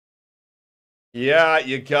 Yeah,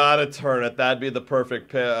 you got to turn it. That'd be the perfect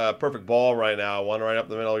ball right now. One right up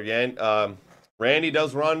the middle again. Randy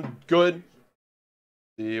does run good.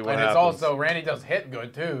 See what and happens. it's also, Randy does hit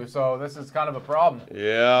good too, so this is kind of a problem.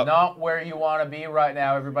 Yeah. Not where you want to be right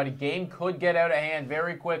now, everybody. Game could get out of hand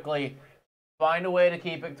very quickly. Find a way to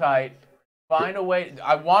keep it tight. Find a way.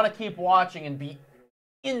 I want to keep watching and be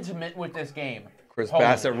intimate with this game. Chris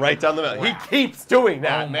Bassitt right down the middle. crap. He keeps doing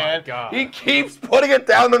that, Oh my man. God. He keeps putting it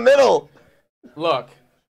down the middle. Look,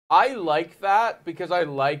 I like that because I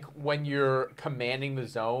like when you're commanding the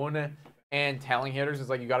zone and telling hitters it's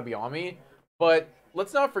like, you got to be on me. But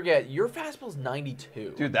let's not forget, your fastball's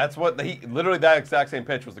 92. Dude, that's what literally that exact same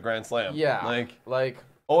pitch was the grand slam. Yeah. Like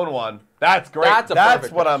 0-1. That's great. That's That's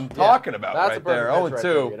a what pitch. I'm talking about That's right a perfect there. pitch 0-2. right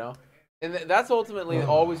there, you know? And that's ultimately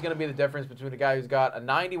always going to be the difference between a guy who's got a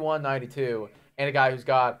 91, 92 and a guy who's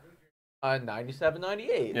got a 97,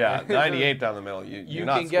 98. Yeah, 98 down the middle. You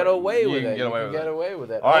can get away with it. You can get away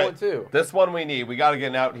with it. All right, 0-2. this one we need. We got to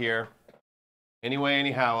get out here. Anyway,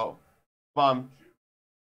 anyhow. Come on.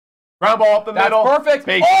 Ground ball up the That's middle. perfect.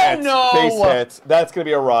 Base Oh, hits. no. Base hits. That's going to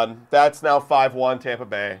be a run. That's now 5-1 Tampa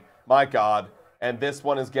Bay. My God. And this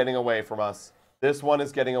one is getting away from us. This one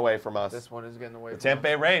is getting away from us. This one is getting away The from Tampa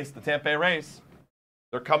Bay Rays. The Tampa Bay Rays.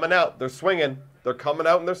 They're coming out. They're swinging. They're coming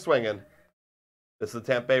out and they're swinging. This is the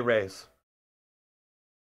Tampa Bay Rays.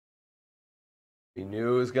 We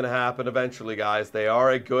knew it was going to happen eventually, guys. They are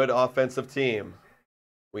a good offensive team.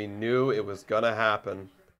 We knew it was going to happen.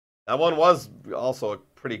 That one was also a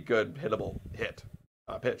pretty good hittable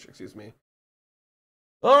pitch, excuse me.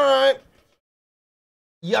 All right.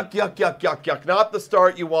 Yuck, yuck, yuck, yuck, yuck. Not the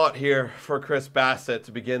start you want here for Chris Bassitt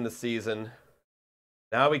to begin the season.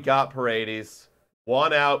 Now we got Paredes.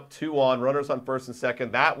 1 out, 2 on, runners on first and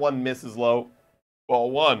second. That one misses low.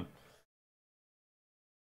 Ball 1.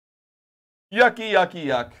 Yucky, yucky,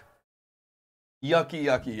 yuck. Yucky,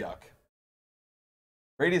 yucky, yuck.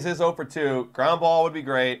 Paredes is 0 for 2. Ground ball would be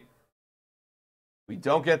great. We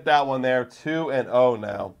don't get that one there. 2-0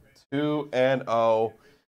 now. 2-0.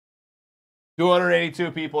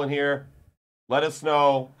 282 people in here. Let us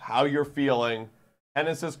know how you're feeling.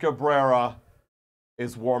 Genesis Cabrera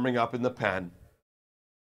is warming up in the pen.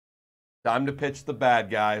 Time to pitch the bad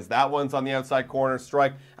guys. That one's on the outside corner.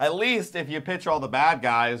 Strike. At least if you pitch all the bad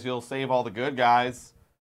guys, you'll save all the good guys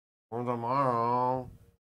for tomorrow.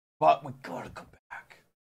 But we gotta come back.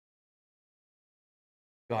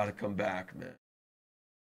 Gotta come back, man.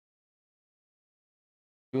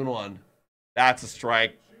 2-1. That's a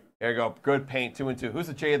strike. There you go. Good paint. 2-2. Who's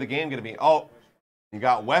the J of the game going to be? Oh, you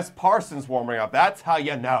got Wes Parsons warming up. That's how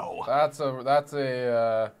you know. That's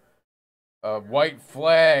a white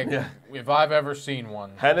flag if I've ever seen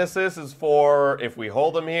one. Genesis is for if we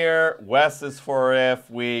hold him here. Wes is for if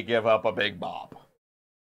we give up a big bob.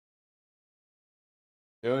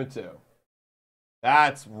 2-2.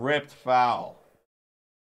 That's ripped foul.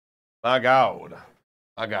 My God.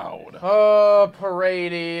 My God. Oh,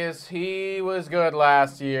 Paredes. He was good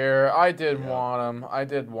last year. I did want him.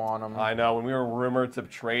 I know. When we were rumored to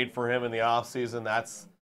trade for him in the offseason,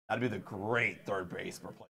 that'd be the great third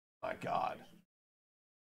baseman play. My God.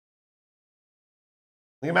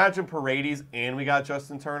 Can you imagine Paredes and we got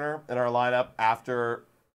Justin Turner in our lineup after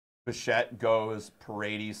Bassitt goes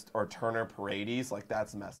Paredes or Turner Paredes? Like,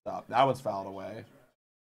 that's messed up. That one's fouled away.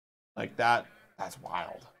 Like, that's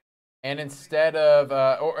wild. And instead of,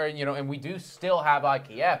 and we do still have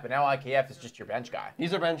IKF, but now IKF is just your bench guy.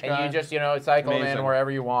 He's a bench guy. And you just, cycle him in Amazing. wherever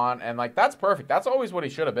you want. And, that's perfect. That's always what he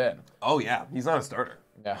should have been. Oh, yeah. He's not a starter.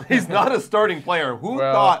 No. He's not a starting player. Who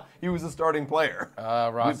thought he was a starting player?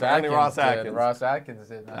 Ross Atkins. Atkins. Atkins. Ross Atkins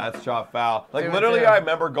did. That's chop foul. Like, 2-2. literally, I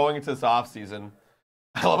remember going into this offseason.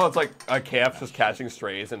 I love how it's like a calf just catching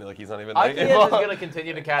strays and he's not even like IKF is going to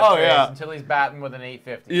continue to catch strays until he's batting with an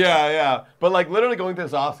 850. Yeah. But literally going to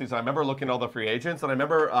this offseason, I remember looking at all the free agents and I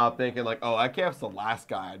remember thinking IKF's the last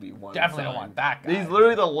guy I'd be wanting to Definitely sign. don't want that guy. He's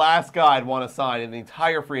literally the last guy I'd want to sign in the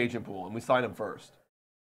entire free agent pool, and we signed him first.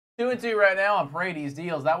 2-2 right now on Paredes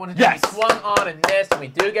deals. That one is just swung on and missed, and we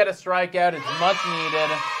do get a strikeout. It's much needed.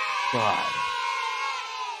 God.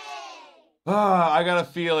 I got a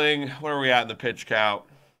feeling. Where are we at in the pitch count?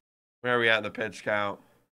 Oh,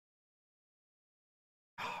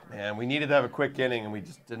 man, we needed to have a quick inning, and we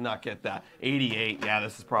just did not get that. 88. Yeah,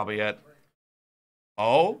 this is probably it.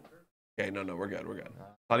 Oh? Okay, no, we're good.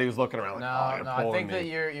 Thought he was looking around like, I think that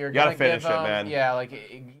you're gotta gonna finish give it, him, man. Yeah,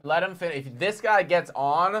 let him finish. If this guy gets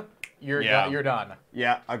on, you're done.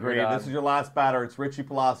 Yeah, agreed. This is your last batter. It's Richie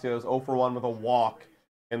Palacios, 0 for 1 with a walk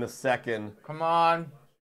in the second. Come on,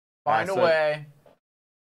 find a Bassitt. way.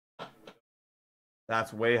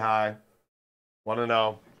 That's way high.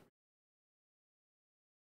 1-0.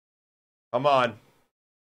 Come on.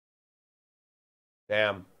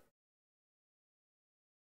 Damn.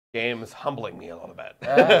 game is humbling me a little bit.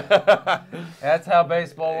 That's how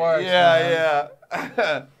baseball works. Yeah,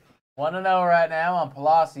 yeah. 1-0 right now on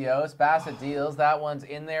Palacios. Bassitt deals. That one's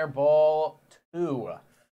in there. Ball 2.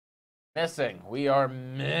 Missing. We are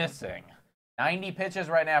missing. 90 pitches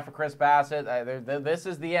right now for Chris Bassitt. This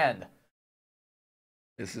is the end.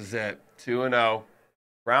 This is it. 2-0.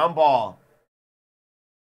 Ground ball.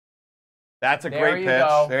 That's a great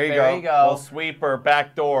pitch. There you go. Little sweeper,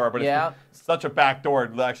 back door. But it's such a back door,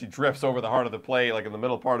 it actually drifts over the heart of the plate, like in the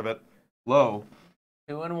middle part of it. Low.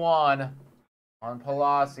 2-1 on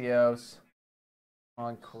Palacios.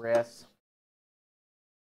 On Chris.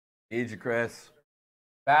 Need you, Chris.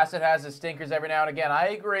 Bassitt has his stinkers every now and again. I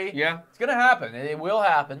agree. Yeah. It's going to happen. It will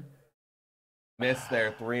happen. Missed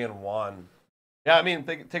there, 3-1. Yeah, I mean,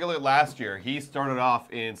 take a look at last year. He started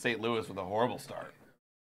off in St. Louis with a horrible start.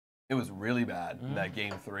 It was really bad in that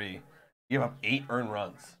game 3. You gave up 8 earned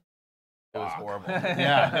runs. It was horrible.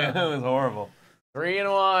 Yeah, it was horrible.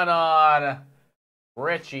 3-1 on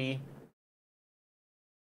Richie.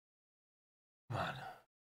 Come on.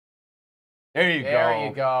 There you go. There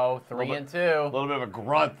you go. 3-2. A little bit of a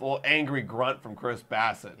grunt, a little angry grunt from Chris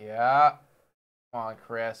Bassitt. Yeah. Come on,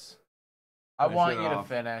 Chris. I want you to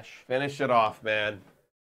finish. Finish it off, man.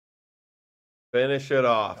 Finish it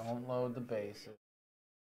off. Don't load the bases.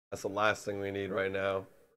 That's the last thing we need right now.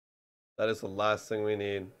 That is the last thing we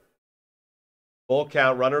need. Full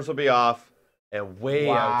count. Runners will be off. And way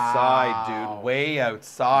outside, dude. Way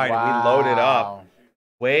outside. And we loaded up.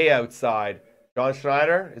 Way outside. John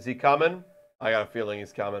Schneider, is he coming? I got a feeling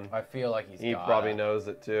he's coming. I feel like He probably knows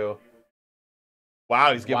it, too.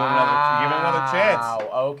 Wow, he's giving him another chance.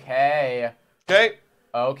 Okay. Okay.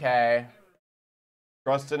 Okay.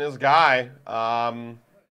 Trust in his guy.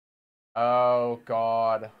 Oh,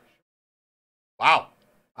 God. Wow.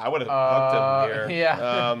 I would have hooked him here.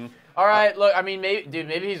 Yeah. All right, look, I mean,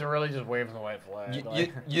 maybe he's really just waving the white flag.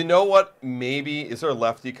 You know what? Maybe, is there a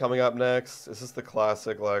lefty coming up next? Is this the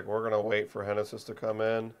classic, like, we're going to wait for Hennessy's to come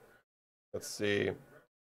in? Let's see.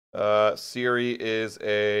 Siri is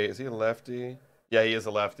he a lefty? Yeah, he is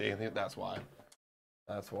a lefty. I think that's why.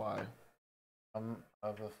 That's why.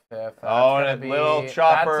 Of the fifth. Oh, and a little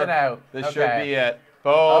chopper. That's an out. This should be it.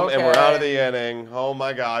 Boom, and we're out of the inning. Oh,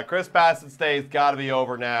 my God. Chris Bassitt's day's got to be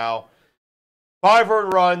over now. 5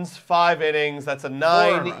 earned runs, 5 innings. That's a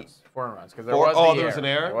 9. 4 earned runs. Because there was the error. There was an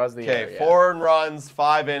error? There was the error, yeah. 4 earned runs,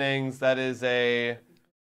 5 innings. That is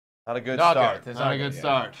not a good start. Not a good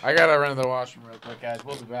start. I got to run to the washroom real quick, guys.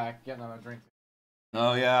 We'll be back. Get another drink.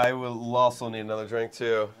 Oh, yeah, I will also need another drink,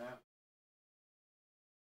 too.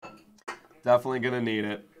 Definitely going to need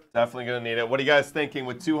it. Definitely going to need it. What are you guys thinking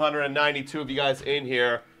with 292 of you guys in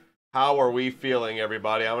here? How are we feeling,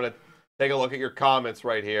 everybody? I'm going to take a look at your comments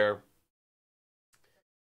right here.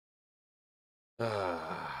 How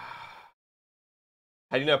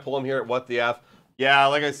do you not pull him here at what the F? Yeah,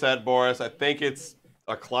 like I said, Boris, I think it's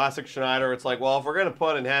a classic Schneider. It's like, well, if we're going to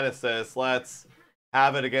put in Hennessy's, let's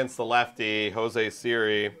have it against the lefty, Jose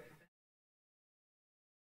Siri.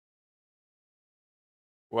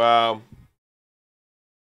 Wow.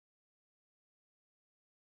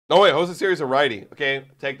 No, wait, Jose Siri's a righty. Okay,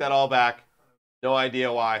 take that all back. No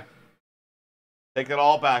idea why. Take it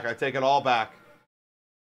all back. I take it all back.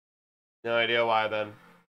 No idea why then.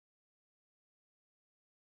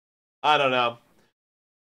 I don't know.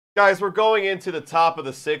 Guys, we're going into the top of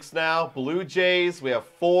the 6th now. Blue Jays, we have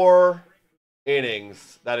 4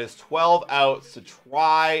 innings. That is 12 outs to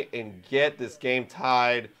try and get this game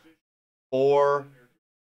tied. 4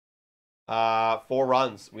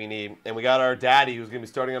 runs we need. And we got our daddy who's going to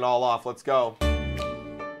be starting it all off. Let's go.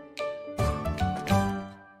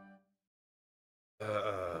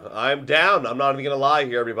 I'm down. I'm not even going to lie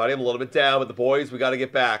here, everybody. I'm a little bit down, but the boys, we got to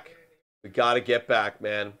get back. We got to get back,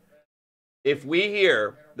 man. If we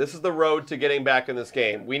here, this is the road to getting back in this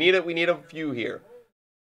game. We need a few here.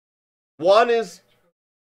 One is,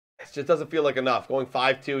 it just doesn't feel like enough. Going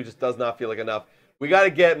 5-2 just does not feel like enough. We got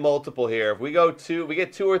to get multiple here. If we go 2, we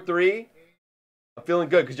get 2 or 3, I'm feeling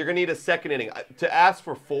good because you're going to need a second inning. To ask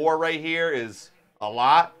for 4 right here is a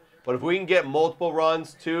lot, but if we can get multiple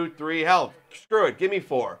runs, 2, 3, hell, screw it, give me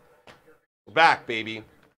 4. We're back, baby.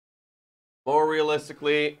 More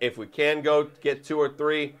realistically, if we can go get 2 or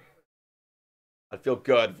 3, I'd feel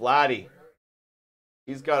good. Vladdy,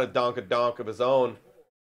 he's got a donk of his own.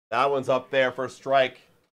 That one's up there for a strike.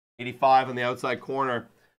 85 on the outside corner.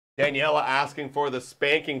 Daniela asking for the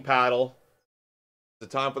spanking paddle. Is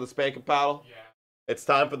it time for the spanking paddle? Yeah. It's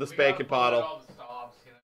time for the spanking paddle.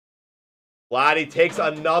 Vladdy takes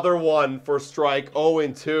another one for strike.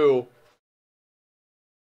 0-2.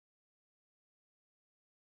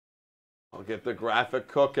 We'll get the graphic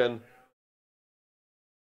cooking.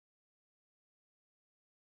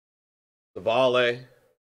 The volley.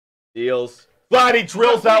 Deals. Vladdy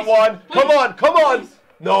drills that one. Come on, come on.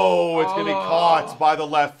 No, it's going to be caught by the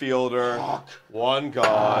left fielder. One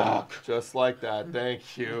gone. Just like that.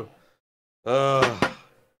 Thank you. All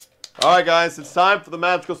right, guys. It's time for the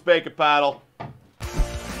magical spank and paddle.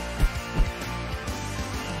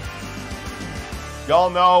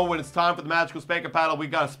 Y'all know when it's time for the magical spank and paddle, we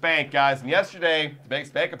got to spank, guys. And yesterday, the big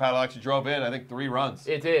spank and paddle actually drove in, I think, 3 runs.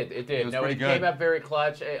 It did. It did. It was pretty good. Came up very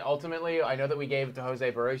clutch. Ultimately, I know that we gave it to Jose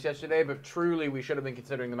Barrios yesterday, but truly, we should have been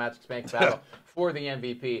considering the magic spank and paddle for the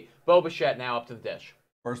MVP. Bassitt now up to the dish.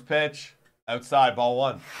 First pitch, outside, ball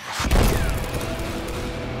 1.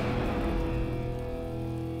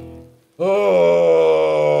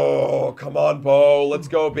 Oh, come on, Bo. Let's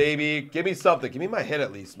go, baby. Give me something. Give me my hit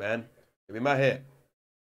at least, man. Give me my hit.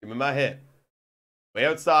 Give me my hit. Way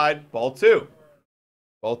outside. Ball 2.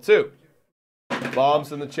 Ball 2.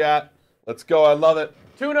 Bombs in the chat. Let's go. I love it.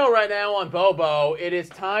 2-0 right now on Bobo. It is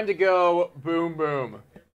time to go boom, boom.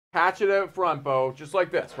 Catch it out front, Bo. Just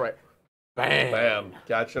like this, right? Bam. Bam.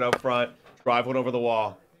 Catch it out front. Drive one over the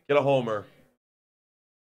wall. Get a homer.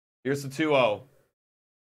 Here's the 2-0.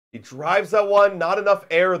 He drives that one. Not enough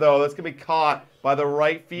air, though. That's going to be caught by the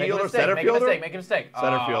right fielder. Center fielder? Make a mistake.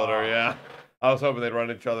 Center fielder, yeah. I was hoping they'd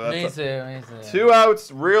run each other. Me too. 2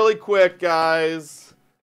 outs really quick, guys.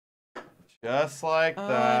 Just like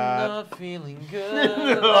that. I'm not feeling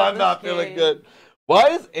good. No, I'm not feeling good. Why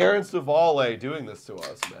is Aaron Savale doing this to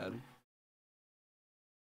us, man?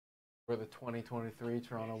 For the 2023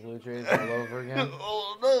 Toronto Blue Jays all over again.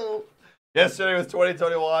 Oh, no. Yesterday was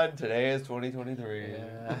 2021. Today is 2023.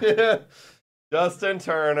 Yeah. Justin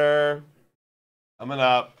Turner. Coming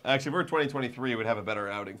up. Actually, if we're 2023, we'd have a better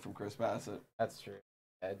outing from Chris Bassitt. That's true.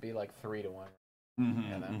 Yeah, it'd be like 3-1.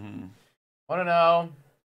 Mm-hmm. Want to know?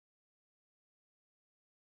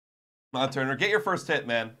 Come on, Turner. Get your first hit,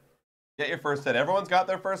 man. Get your first hit. Everyone's got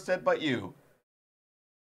their first hit but you.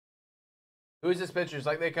 Who's this pitcher? It's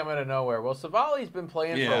like they come out of nowhere. Well, Savali's been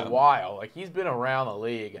playing for a while. Like, he's been around the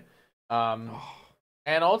league. And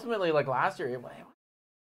ultimately, like, last year, he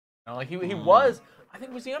was... I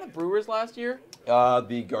think, was he on the Brewers last year?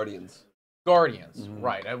 The Guardians. Guardians,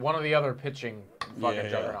 right. And one of the other pitching fucking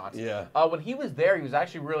juggernauts. Yeah. When he was there, he was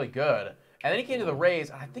actually really good. And then he came to the Rays,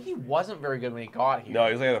 and I think he wasn't very good when he got here. No,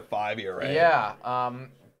 he was like at a 5 ERA. Yeah.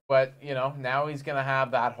 But, you know, now he's going to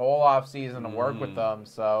have that whole offseason to work with them.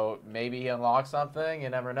 So maybe he unlocks something. You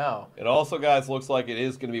never know. It also, guys, looks like it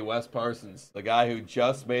is going to be Wes Parsons, the guy who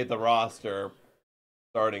just made the roster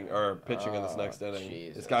starting or pitching in this next inning.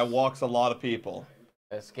 Jesus. This guy walks a lot of people.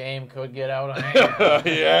 This game could get out of hand.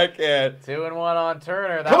 Yeah, it can. 2-1 on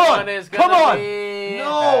Turner. That one is going to be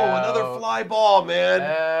another fly ball, man.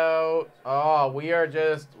 Out. Oh, we are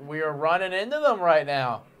running into them right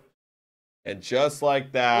now. And just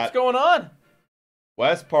like that, what's going on?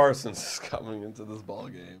 Wes Parsons is coming into this ball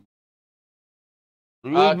game.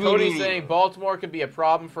 Cody's saying Baltimore could be a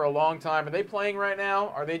problem for a long time. Are they playing right now?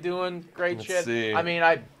 Are they doing great shit? See. I mean,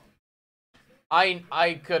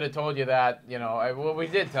 I could have told you that, you know. Well, we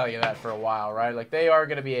did tell you that for a while, right? Like, they are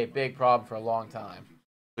going to be a big problem for a long time.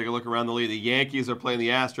 Take a look around the league. The Yankees are playing the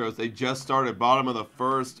Astros. They just started bottom of the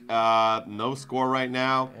first. No score right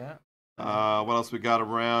now. Yeah. What else we got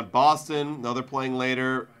around? Boston. No, they're playing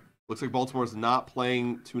later. Looks like Baltimore's not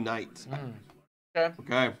playing tonight.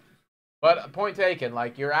 Okay. But point taken.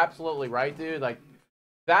 Like, you're absolutely right, dude. Like,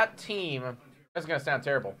 that team, that's going to sound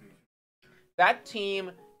terrible. That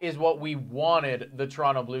team is what we wanted the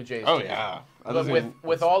Toronto Blue Jays to. Oh, yeah.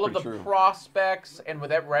 With all of the prospects and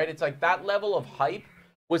with that, right? It's like that level of hype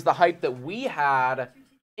was the hype that we had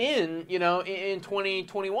in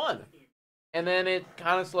 2021. And then it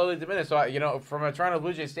kind of slowly diminished. So, from a Toronto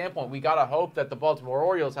Blue Jays standpoint, we got to hope that the Baltimore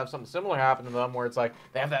Orioles have something similar happen to them where it's like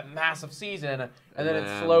they have that massive season and then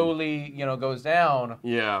it slowly, goes down.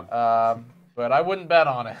 Yeah. But I wouldn't bet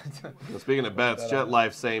on it. Well, speaking of bets, Jet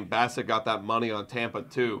Life saying Bassitt got that money on Tampa,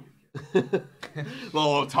 too.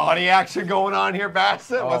 Little Ohtani action going on here,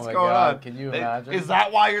 Bassitt. What's going on? Can you imagine? Is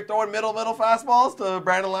that why you're throwing middle fastballs to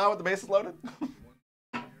Brandon Lau with the bases loaded?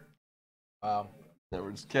 Wow. No,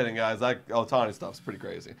 we're just kidding, guys. That Ohtani stuff's pretty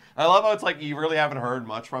crazy. I love how it's like you really haven't heard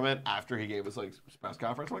much from it after he gave his press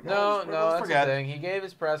conference. Like, no, that's the thing. He gave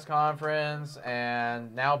his press conference,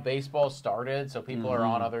 and now baseball started, so people are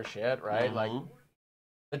on other shit, right? Like,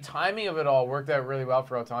 the timing of it all worked out really well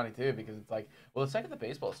for Ohtani too, because it's like, well, the second the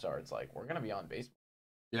baseball starts, like, we're gonna be on baseball.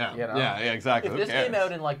 Yeah, yeah, exactly. If this came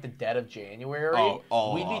out in like the dead of January,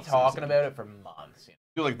 we'd be talking about it for months.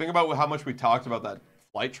 Dude, like, think about how much we talked about that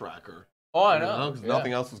flight tracker. Oh, I know. Because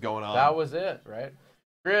nothing else was going on. That was it, right?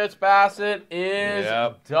 Chris Bassitt is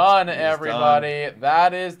Yep. done, He's everybody. done.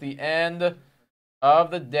 That is the end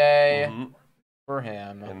of the day for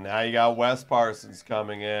him. And now you got Wes Parsons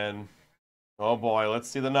coming in. Oh boy, let's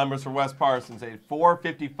see the numbers for Wes Parsons. A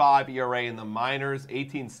 4.55 ERA in the minors,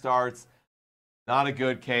 18 starts. Not a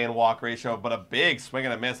good K and walk ratio, but a big swing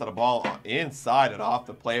and a miss at a ball inside and off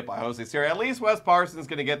the plate by Jose Siri. At least Wes Parsons is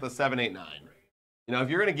going to get the 7.89. You know, if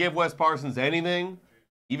you're going to give Wes Parsons anything,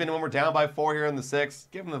 even when we're down by 4 here in the 6th,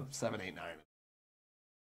 give him the 7.89.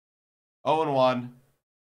 0-1.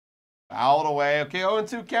 Fouled away. Okay,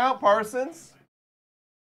 0-2 count, Parsons.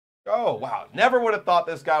 Oh, wow. Never would have thought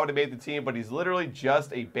this guy would have made the team, but he's literally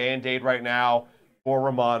just a Band-Aid right now for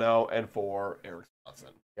Romano and for Eric Johnson.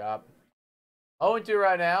 Yep. 0-2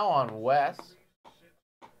 right now on Wes.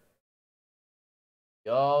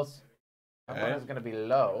 Yulls. That one is going to be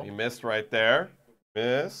low. He missed right there.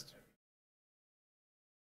 Missed.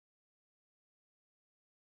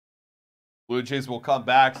 Blue Jays will come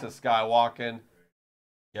back, says Sky Walken.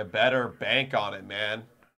 You better bank on it, man.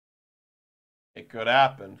 It could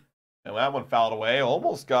happen. And that one fouled away.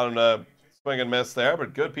 Almost got him to swing and miss there,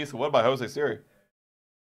 but good piece of wood by Jose Siri.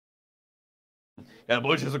 Yeah, the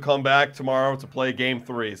Blue Jays will come back tomorrow to play Game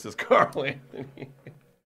 3, says Carl Anthony.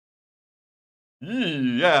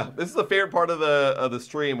 Yeah, this is the favorite part of the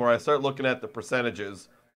stream where I start looking at the percentages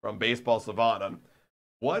from Baseball Savant on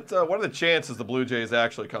what are the chances the Blue Jays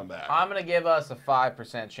actually come back. I'm going to give us a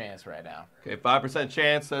 5% chance right now. Okay, 5%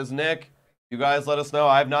 chance, says Nick. You guys let us know.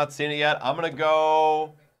 I have not seen it yet. I'm going to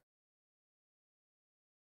go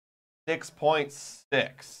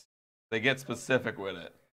 6.6. They get specific with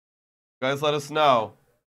it. You guys let us know.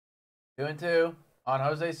 2-2 on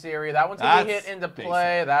Jose Siri. That one's going to be hit into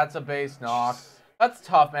play. That's a base knock. That's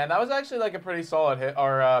tough, man. That was actually like a pretty solid hit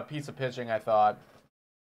or piece of pitching, I thought.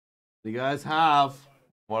 You guys have.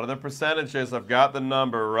 What are the percentages? I've got the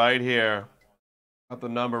number right here. Got the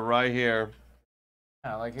number right here.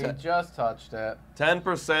 Yeah, like he just touched it. 10%,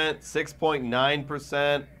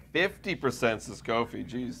 6.9%, 50% says Kofi.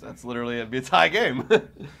 Jeez, that's literally, it'd be a tie game.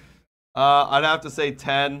 I'd have to say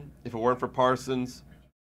 10 if it weren't for Parsons.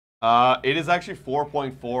 It is actually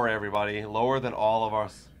 4.4, everybody. Lower than all of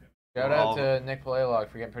us. Shout out to Nick Palaylock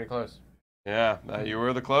for getting pretty close. Yeah, you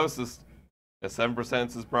were the closest. At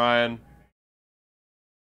 7% says Brian.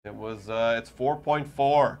 It was, it's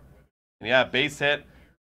 4.4. And yeah, base hit.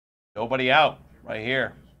 Nobody out right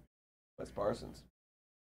here. That's Parsons.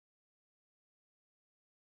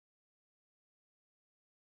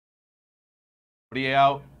 Nobody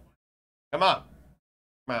out. Come on.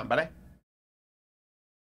 Come on, buddy.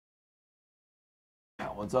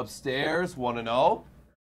 That one's upstairs, 1-0.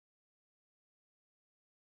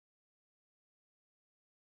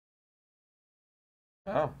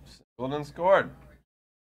 Oh, singled and scored.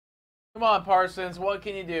 Come on, Parsons. What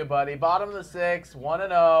can you do, buddy? Bottom of the 6th,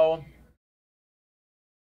 1-0. I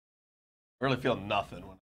really feel nothing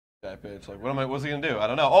when that pitch. Like, what's he gonna do? I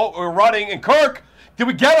don't know. Oh, we're running, and Kirk! Did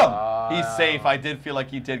we get him? He's safe. I did feel like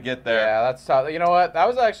he did get there. Yeah, that's tough. You know what? That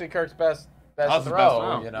was actually Kirk's best throw. Best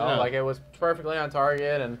throw. You know, Yeah. like it was perfectly on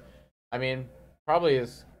target, and I mean, probably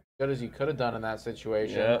as good as you could have done in that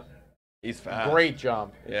situation. Yeah, he's fast. Great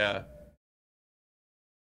jump. Yeah.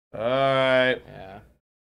 All right. Yeah,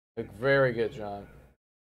 a very good jump.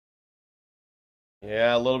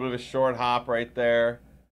 Yeah, a little bit of a short hop right there.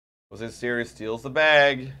 Jose Siri steals the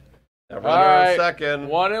bag. Now All runner right, on second.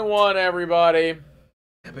 1-1, everybody.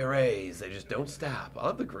 Tampa Bay Rays, they just don't stop. I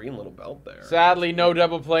love the green little belt there. Sadly, no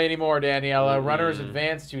double play anymore, Daniela. Runners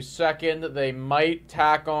advance to second. They might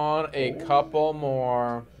tack on a couple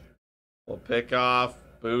more. We'll pick off.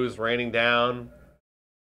 Booze raining down.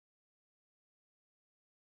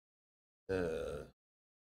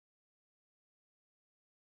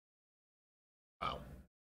 Wow.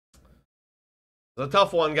 It's a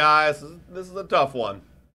tough one, guys. This is a tough one.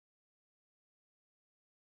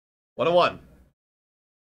 1-1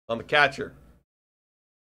 on the catcher.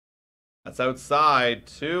 That's outside.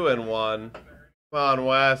 2-1. Come on,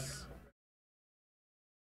 Wes.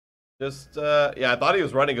 Just, yeah, I thought he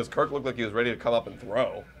was running because Kirk looked like he was ready to come up and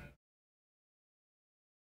throw.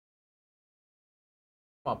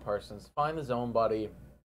 Come on, Parsons. Find the zone, buddy.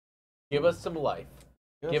 Give us some life.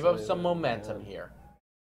 Give us some momentum here.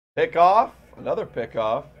 Pick off. Another pick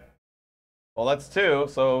off. Well, that's 2,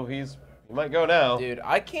 so he might go now. Dude,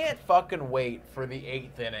 I can't fucking wait for the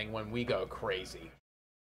 8th inning when we go crazy.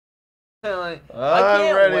 I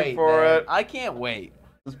can't ready wait, for man. it. I can't wait.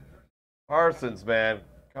 Parsons, man.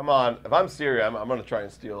 Come on. If I'm Siri, I'm going to try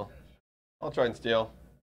and steal. I'll try and steal.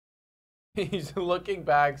 He's looking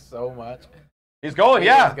back so much. He's going,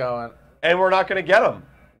 yeah. He's going. and we're not going to get him.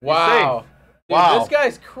 Wow. Dude, Wow. this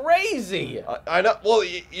guy's crazy. I know. Well,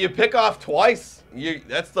 you pick off twice.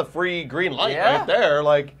 That's the free green light right there.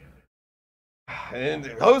 Like, and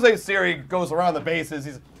Jose Siri goes around the bases.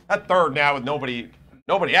 He's at third now with nobody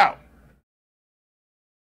out.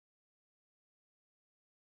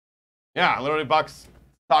 Yeah, literally Buck's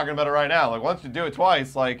talking about it right now. Like, once you do it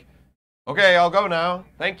twice, like, okay, I'll go now.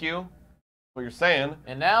 Thank you. What you're saying.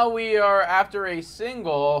 And now we are, after a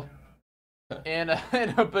single, in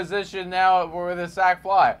a position now with a sac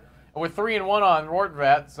fly. And we're 3-1 on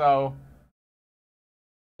Rortvet, so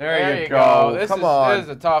there you go. This is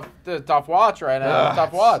a tough watch right now.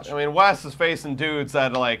 Tough watch. I mean, Wes is facing dudes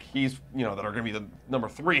that like that are going to be the number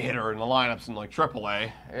 3 hitter in the lineups in like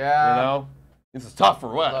AAA. Yeah. You know, this is tough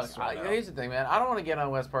for Wes. Look, here's the thing, man. I don't want to get on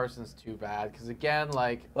Wes Parsons too bad because again,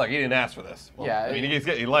 like he didn't ask for this. Well, yeah, I mean,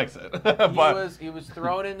 he likes it. But he was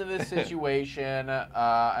thrown into this situation.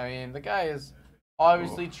 I mean, the guy is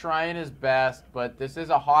obviously trying his best, but this is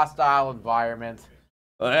a hostile environment.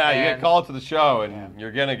 Well, yeah, you get called to the show, and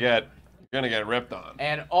you're gonna get ripped on.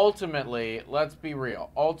 And ultimately, let's be real.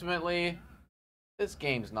 Ultimately, this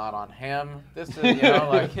game's not on him. This is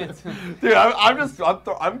like it's. Dude, I'm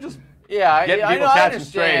just. Yeah, I understand.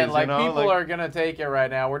 Strays, like people are gonna take it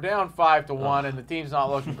right now. We're down 5-1, and the team's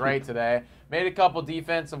not looking great today. Made a couple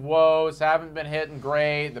defensive woes. Haven't been hitting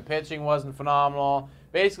great. The pitching wasn't phenomenal.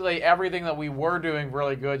 Basically, everything that we were doing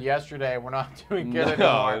really good yesterday, we're not doing good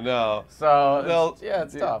anymore. No. So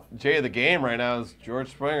it's tough. Jay of the game right now is George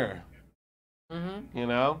Springer. Mm-hmm. You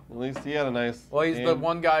know, at least he had a nice. Well, he's the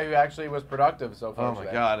one guy who actually was productive so far. Oh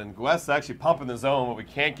my God! And Wes is actually pumping the zone, but we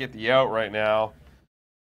can't get the out right now.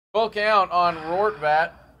 Full count on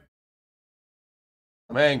Rortvet.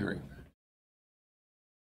 I'm angry.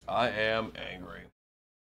 I am angry.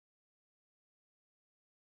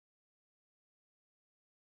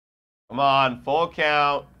 Come on, full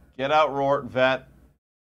count. Get out, Rortvet.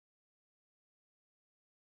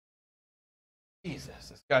 Jesus,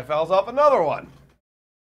 this guy fouls off another one. This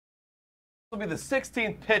will be the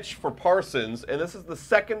 16th pitch for Parsons, and this is the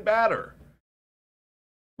second batter.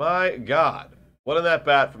 My God. What an at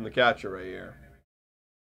bat from the catcher right here.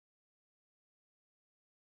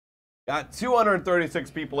 Got 236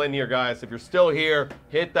 people in here, guys. If you're still here,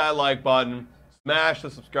 hit that like button. Smash the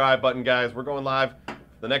subscribe button, guys. We're going live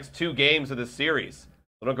the next 2 games of this series.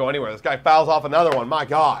 So don't go anywhere. This guy fouls off another one. My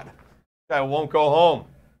God. This guy won't go home.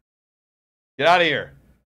 Get out of here.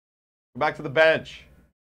 Go back to the bench.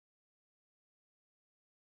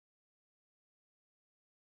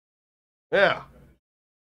 Yeah.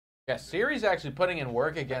 Yeah, Siri's actually putting in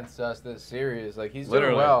work against us this series. Like, he's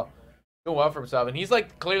Literally. doing well for himself. And he's,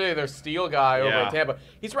 like, clearly their steal guy over at Tampa.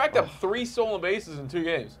 He's racked up 3 stolen bases in 2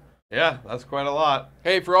 games. Yeah, that's quite a lot.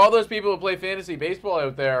 Hey, for all those people who play fantasy baseball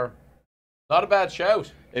out there, not a bad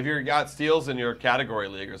shout. If you got steals in your category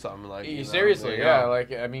league or something like that. Seriously, yeah.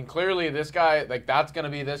 Like, I mean, clearly this guy, like, that's going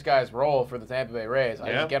to be this guy's role for the Tampa Bay Rays.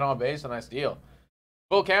 I just get on base and I steal.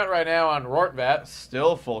 Full count right now on Rortvet.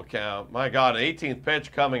 Still full count. My God, 18th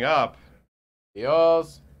pitch coming up.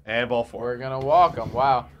 Dios. And ball 4. We're gonna walk him.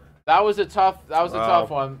 Wow, that was a tough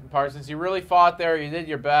one, Parsons. You really fought there. You did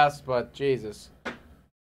your best, but Jesus.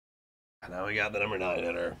 Now we got the number 9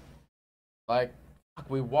 hitter. Like,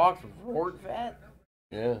 we walked Rortvet.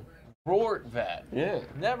 Yeah. Rortvet. Yeah.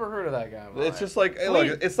 Never heard of that guy. It's just like, hey,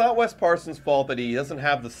 look, it's not Wes Parsons' fault that he doesn't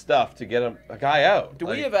have the stuff to get a guy out. Do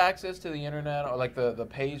we have access to the internet or like the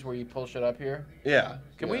page where you pull shit up here? Yeah.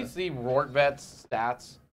 Can we see Rortvet's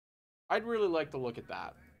stats? I'd really like to look at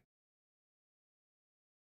that.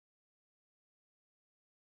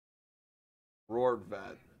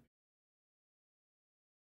 Rortvet.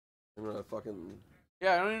 I'm gonna fucking.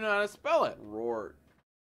 Yeah, I don't even know how to spell it. Rortvet.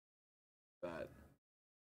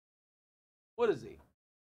 What is he?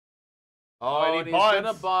 Oh, and he's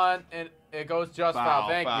gonna bunt, and it goes just foul.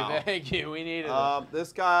 Thank you. We needed it.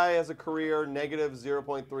 This guy has a career negative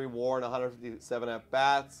 0.3 WAR and 157 at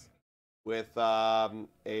bats, with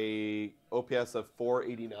a OPS of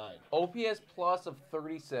 489. OPS plus of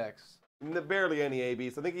 36. Barely any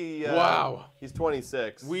ABs. I think he. Wow. He's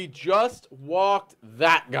 26. We just walked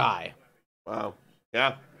that guy. Wow.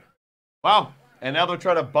 Yeah. Wow. And now they're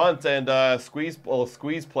trying to bunt and squeeze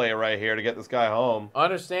play right here to get this guy home.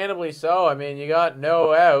 Understandably so. I mean, you got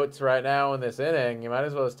no outs right now in this inning. You might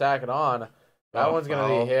as well just tack it on. That one's going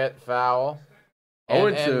to be hit, foul.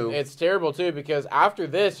 And 0-2. It's terrible, too, because after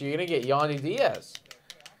this, you're going to get Yandy Diaz.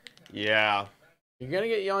 Yeah. You're going to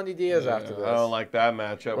get Yandy Diaz after this. I don't like that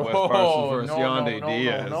matchup. Wes Parsons versus Yandy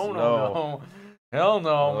Diaz. No. Hell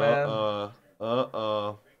no,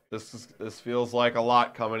 man. This feels like a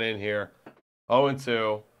lot coming in here.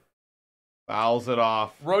 0-2. Fouls it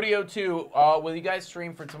off. Rodeo 2, will you guys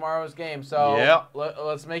stream for tomorrow's game? So Yep.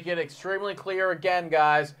 let's make it extremely clear again,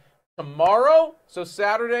 guys. Tomorrow, so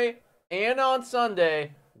Saturday and on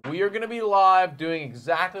Sunday, we are going to be live doing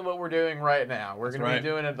exactly what we're doing right now. We're going to be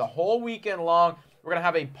doing it the whole weekend long. We're going to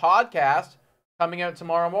have a podcast coming out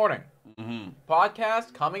tomorrow morning.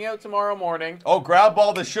 Podcast coming out tomorrow morning. Oh, ground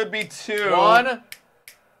ball. There should be 2. 1.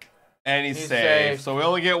 And he's safe. So we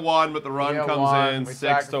only get 1, but the run comes in. We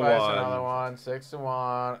 6 to 1. Another one. 6 to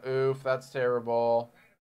 1. Oof, that's terrible.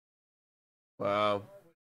 Wow.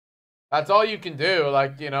 That's all you can do.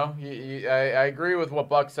 Like, you know, I agree with what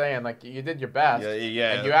Buck's saying. Like, you did your best.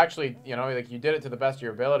 Yeah. And you actually, you know, like you did it to the best of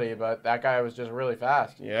your ability, but that guy was just really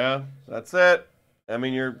fast. Yeah, that's it. I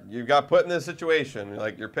mean, you got put in this situation.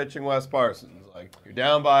 Like, you're pitching Wes Parsons. Like, you're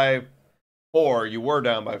down by 4. You were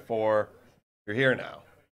down by 4. You're here now.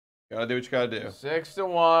 You gotta do what you gotta do. 6 to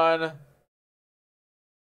 1.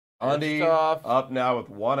 Andy up now with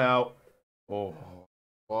 1 out. Oh.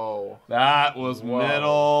 Whoa. That was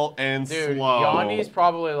middle and Dude, slow. Yanni's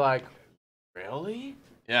probably like, really?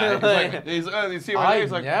 Yeah, he's like, you see right there,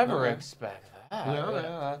 he's like, never expect that.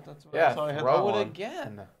 Yeah, that's what Yeah, I saw you hit throw that it one.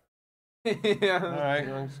 again. All right,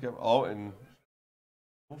 you're gonna skip. Oh, and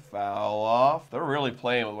foul off. They're really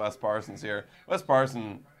playing with Wes Parsons here. Wes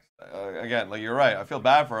Parsons, again, like you're right. I feel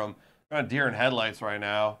bad for him. Kind of deer in headlights right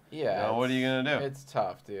now. Yeah. You know, what are you gonna do? It's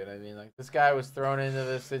tough, dude. I mean, like this guy was thrown into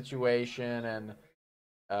this situation, and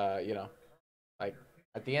you know, like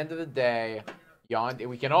at the end of the day,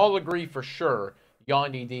 we can all agree for sure,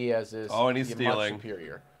 Yandy Diaz is and he's much stealing.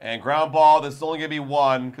 superior. And ground ball. This is only gonna be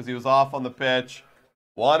 1 because he was off on the pitch.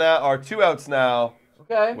 1 out or 2 outs now.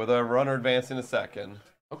 Okay. With a runner advancing to second.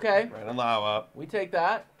 Okay. Brandon Lau up. We take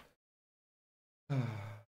that.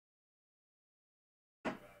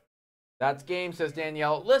 That's game, says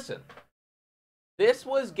Danielle. Listen, this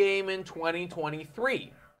was game in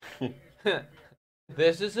 2023.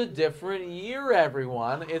 This is a different year,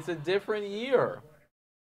 everyone. It's a different year.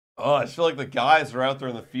 Oh, I feel like the guys are out there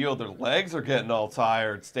in the field. Their legs are getting all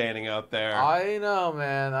tired standing out there. I know,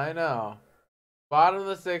 man. I know. Bottom of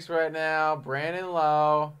the 6th right now. Brandon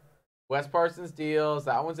Lowe. Wes Parsons deals.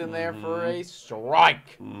 That one's in there for a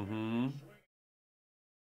strike.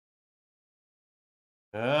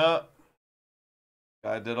 Yeah.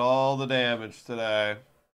 Guy did all the damage today.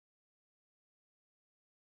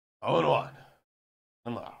 0-1.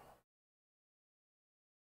 And Lowe.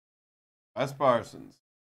 Wes Parsons.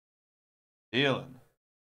 Dealing.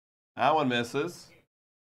 That one misses.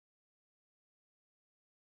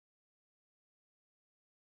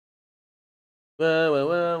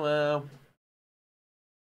 Well.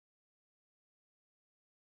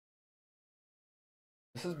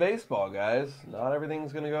 This is baseball, guys. Not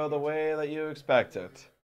everything's going to go the way that you expect it.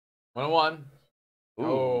 1-1.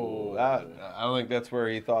 Ooh, I don't think that's where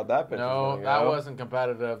he thought that pitch was No, going to that go. wasn't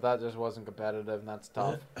competitive. That just wasn't competitive, and that's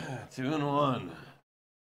tough. 2-1.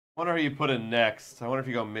 Wonder who you put in next. I wonder if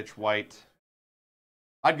you go Mitch White.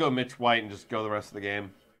 I'd go Mitch White and just go the rest of the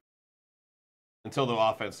game until the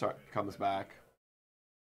offense comes back.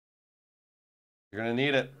 You're gonna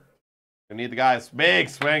need it. You're gonna need the guys. Big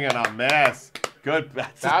swing and a miss. Good.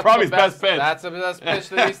 That's probably his best pitch. That's the best pitch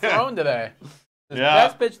that he's thrown today. His Yeah.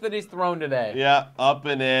 best pitch that he's thrown today. Yeah, up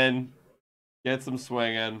and in. Get some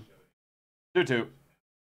swinging. 2-2.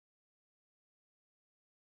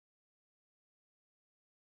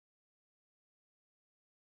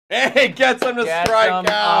 Hey, gets him to strike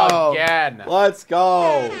out. Again. Let's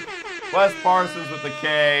go. Wes Parsons with the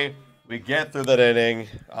K. We get through that inning.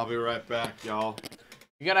 I'll be right back, y'all.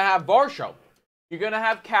 You're going to have Varsho. You're going to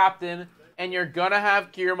have Captain. And you're going to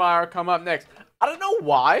have Kiermaier come up next. I don't know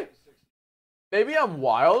why. Maybe I'm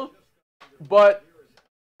wild. But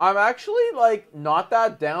I'm actually, like, not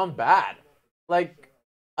that down bad. Like,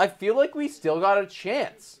 I feel like we still got a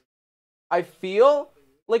chance. I feel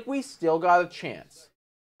like we still got a chance.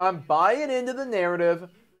 I'm buying into the narrative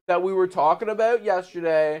that we were talking about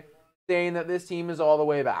yesterday, saying that this team is all the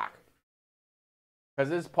way back.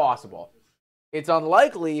 Because it's possible. It's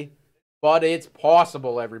unlikely, but it's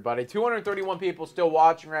possible, everybody. 231 people still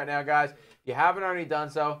watching right now, guys. If you haven't already done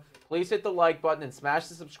so, please hit the like button and smash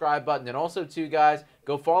the subscribe button. And also, too, guys,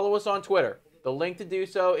 go follow us on Twitter. The link to do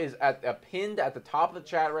so is pinned at the top of the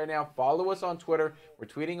chat right now. Follow us on Twitter. We're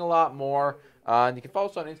tweeting a lot more. And you can follow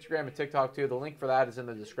us on Instagram and TikTok, too. The link for that is in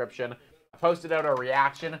the description. I posted out our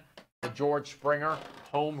reaction to George Springer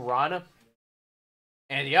home run.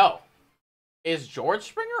 And, yo, is George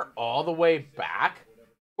Springer all the way back?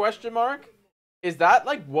 Question mark. Is that,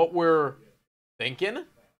 like, what we're thinking?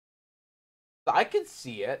 I can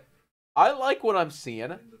see it. I like what I'm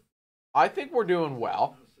seeing. I think we're doing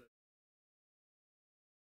well.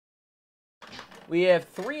 We have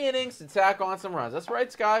 3 innings to tack on some runs. That's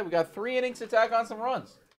right, Sky. We got 3 innings to tack on some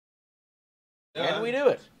runs. Yeah. And we do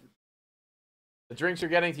it. The drinks are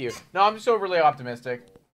getting to you. No, I'm just overly optimistic.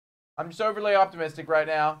 I'm just overly optimistic right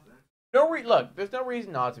now. Look, there's no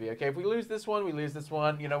reason not to be, okay? If we lose this one, we lose this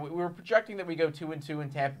one. You know, we were projecting that we go 2-2 in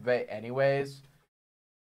Tampa Bay anyways.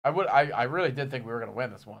 I really did think we were going to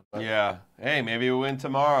win this one. But. Yeah. Hey, maybe we win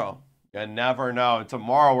tomorrow. You never know.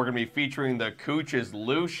 Tomorrow we're going to be featuring the Cooch's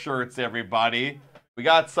Loose shirts, everybody. We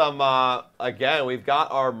got some, again, we've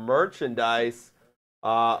got our merchandise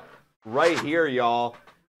right here, y'all.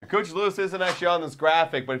 The Cooch's Loose isn't actually on this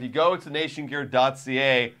graphic, but if you go to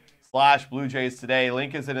nationgear.ca/Blue Jays today,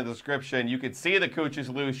 link is in the description. You can see the Cooch's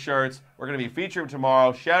Loose shirts. We're going to be featuring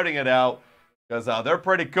tomorrow, shouting it out, because they're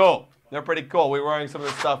pretty cool. They're pretty cool. We were wearing some of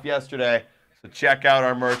this stuff yesterday, so check out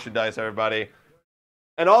our merchandise, everybody.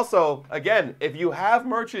 And also, again, if you have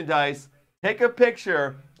merchandise, take a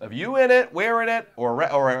picture of you in it, wearing it, or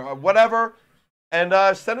whatever, and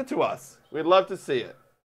send it to us. We'd love to see it.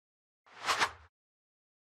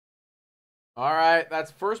 All right,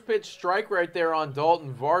 that's first pitch strike right there on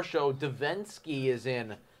Dalton Varsho. Davinsky is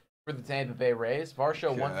in for the Tampa Bay Rays.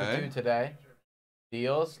 Varsho 1 for 2 today.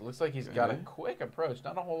 Deals. Looks like he's got a quick approach.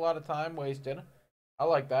 Not a whole lot of time wasted. I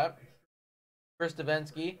like that. Chris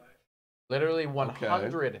Davinsky, literally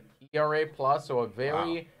 100 ERA plus, so a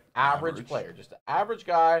very average player. Just an average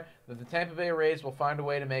guy that the Tampa Bay Rays will find a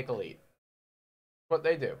way to make elite. What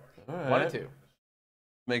they do. 1-2.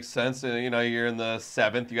 Makes sense. You know, you're in the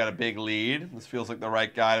 7th. You got a big lead. This feels like the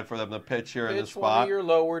right guy for them to pitch here in this spot. One of your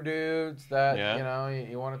lower dudes that, you know,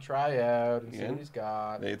 you want to try out and see what he's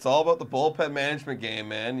got. It's all about the bullpen management game,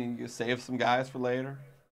 man. You save some guys for later.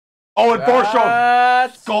 Oh, and Varsho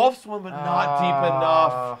golfs one, but not deep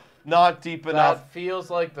enough. Not deep enough. That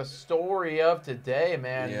feels like the story of today,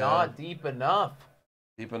 man. Yeah. Not deep enough.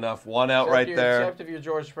 Deep enough. One out right there. Except if you're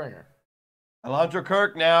George Springer. Alondra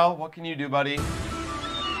Kirk now. What can you do, buddy?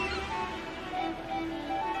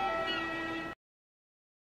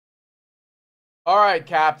 All right,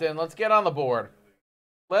 Captain. Let's get on the board.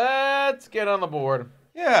 Let's get on the board.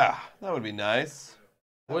 Yeah, that would be nice.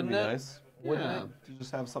 Wouldn't it? Nice. Wouldn't it? To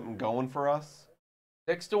just have something going for us.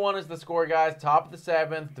 6-1 is the score, guys. Top of the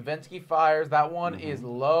 7th. Davinsky fires. That one is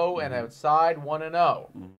low and outside. 1-0.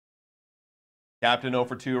 Captain 0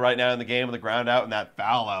 for 2 right now in the game with the ground out and that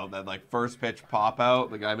foul out, that like first pitch pop out.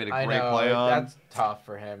 The guy made a great play on. That's tough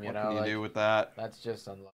for him, you know. What can you do with that? That's just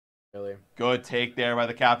unlucky, really. Good take there by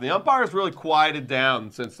the captain. The umpire's really quieted down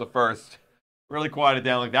since the first. Really quieted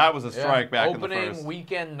down. Like that was a strike back in the first. Opening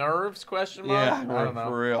weekend nerves, question mark? Yeah, I don't know.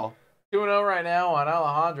 For real. 2-0 right now on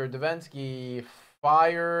Alejandro. Davinsky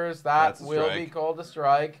fires. That will be called a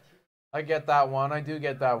strike. I get that one. I do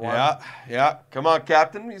get that one. Yeah. Come on,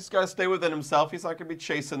 Captain. He's got to stay within himself. He's not going to be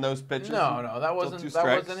chasing those pitches. No, that wasn't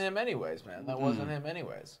him anyways, man. That wasn't him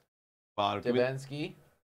anyways. Davinsky. Give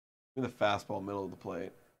me the fastball middle of the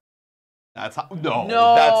plate. That's no,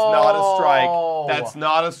 that's not a strike. That's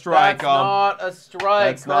not a strike. That's not a strike.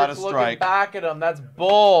 That's not a strike. Looking back at him, that's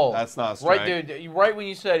bull. That's not a strike. Right, dude. Right when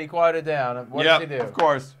you said he quieted down. What does he do? Of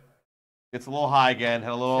course. Gets a little high again.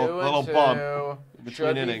 Had a little bump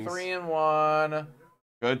between innings. 3-1.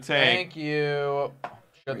 Good take. Thank you.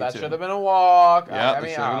 That should have been a walk. Yeah, that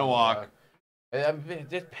should have been a walk.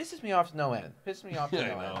 It pisses me off to no end. Pisses me off to no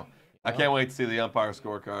end. You know? I can't wait to see the umpire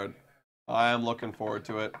scorecard. I am looking forward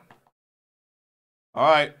to it. All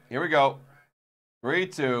right, here we go.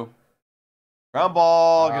 3-2. Ground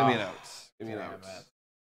ball. Give me an out. Give me an out.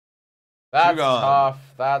 That's tough.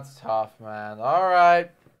 That's tough, man. All right.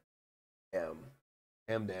 Damn.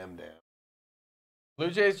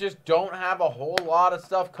 Blue Jays just don't have a whole lot of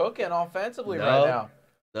stuff cooking offensively right now.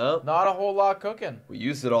 No. Not a whole lot cooking. We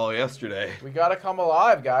used it all yesterday. We got to come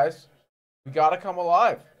alive, guys. We got to come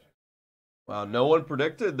alive. Wow, no one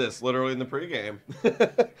predicted this literally in the pregame.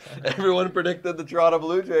 Everyone predicted the Toronto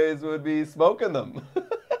Blue Jays would be smoking them.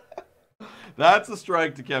 That's a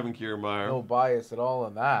strike to Kevin Kiermaier. No bias at all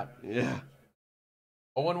in that. Yeah.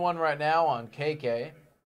 0-1 right now on KK.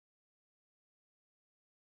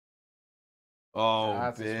 Oh,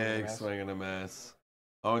 that's big swing and a miss.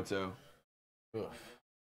 0-2.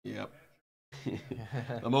 Yep.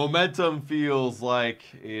 The momentum feels like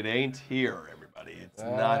it ain't here, everybody. It's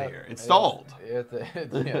not here. It's stalled. It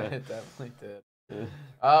definitely did.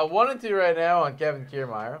 1-2 right now on Kevin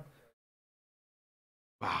Kiermaier.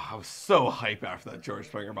 Wow, I was so hyped after that George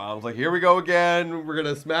Springer bomb. I was like, here we go again. We're going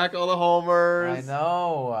to smack all the homers. I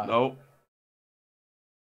know. Nope.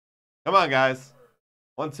 Come on, guys.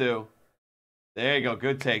 1-2. There you go.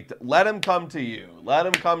 Good take. Let him come to you. Let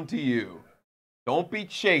him come to you. Don't be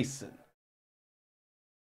chasing.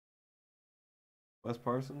 Wes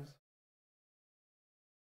Parsons?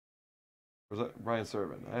 Or was that Brian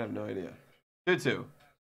Servin? I have no idea. 2-2.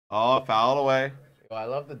 Oh, fouled away. Well, I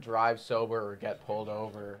love the drive sober or get pulled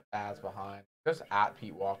over as behind. Just at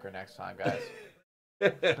Pete Walker next time, guys.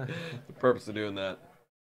 The purpose of doing that.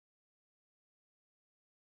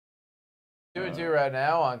 2-2 right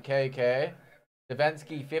now on KK.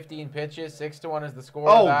 Davinsky, 15 pitches, 6-1 is the score.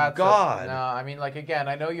 Oh, That's God. No, I mean, like, again,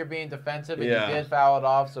 I know you're being defensive, and Yeah. you did foul it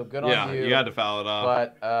off, so good on you. Yeah, you had to foul it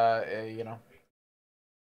off. But, you know,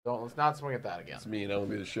 let's not swing at that again. It's me, and that would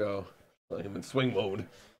be the show. I'm in swing mode.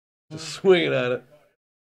 Just swinging at it.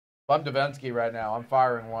 If I'm Davinsky right now, I'm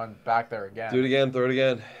firing one back there again. Do it again, throw it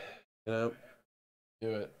again. You know.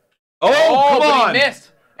 Do it. Oh, come but on! he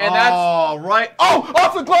missed. And that's right. Oh,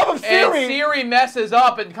 off the glove of and Siri! Siri messes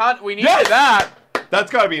up, and we needed Yes! that. That's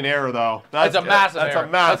got to be an error, though. That's a massive That's error. a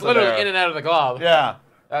massive That's literally error. in and out of the glove. Yeah.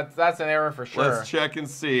 That's an error for sure. Let's check and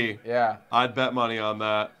see. Yeah. I'd bet money on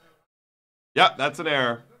that. Yep, that's an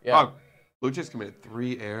error. Yeah. Oh, Blue Jays committed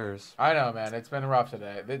 3 errors. I know, man. It's been rough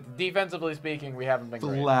today. Defensively speaking, we haven't been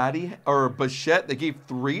great. Bassitt, they gave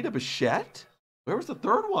 3 to Bassitt? Where was the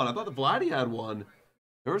third one? I thought the Vladdy had one.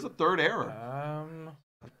 There was a third error. I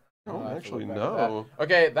don't actually know.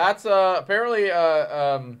 Okay, that's apparently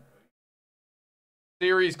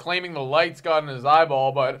Siri's claiming the lights got in his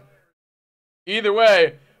eyeball, but either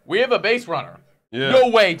way, we have a base runner. Yeah. No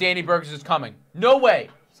way Danny Burgers is coming. No way.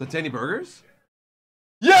 Is that Danny Burgers?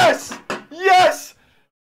 Yes! Yes!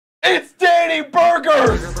 It's Danny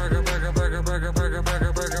Burgers! With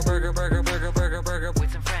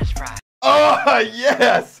some French fries. Oh,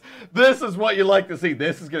 yes! This is what you like to see.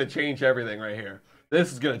 This is going to change everything right here.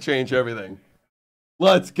 This is going to change everything.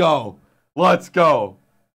 Let's go. Let's go.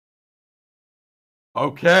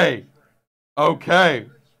 Okay. Okay.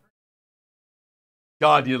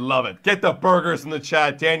 God, you love it. Get the burgers in the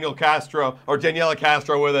chat. Daniela Castro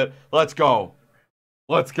with it. Let's go.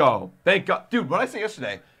 Let's go. Thank God. Dude, what I said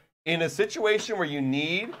yesterday, in a situation where you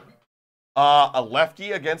need a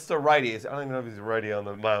lefty against a righty, I don't even know if he's a righty on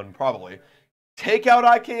the mound, probably. Take out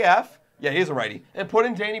IKF. Yeah, he's a righty. And put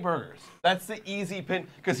in Danny Burgers. That's the easy pin,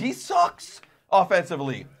 because he sucks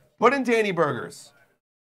offensively. Put in Danny Burgers.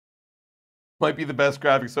 Might be the best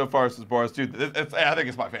graphic so far since Boris. Dude, I think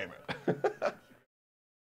it's my favorite.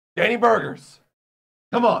 Danny Burgers.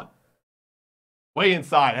 Come on. Way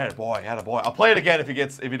inside. Attaboy, attaboy. I'll play it again if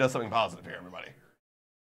he does something positive here, everybody.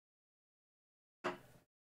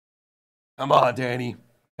 Come on, Danny.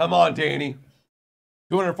 Come on, Danny.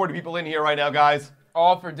 240 people in here right now, guys.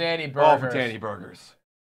 All for Danny Burgers. All for Danny Burgers.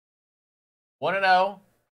 1-0.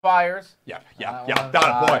 Fires. Yep. Done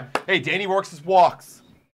it, boy. Hey, Danny works his walks.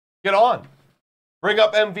 Get on. Bring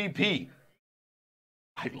up MVP.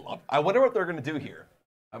 I wonder what they're going to do here.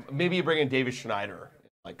 Maybe you bring in David Schneider,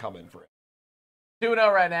 like come in for it.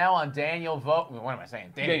 2-0 right now on Daniel Vogt. What am I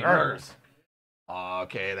saying? Danny Burgers.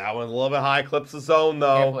 Okay, that one's a little bit high. Clips the zone,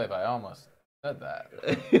 though. Can't believe I almost said that.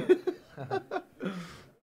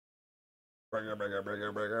 Burger.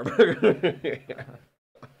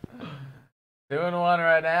 2-1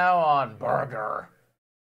 right now on Burger.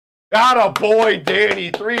 Attaboy,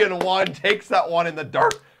 Danny. 3-1. Takes that one in the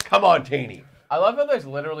dark. Come on, Danny. I love how there's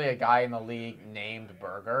literally a guy in the league named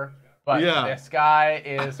Burger, but Yeah. this guy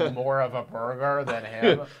is more of a burger than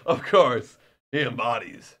him. Of course. He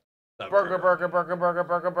embodies. Burger.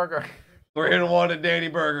 3-1 to Danny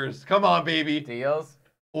Burgers. Come on, baby. Deals.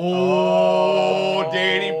 Oh,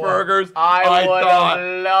 Danny Burgers. I would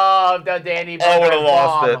have loved a Danny Burger. I would have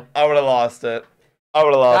lost it. I would have lost it.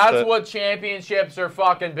 That's what championships are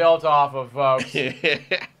fucking built off of, folks.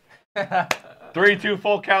 3-2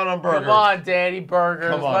 full count on Burgers. Come on, Danny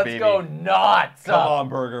Burgers. Come on, Let's baby. go nuts. Come on,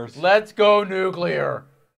 Burgers. Let's go nuclear.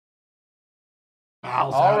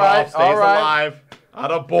 Fouls All that right, off, stays all right. alive.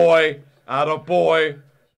 Attaboy.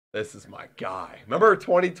 This is my guy. Remember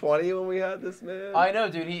 2020 when we had this man? I know,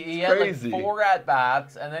 dude. He had like crazy. 4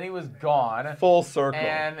 at-bats, and then he was gone. Full circle.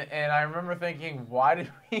 And I remember thinking, why did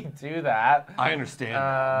we do that? I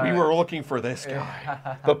understand. We were looking for this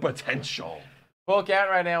guy. The potential. Full count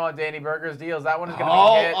right now on Danny Burgers deals. That one is going to be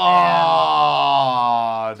hit.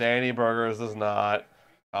 Danny Burgers does not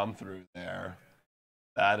come through there.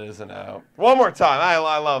 That is an out. One more time.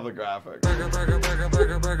 I love the graphic.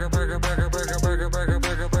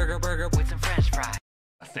 With some French fries.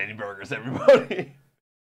 That's Danny Burgers, everybody.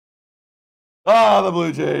 The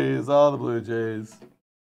Blue Jays. The Blue Jays.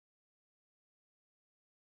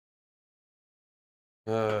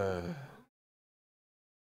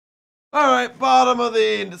 All right, bottom of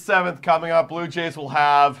the 7th coming up. Blue Jays will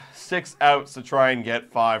have 6 outs to try and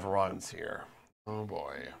get 5 runs here. Oh,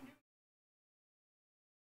 boy.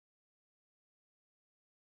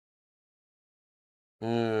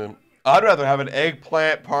 I'd rather have an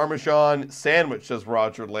eggplant parmesan sandwich, says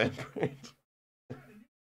Roger Lamprecht.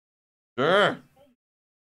 Sure.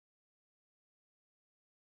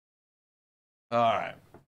 All right.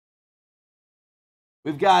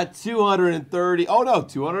 We've got 230, oh no,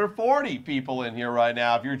 240 people in here right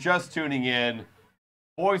now. If you're just tuning in,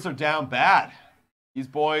 boys are down bad. These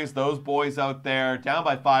boys, those boys out there, down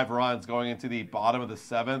by 5 runs going into the bottom of the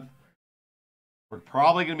 7th. We're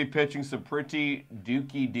probably going to be pitching some pretty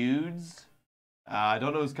dookie dudes. I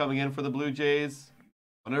don't know who's coming in for the Blue Jays.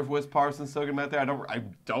 I wonder if Wes Parsons still going to be out there. I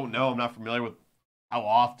don't know. I'm not familiar with how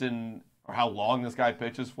often or how long this guy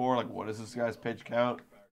pitches for. Like, what is this guy's pitch count?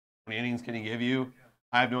 How many innings can he give you?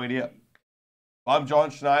 I have no idea. If I'm John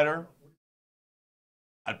Schneider,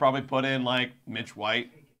 I'd probably put in, like, Mitch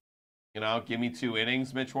White. You know, give me 2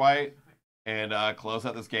 innings, Mitch White, and close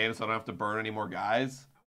out this game so I don't have to burn any more guys.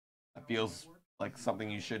 That feels like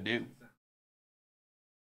something you should do.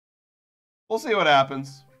 We'll see what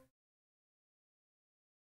happens.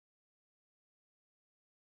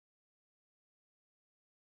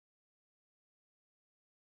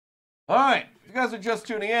 All right, if you guys are just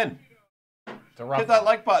tuning in, hit that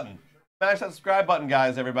like button. Smash that subscribe button,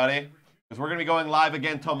 guys, everybody. Because we're going to be going live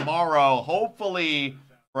again tomorrow, hopefully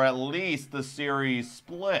for at least the series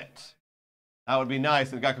split. That would be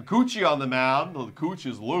nice. We've got Kikuchi on the mound. The Kikuchi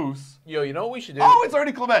is loose. Yo, you know what we should do? Oh, it's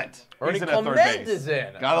Ernie Clement. Ernie He's in at third Clement base. is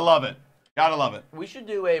in. Gotta love it. Gotta love it. We should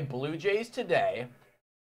do a Blue Jays Today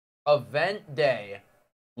event day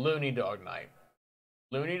Looney Dog night.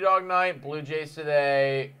 Looney Dog night, Blue Jays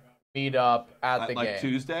Today, meet up at the like game.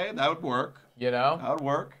 Tuesday, that would work. You know? That would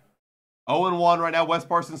work. 0-1 right now. Wes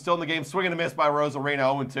Parsons still in the game. Swing and a miss by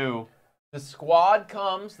Rosarena. 0-2. The squad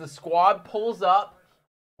comes, the squad pulls up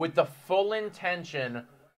with the full intention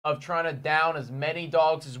of trying to down as many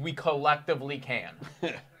dogs as we collectively can.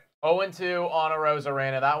 0-2 on a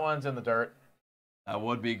Rosarena. That one's in the dirt. That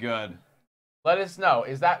would be good. Let us know.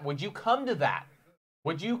 Would you come to that?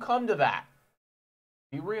 Would you come to that?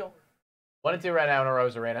 Be real. 1-2 right now in a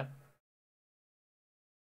Rosarena.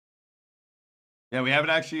 Yeah, we haven't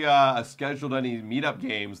actually scheduled any meetup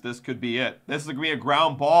games. This could be it. This is going to be a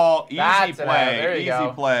ground ball. Easy That's play. There you Easy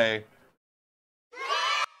go. play.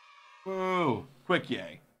 Ooh, quick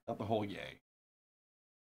yay. Not the whole yay.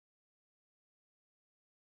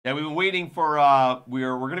 Yeah, we've been waiting for,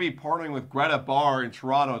 we're going to be partnering with Greta Bar in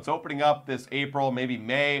Toronto. It's opening up this April, maybe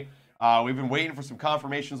May. We've been waiting for some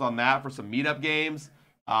confirmations on that for some meetup games.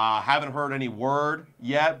 Haven't heard any word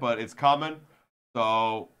yet, but it's coming.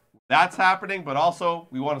 So that's happening, but also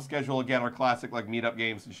we want to schedule again our classic like meetup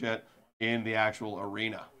games and shit in the actual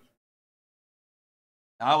arena.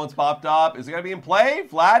 That one's popped up. Is it going to be in play?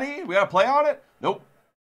 Vladdy? We got to play on it? Nope.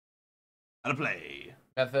 Got to play.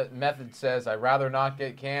 Method says, I'd rather not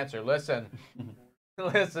get cancer. Listen.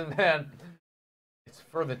 Listen, man. It's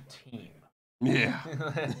for the team. Yeah.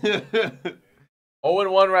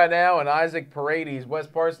 0-1 right now, and Isaac Paredes. Wes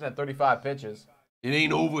Parsons at 35 pitches. It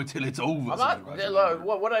ain't over till it's over. I'm not,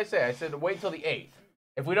 what did I say? I said wait till the 8th.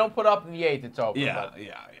 If we don't put up in the 8th, it's over. Yeah.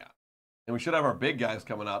 And we should have our big guys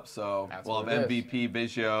coming up, so we'll have MVP,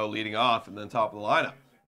 Biggio leading off, and then top of the lineup.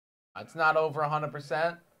 It's not over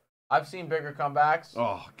 100%. I've seen bigger comebacks.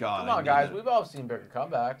 Oh, God. Come on, guys. We've all seen bigger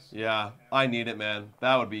comebacks. Yeah, I need it, man.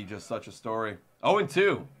 That would be just such a story.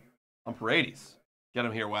 0-2 on Paredes. Get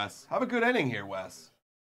him here, Wes. Have a good inning here, Wes.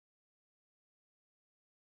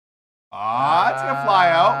 It's going to fly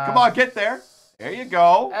out. Come on, get there. There you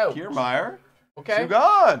go. Ouch. Kiermaier. Okay.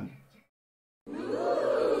 Sugan.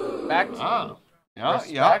 Back to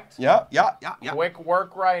Yeah. quick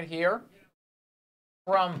work right here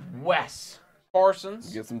from Wes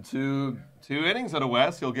Parsons. Get some two innings out of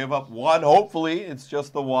Wes. He'll give up one. Hopefully, it's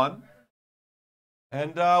just the one.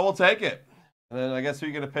 And we'll take it. And then I guess who are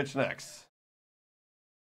you going to pitch next?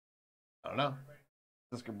 I don't know.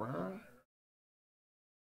 Sisker Burn?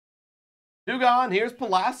 Sugan, here's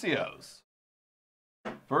Palacios.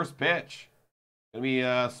 First pitch. Gonna be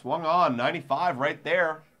swung on. 95 right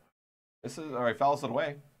there. This is, all right, fouls it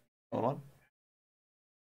away. Hold on.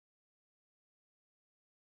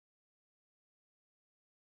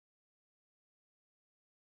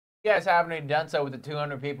 If you guys haven't done so with the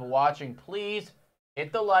 200 people watching, please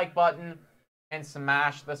hit the like button and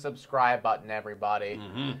smash the subscribe button, everybody.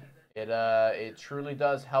 Mm-hmm. It truly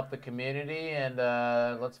does help the community, and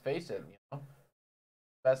let's face it,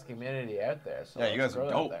 best community out there. So yeah, you guys are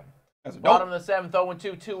dope. Bottom of the 7th,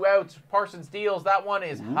 0-2, 2 outs. Parsons deals. That one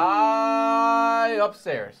is high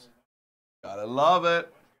upstairs. Gotta love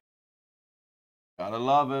it. Gotta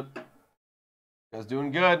love it. You guys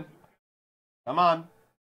doing good. Come on.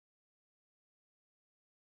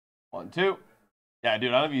 1-2. Yeah,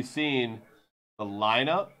 dude, I don't know if you've seen the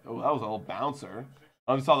lineup. Oh, that was a little bouncer.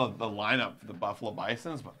 I only saw the lineup for the Buffalo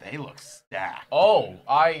Bisons, but they look stacked. Oh,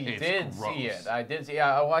 I It's did gross. see it. I did see.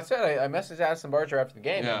 Yeah, well, I said I messaged Addison Barger after the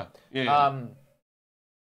game. Yeah, and, yeah.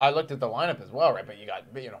 I looked at the lineup as well, right? But you got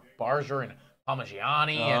Barger and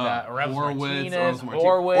Parmigiani and Orelis Martinez, Horwitz.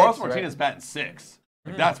 Orelis Martinez batting 6.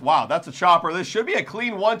 Like, that's wow. That's a chopper. This should be a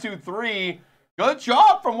clean 1-2-3. Good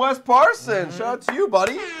job from Wes Parsons. Shout out to you,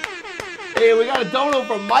 buddy. Hey, we got a dono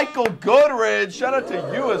from Michael Goodridge. Shout out to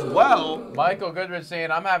you as well. Michael Goodridge saying,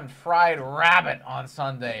 I'm having fried rabbit on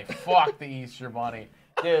Sunday. Fuck the Easter Bunny.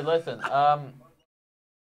 Dude, listen,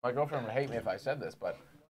 my girlfriend would hate me if I said this, but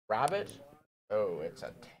rabbit, oh, it's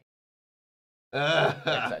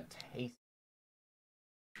a taste.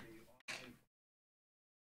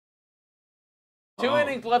 2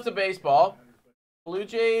 innings left of baseball. Blue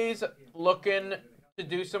Jays looking to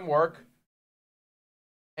do some work.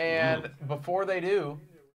 And before they do,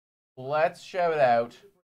 let's shout out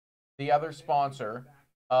the other sponsor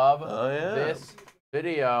of this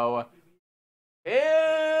video,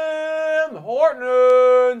 Tim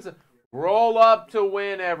Hortons. Roll up to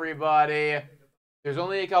win, everybody. There's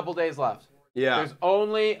only a couple days left. Yeah. There's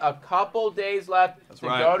only a couple days left to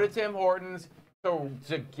right. go to Tim Hortons to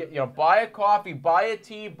get, buy a coffee, buy a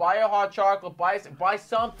tea, buy a hot chocolate, buy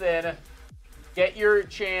something. Get your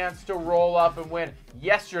chance to roll up and win.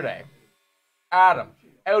 Yesterday, Adam,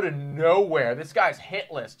 out of nowhere, this guy's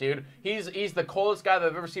hitless, dude. He's the coldest guy that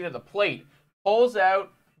I've ever seen at the plate. Pulls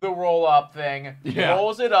out the roll-up thing,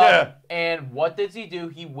 rolls it up, and what does he do?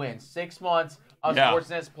 He wins 6 months of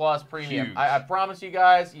Sportsnet Plus Premium. I promise you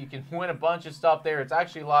guys, you can win a bunch of stuff there. It's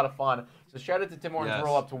actually a lot of fun. So shout out to Tim Hortons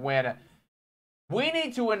Roll Up to win. We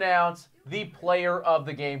need to announce the player of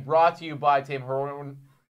the game, brought to you by Tim Hortons.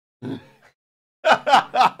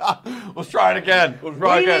 Let's try it again.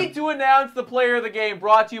 We need to announce the player of the game,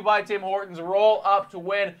 brought to you by Tim Hortons. Roll up to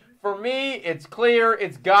win. For me, it's clear.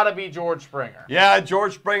 It's got to be George Springer. Yeah,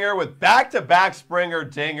 George Springer with back-to-back Springer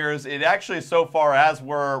dingers. It actually, so far as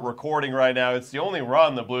we're recording right now, it's the only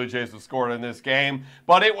run the Blue Jays have scored in this game.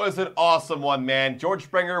 But it was an awesome one, man. George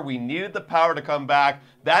Springer, we needed the power to come back.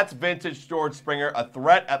 That's vintage George Springer, a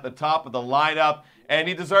threat at the top of the lineup. And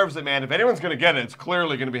he deserves it, man. If anyone's going to get it, it's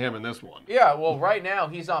clearly going to be him in this one. Yeah, well, right now,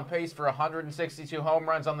 he's on pace for 162 home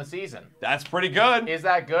runs on the season. That's pretty good. Is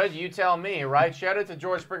that good? You tell me, right? Shout out to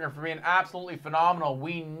George Springer for being absolutely phenomenal.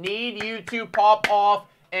 We need you to pop off,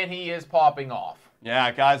 and he is popping off. Yeah,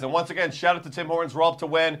 guys. And once again, shout out to Tim Hortons, roll up to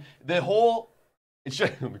win. Let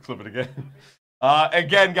me clip it again.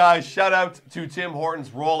 Again, guys, shout out to Tim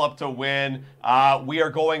Hortons, roll up to win. We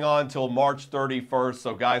are going on till March 31st,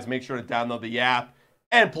 so guys, make sure to download the app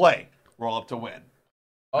and play roll up to win.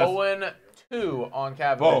 0-2 on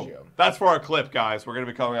Caviggio. That's for our clip, guys. We're going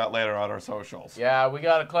to be coming out later on our socials. Yeah, we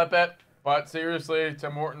got to clip it. But seriously,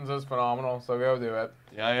 Tim Hortons is phenomenal, so go do it.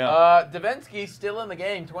 Yeah. Davinsky's still in the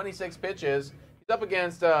game, 26 pitches. He's up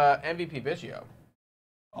against MVP Biggio.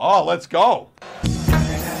 Oh, let's go.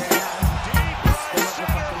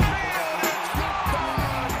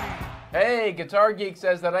 Hey, Guitar Geek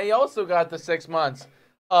says that I also got the 6 months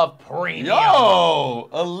of premium. Yo,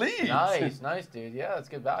 elite. Nice, dude. Yeah, that's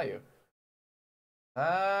good value.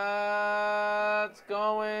 That's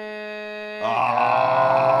going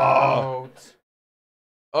out.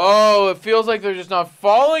 Oh, it feels like they're just not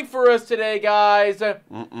falling for us today, guys. It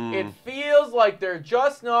feels like they're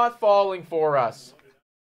just not falling for us.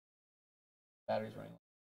 Battery's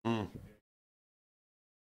running.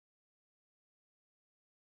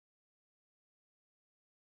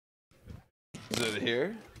 Is it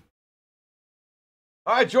here?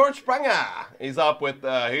 All right, George Springer. He's up with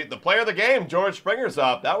the player of the game. George Springer's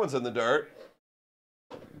up. That one's in the dirt.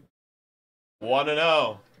 1-0.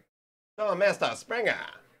 Oh, Mr. Springer.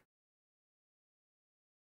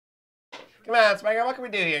 Come on, Springer. What can we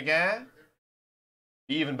do here, guy?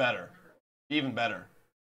 Even better. Even better.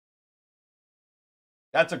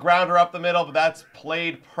 That's a grounder up the middle, but that's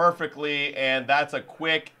played perfectly, and that's a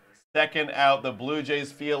quick second out. The Blue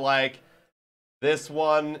Jays feel like this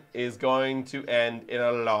one is going to end in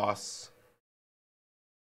a loss.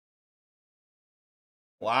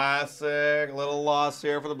 Classic little loss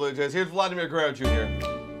here for the Blue Jays. Here's Vladimir Guerrero Jr.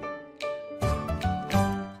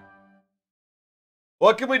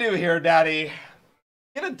 What can we do here, Daddy?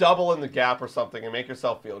 Get a double in the gap or something and make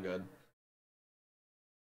yourself feel good.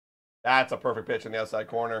 That's a perfect pitch in the outside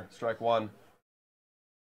corner. Strike one.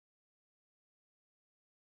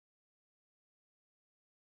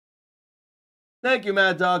 Thank you,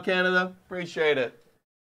 Mad Dog Canada. Appreciate it.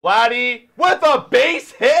 Vladdy with a base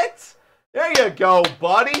hit. There you go,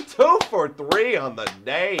 buddy. 2 for 3 on the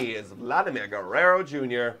day is Vladimir Guerrero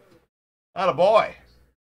Jr. Atta boy.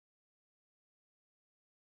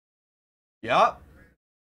 Yup.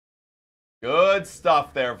 Good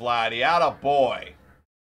stuff there, Vladdy. Atta boy.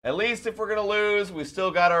 At least if we're going to lose, we still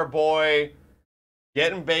got our boy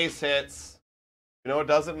getting base hits. You know, it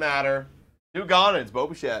doesn't matter. 2 gone, and it's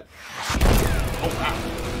Bassitt. Oh, wow.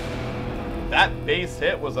 That base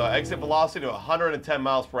hit was an exit velocity to 110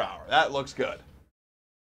 miles per hour. That looks good.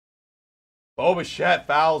 Bassitt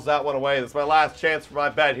fouls that one away. That's my last chance for my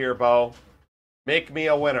bet here, Bo. Make me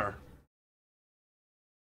a winner.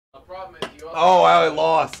 The problem is you I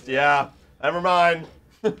lost. Yeah. Never mind.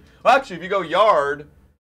 Well, actually, if you go yard,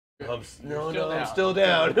 I'm still down.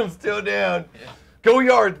 I'm still down. Yeah. Go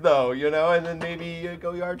yard, though, you know, and then maybe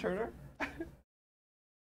go yard Turner.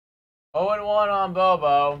 0-1 on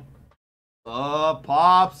Bobo.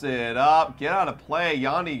 Pops it up. Get out of play.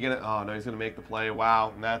 Yandy, oh, no, he's going to make the play.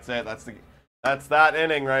 Wow. And that's it. That's that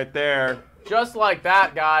inning right there. Just like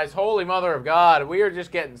that, guys. Holy mother of God. We are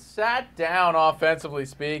just getting sat down, offensively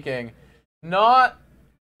speaking. Not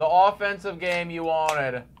the offensive game you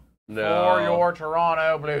wanted for your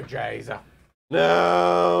Toronto Blue Jays.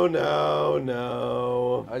 No.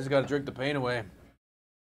 I just got to drink the pain away.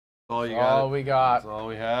 All you That's got. all we got. That's all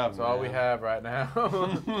we have. That's all we have right now.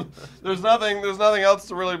 There's nothing else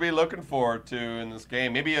to really be looking forward to in this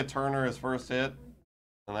game. Maybe a Turner his first hit,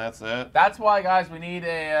 and that's it. That's why, guys, we need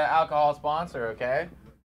a alcohol sponsor, okay?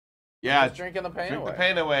 Yeah, Just drinking the pain drink away. the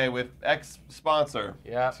pain away with X-sponsor.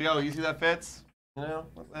 Yeah. See how easy that fits? You know,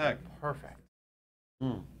 what the heck? Perfect.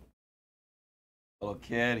 Little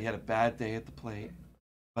kid, he had a bad day at the plate.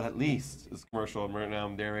 But at least, this commercial right now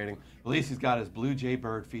I'm narrating, at least he's got his Blue Jay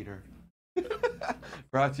bird feeder.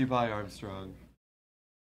 Brought to you by Armstrong.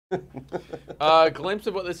 Glimpse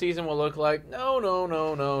of what the season will look like.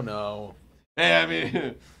 No. Hey, I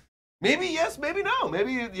mean, maybe yes, maybe no.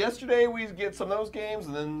 Maybe yesterday we get some of those games,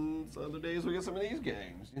 and then some other days we get some of these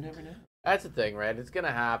games. You never know. That's the thing, right? It's going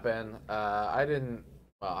to happen. I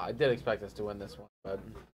did expect us to win this one, but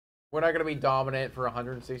we're not going to be dominant for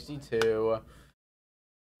 162.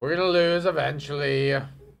 We're going to lose eventually.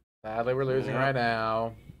 Sadly, we're losing right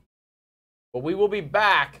now. But we will be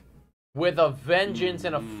back with a vengeance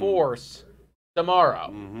and a force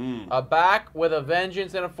tomorrow. Back with a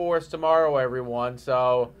vengeance and a force tomorrow, everyone.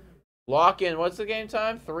 So, lock in. What's the game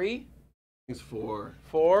time? 3? It's 4.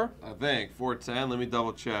 4? I think 4:10. Let me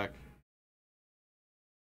double check.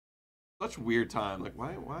 Such a weird time. Like,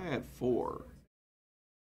 why at 4?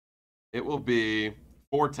 It will be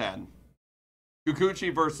 4:10.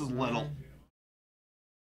 Kikuchi versus Little.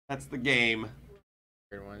 That's the game.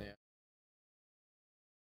 Weird one, yeah.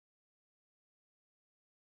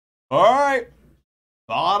 All right.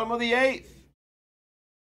 Bottom of the 8th.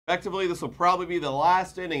 Effectively, this will probably be the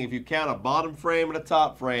last inning if you count a bottom frame and a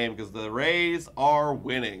top frame because the Rays are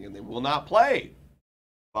winning and they will not play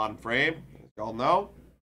bottom frame. As y'all know,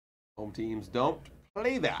 home teams don't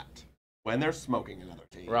play that when they're smoking another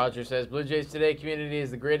team. Roger says, Blue Jays Today community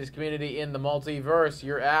is the greatest community in the multiverse.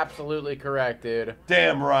 You're absolutely correct, dude.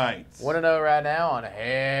 Damn right. Want to know right now on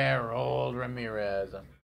Harold Ramirez.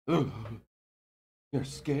 Ugh, you're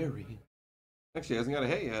scary. Actually, hasn't got a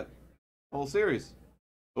hit yet. Whole series.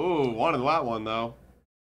 Ooh, wanted that one, though.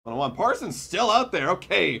 101. Parsons still out there.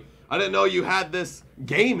 Okay. I didn't know you had this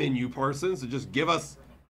game in you, Parsons, to just give us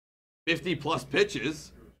 50-plus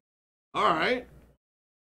pitches. All right.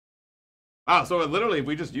 Wow, so literally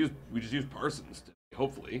we just use Parsons today,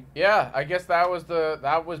 hopefully. Yeah, I guess that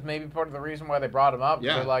was maybe part of the reason why they brought him up.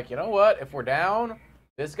 Yeah. They're like, you know what? If we're down,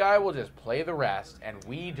 this guy will just play the rest, and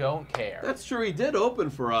we don't care. That's true. He did open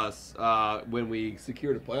for us when we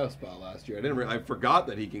secured a playoff spot last year. I forgot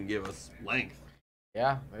that he can give us length.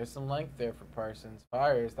 Yeah, there's some length there for Parsons.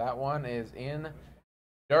 Fires. That one is in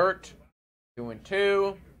dirt.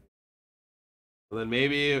 2-2. And then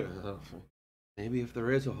maybe if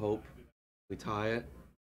there is a hope, we tie it,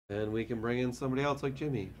 and we can bring in somebody else like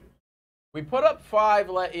Jimmy. We put up 5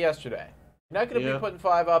 yesterday. You're not going to Yeah. be putting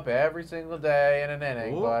 5 up every single day in an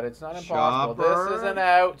inning, Ooh, but it's not impossible. Chopper. This is an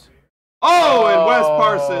out. Oh, and Wes Oh.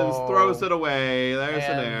 Parsons throws it away. There's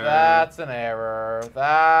an And error. that's an error.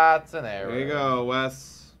 That's an error. There you go,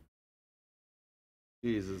 Wes.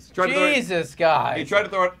 Jesus. Jesus, guys. He tried to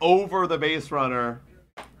throw it over the base runner.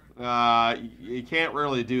 You can't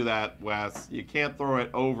really do that, Wes. You can't throw it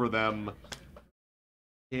over them.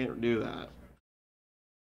 Can't do that.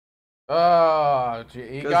 Oh, gee,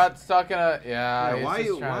 he 'Cause- got stuck in a... Yeah, he's why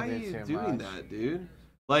just are trying to you do too doing much. that, dude?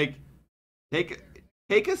 Like, take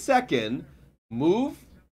a second, move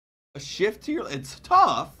a shift to your... It's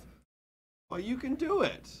tough, but you can do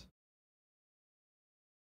it.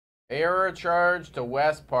 Error charge to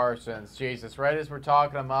Wes Parsons. Jesus, right as we're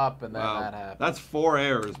talking him up, and then that happened. That's 4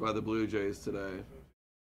 errors by the Blue Jays today.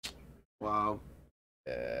 Wow.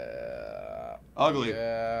 Ugly.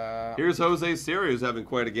 Yeah. Here's Jose Siri, who's having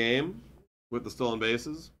quite a game with the stolen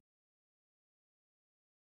bases.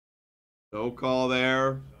 No call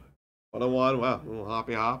there. 1-1. Wow, a little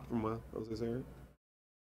hoppy hop from Jose Siri.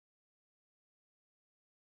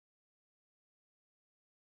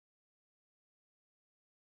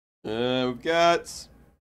 We've got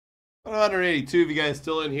 182 of you guys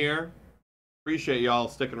still in here. Appreciate y'all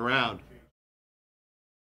sticking around.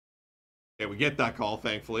 Okay, we get that call,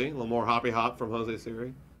 thankfully. A little more hoppy hop from Jose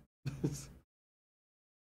Siri.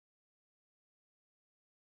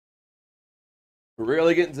 We're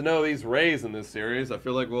really getting to know these Rays in this series. I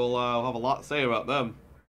feel like we'll have a lot to say about them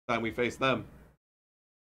the time we face them.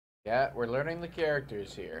 Yeah, we're learning the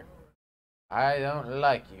characters here. I don't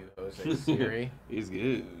like you, Jose Siri. He's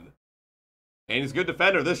good. And he's a good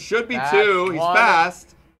defender. This should be That's 2. He's one.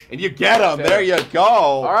 fast. And you get him. 2. There you go.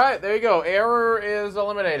 All right, there you go. Error is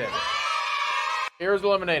eliminated. Error is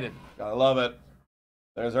eliminated. Gotta love it.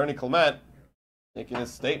 There's Ernie Clement making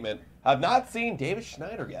his statement. I've not seen David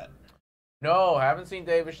Schneider yet. No, haven't seen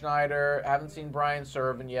David Schneider. Haven't seen Brian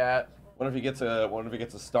Servin yet. Wonder if he gets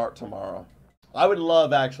a start tomorrow. I would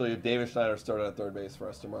love actually if David Schneider started at third base for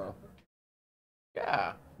us tomorrow.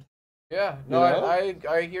 Yeah. Yeah. No,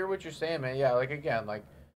 I hear what you're saying, man. Yeah, like again, like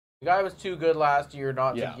the guy was too good last year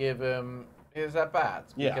not to give him his at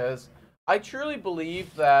bats. Because I truly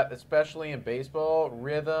believe that, especially in baseball,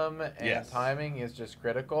 rhythm and timing is just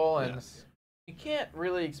critical. And you can't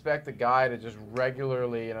really expect a guy to just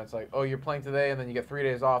regularly, it's like, oh, you're playing today, and then you get 3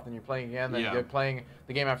 days off, then you're playing again, then you're playing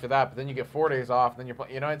the game after that, but then you get 4 days off, then you're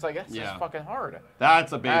playing. It's like, that's just fucking hard.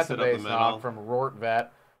 That's a base That's hit a up the base middle. knock from Rortvet.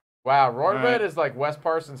 Wow, Rortvet is like Wes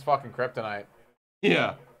Parsons' fucking kryptonite.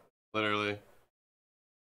 Yeah, literally.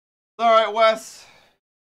 All right, Wes.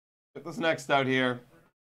 Get this next out here.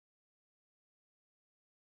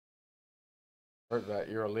 Rortvet,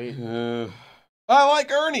 you're elite. I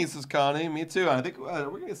like Ernie, says Connie. Me too. I think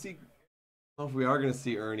we're gonna see. I don't know if we are gonna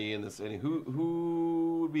see Ernie in this inning.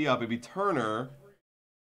 Who would be up? It'd be Turner.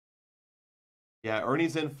 Yeah,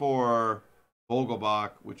 Ernie's in for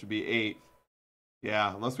Vogelbach, which would be 8th.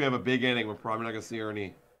 Yeah, unless we have a big inning, we're probably not gonna see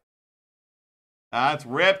Ernie. That's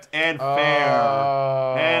ripped and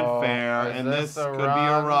fair. And this could be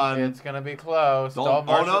a run. It's gonna be close.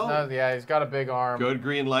 Yeah, he's got a big arm. Good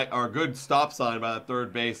green light or good stop sign by the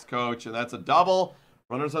third base coach, and that's a double.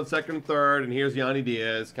 Runners on second and third, and here's Yandy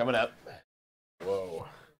Diaz coming up. Whoa.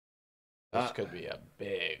 This could be a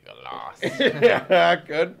big loss. Yeah,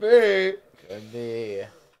 could be. Could be.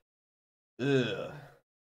 Ugh.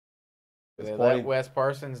 Do they let Wes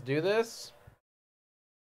Parsons do this?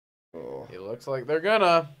 Oh. It looks like they're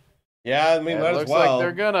gonna. Yeah, I mean, might as well. Looks like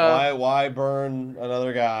they're gonna. Why burn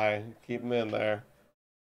another guy? Keep him in there.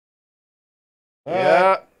 All yeah.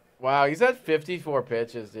 right. Wow, he's at 54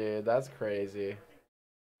 pitches, dude. That's crazy.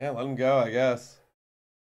 Yeah, let him go, I guess.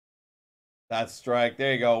 That's strike.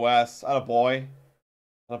 There you go, Wes. Attaboy.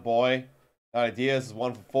 Attaboy. Diaz is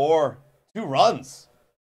 1 for 4. 2 runs.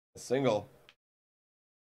 A single.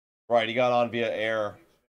 Right, he got on via air.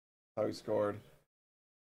 How he scored.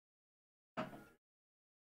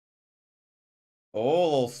 Oh, a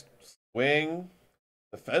little swing.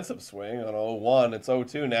 Defensive swing on 0-1. It's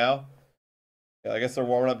 0-2 now. Yeah, I guess they're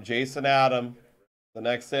warming up Jason Adam the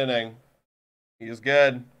next inning. He's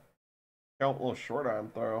good. A little short arm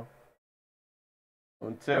throw.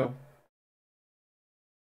 1-2.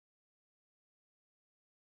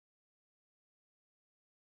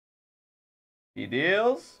 He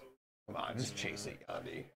deals. Come on, just chase it,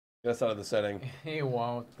 Gandhi. Get us out of this inning. He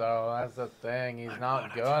won't, though. That's the thing. He's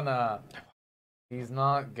not gonna. He's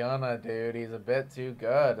not gonna, dude. He's a bit too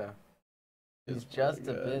good. He's just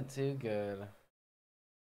a bit too good.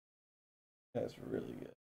 That's really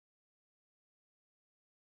good.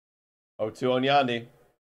 0-2 on Yandy.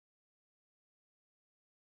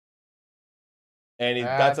 And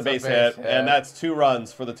that's a base hit. And that's 2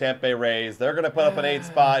 runs for the Tampa Bay Rays. They're going to put up an 8th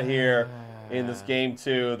spot here in this game,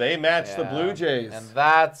 too. They match the Blue Jays. And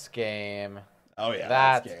that's game. Oh, yeah.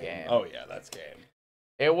 That's game. Oh, yeah, that's game.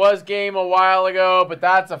 It was game a while ago, but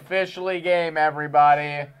that's officially game,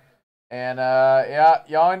 everybody. And, yeah,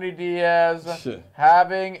 Yandy Diaz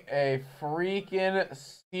having a freaking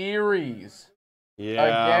series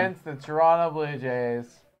against the Toronto Blue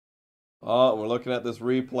Jays. Oh, we're looking at this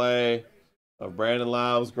replay of Brandon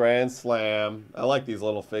Lau's grand slam. I like these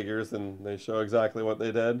little figures, and they show exactly what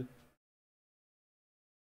they did.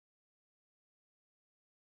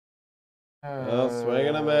 Well, swing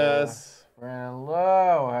and a miss. Brandon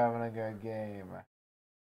Lowe having a good game.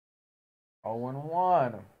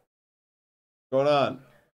 0-1. Going on.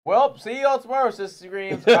 Well, see you all tomorrow, Sister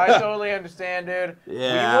Screams. I totally understand, dude.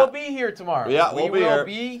 Yeah. We will be here tomorrow. Yeah, we we'll be will here.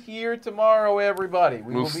 be here tomorrow, everybody.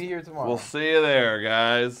 We will be here tomorrow. We'll see you there,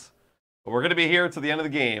 guys. But we're going to be here to the end of the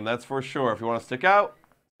game, that's for sure. If you want to stick it out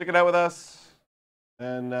with us,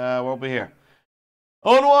 and we'll be here.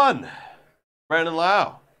 0-1. Brandon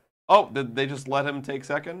Lau. Oh, did they just let him take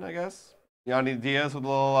second, I guess? Yandy Diaz with a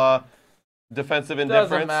little defensive indifference.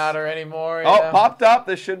 Doesn't matter anymore. Oh, Yeah. popped up.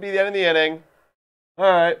 This should be the end of the inning.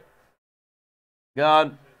 All right.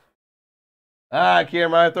 Gone.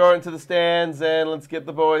 Kiermaier, throw it into the stands, and let's get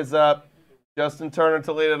the boys up. Justin Turner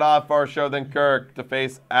to lead it off for our show, then Kirk to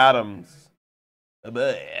face Adams.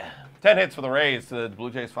 10 hits for the Rays to the Blue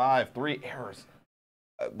Jays 5. 3 errors.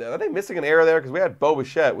 Are they missing an error there? Because we had Bo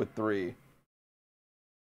Bichette with 3.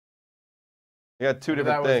 We had 2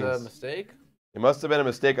 different things. That was a mistake? It must have been a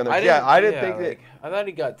mistake on the. I didn't think that. I thought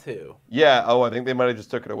he got 2. Yeah. Oh, I think they might have just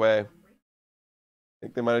took it away.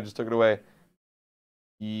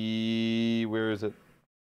 Where is it?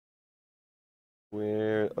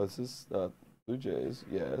 Where? Oh, is this Blue Jays?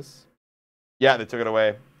 Yes. Yeah, they took it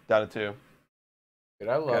away. Down to 2. Dude,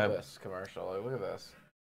 I love this commercial. Like, look at this.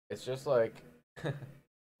 It's just like.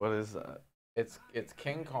 What is that? It's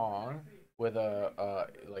King Kong with a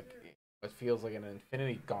like what feels like an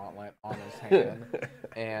infinity gauntlet on his hand,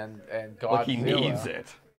 and Godzilla. Like he needs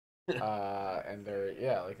it. And they're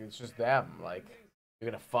like it's just them. Like they're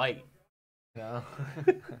gonna fight. You know?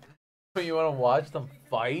 But you want to watch them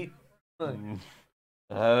fight? If it,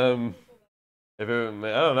 I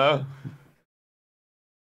don't know.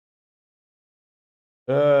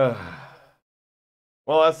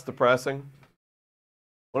 Well, that's depressing.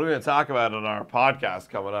 What are we going to talk about on our podcast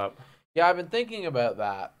coming up? Yeah, I've been thinking about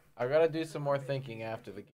that. I got to do some more thinking after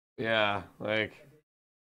the game. Yeah, like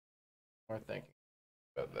More thinking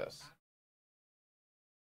about this.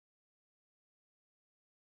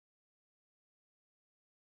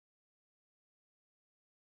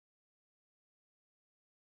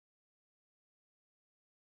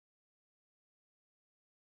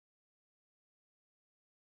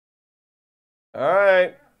 all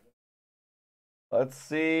right. Let's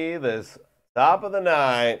see this top of the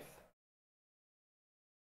ninth.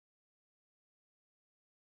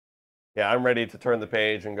 Yeah, I'm ready to turn the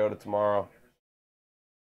page and go to tomorrow.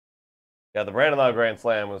 Yeah, the Brandon Lau Grand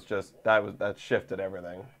Slam was just that shifted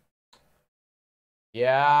everything.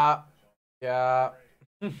 Yeah. Yeah.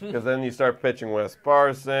 Because then you start pitching Wes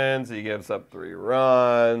Parsons, he gives up 3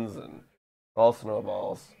 runs, and all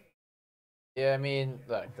snowballs. Yeah, I mean,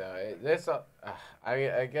 look, though, this,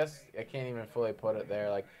 I guess I can't even fully put it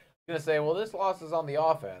there. Like, I'm going to say, well, this loss is on the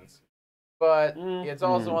offense, but it's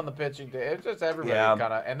also on the pitching. It's just everybody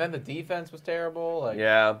kind of, and then the defense was terrible. Like,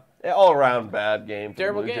 yeah, all around bad game for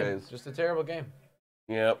terrible the Blue game. Jays. Just a terrible game.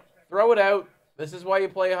 Yep. Throw it out. This is why you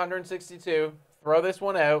play 162. Throw this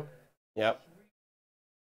one out. Yep.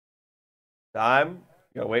 Time.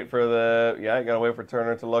 You gotta wait for you gotta wait for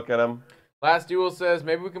Turner to look at him. Last duel says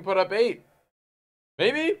maybe we can put up 8.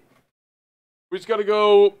 Maybe. We just got to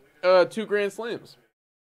go 2 grand slams.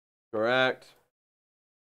 Correct.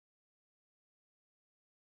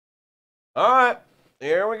 All right,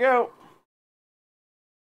 here we go.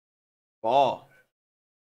 Ball.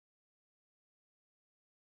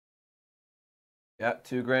 Yeah,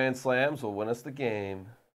 2 grand slams will win us the game.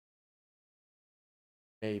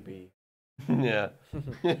 Maybe. Yeah.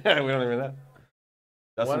 Yeah, we don't even know.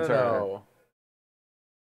 Justin Turner. 1-0.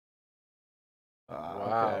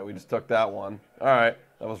 Wow. Okay, we just took that one. All right,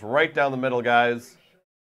 that was right down the middle, guys.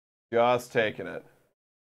 Just taking it.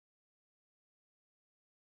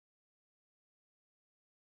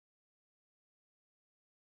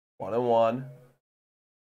 One and one.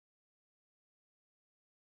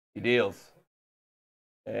 He deals.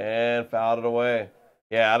 And fouled it away.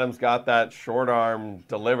 Yeah, Adams got that short arm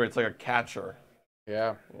delivery. It's like a catcher.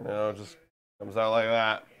 Yeah. You know, it just comes out like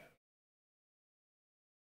that.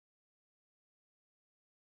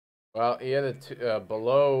 Well, he had a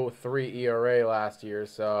below 3 ERA last year,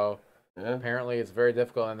 so apparently it's very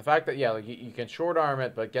difficult. And the fact that, like you can short arm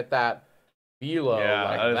it, but get that velo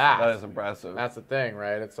that is impressive. That's the thing,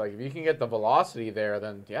 right? It's like if you can get the velocity there,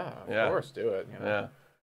 then of course, do it. You know? Yeah.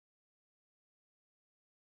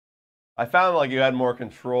 I found like you had more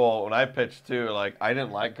control when I pitched too. Like I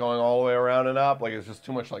didn't like going all the way around and up. Like it's just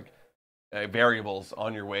too much like variables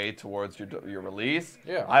on your way towards your release.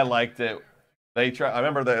 Yeah. I liked it. I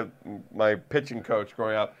remember that my pitching coach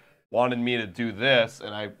growing up wanted me to do this,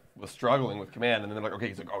 and I was struggling with command. And then they're like, okay,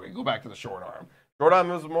 he's like, okay, go back to the short arm. Short arm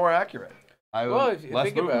was more accurate. Well, if you less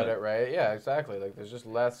think movement. about it, right? Yeah, exactly. Like, there's just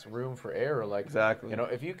less room for error. Like, Exactly. you know,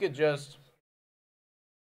 if you could just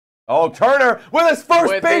Oh, Turner with his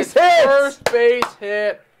first with base his hit. first base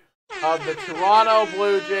hit of the Toronto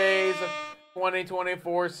Blue Jays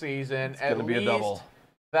 2024 season. At gonna be a double. least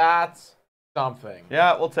that's something.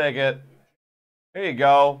 Yeah, we'll take it. There you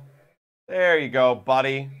go. There you go,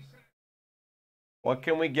 buddy. What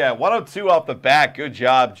can we get? 102 off the bat. Good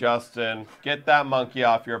job, Justin. Get that monkey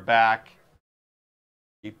off your back.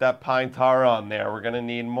 Keep that pine tar on there. We're going to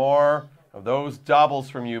need more of those doubles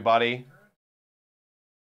from you, buddy.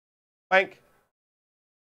 Bank.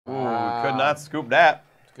 Ooh, Wow. could not scoop that.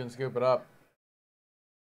 Couldn't scoop it up.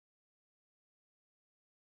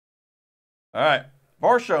 All right,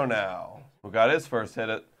 Varsho now, who got his first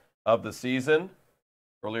hit of the season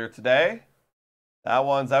earlier today. That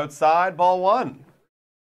one's outside, ball one.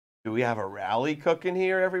 Do we have a rally cooking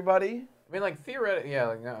here, everybody? I mean, like, theoretically, yeah,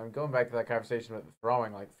 like, I'm going back to that conversation with the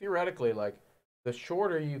throwing. Like, theoretically, like, the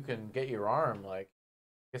shorter you can get your arm, like,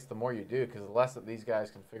 I guess the more you do, because the less that these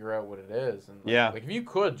guys can figure out what it is. And like, Yeah. like, if you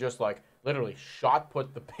could just, like, literally shot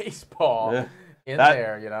put the baseball Yeah. in That-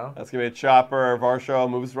 there, you know? That's going to be a chopper. Varsho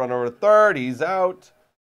moves the run over to third. He's out.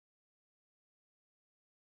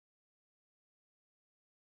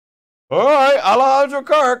 All right, Alejandro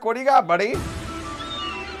Kirk, what do you got, buddy?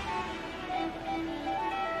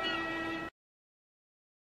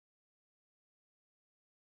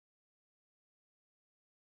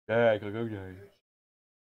 Yeah, go.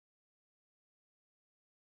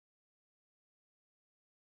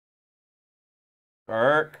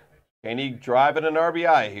 Kirk, can he drive in an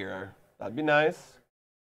RBI here? That'd be nice.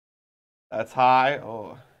 That's high.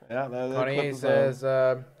 Oh, yeah. That Kanye clip is says,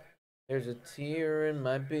 there's a tear in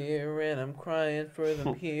my beer and I'm crying for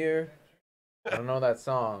them here. I don't know that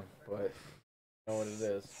song, but I know what it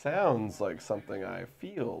is. Sounds like something I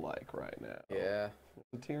feel like right now. Yeah.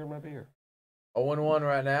 It's a tear in my beer. 0-1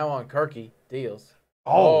 right now on Kirky deals.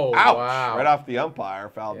 Oh, Oh, ouch! wow. Right off the umpire,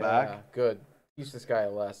 foul Yeah, back. good. Teach this guy a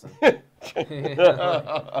lesson.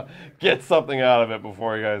 Get something out of it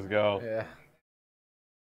before you guys go. Yeah.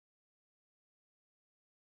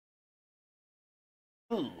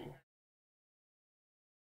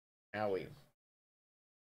 Owie.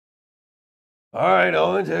 All right,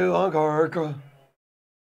 0-2 on Kirk. Come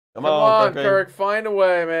Come on, Kirky. Kirk. Find a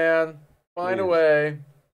way, man. Find a Please. way.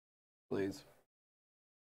 Please.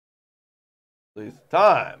 Please.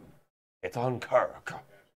 Time. It's on Kirk.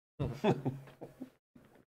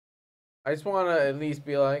 I just want to at least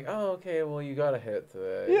be like, oh, okay, well, you got a hit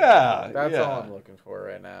today. Yeah, That's yeah. all I'm looking for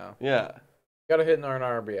right now. Yeah. Got a hit in an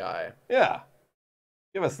RBI. Yeah.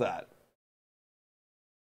 Give us that.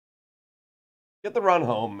 Get the run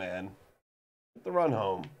home, man. Get the run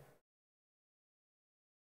home.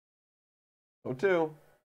 0-2.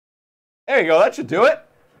 There you go. That should do it.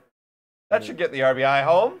 That should get the RBI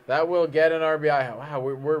home. That will get an RBI. Wow,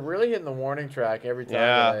 we're really hitting the warning track every time.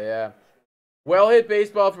 Yeah. Today, yeah. Well hit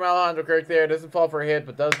baseball from Alejandro Kirk there. Doesn't fall for a hit,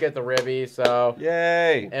 but does get the ribby. So,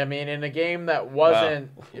 Yay. I mean, in a game that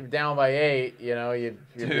wasn't down by 8, you know, you'd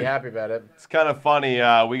be Dude. happy about it. It's kind of funny.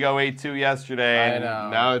 We go 8-2 yesterday, I and know.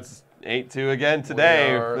 now it's 8-2 again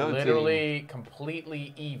today. We are for the other team. literally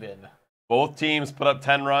completely even. Both teams put up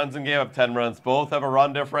 10 runs and gave up 10 runs. Both have a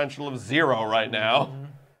run differential of 0 right now. Mhm.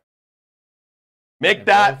 Make And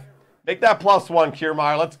that +1,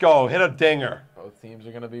 Kiermaier. Let's go. Hit a dinger. Both teams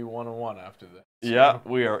are going to be 1-1 after this. Yeah,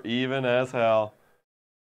 we are even as hell.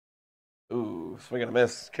 Ooh, swing and a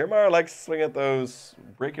miss. Kiermaier likes to swing at those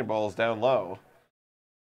breaking balls down low.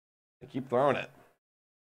 They keep throwing it.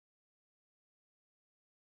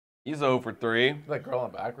 He's 0 for 3. That girl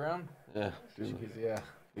in the background? Yeah. Yeah.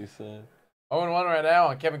 He said. 0-1 right now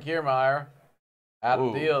on Kevin Kiermaier. Adam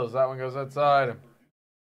Ooh. deals. That one goes outside.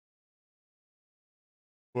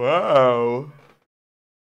 Wow.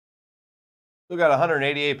 Still got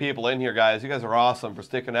 188 people in here, guys. You guys are awesome for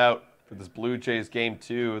sticking out for this Blue Jays Game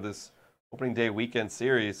 2, this opening day weekend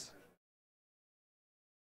series.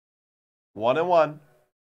 1-1.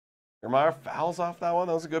 Kiermaier fouls off that one.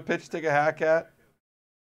 That was a good pitch to take a hack at.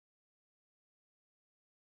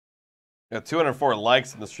 Got 204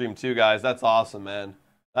 likes in the stream too, guys. That's awesome, man.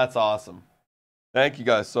 That's awesome. Thank you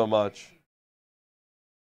guys so much.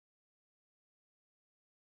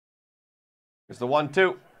 Here's the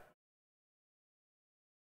 1-2.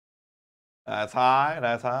 That's high.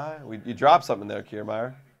 That's high. You dropped something there,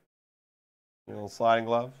 Kiermaier. Your little sliding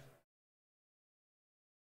glove.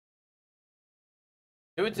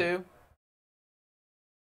 2-2. This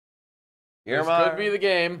Kiermaier. could be the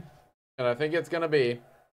game, and I think it's going to be.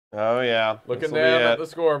 Oh, yeah. Looking This'll be down at it. the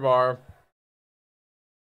score bar.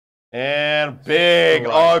 And big,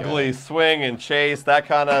 Right, ugly swing and chase. That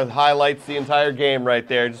kind of highlights the entire game right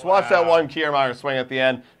there. Just watch that one Kiermaier swing at the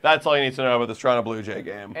end. That's all you need to know about this Toronto Blue Jay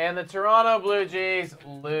game. And the Toronto Blue Jays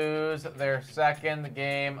lose their second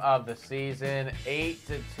game of the season,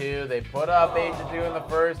 8-2. They put up 8-2 in the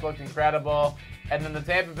first, looked incredible. And then the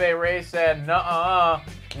Tampa Bay Rays said, nuh-uh,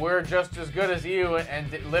 we're just as good as you, and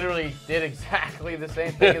literally did exactly the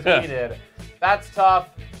same thing as we did. That's tough.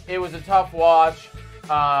 It was a tough watch.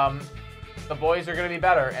 The boys are going to be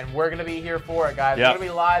better, and we're going to be here for it, guys. Yep. We're going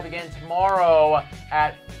to be live again tomorrow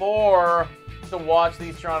at 4 to watch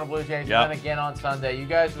these Toronto Blue Jays, Yep. and then again on Sunday. You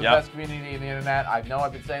guys are the Yep. best community in the internet. I know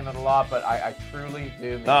I've been saying that a lot, but I truly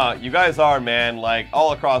do mean it. You guys are, man, like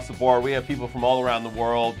all across the board. We have people from all around the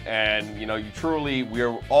world, and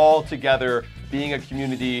we're all together being a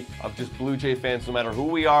community of just Blue Jay fans, no matter who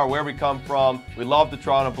we are, where we come from. We love the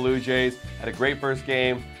Toronto Blue Jays. Had a great first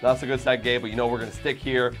game, not so good second game, but we're going to stick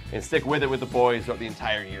here and stick with it with the boys throughout the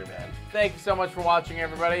entire year, man. Thank you so much for watching,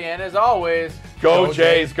 everybody, and as always, Go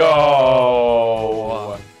Jays,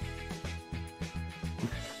 go!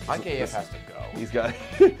 IKF has to go. He's got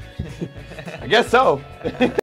I guess so.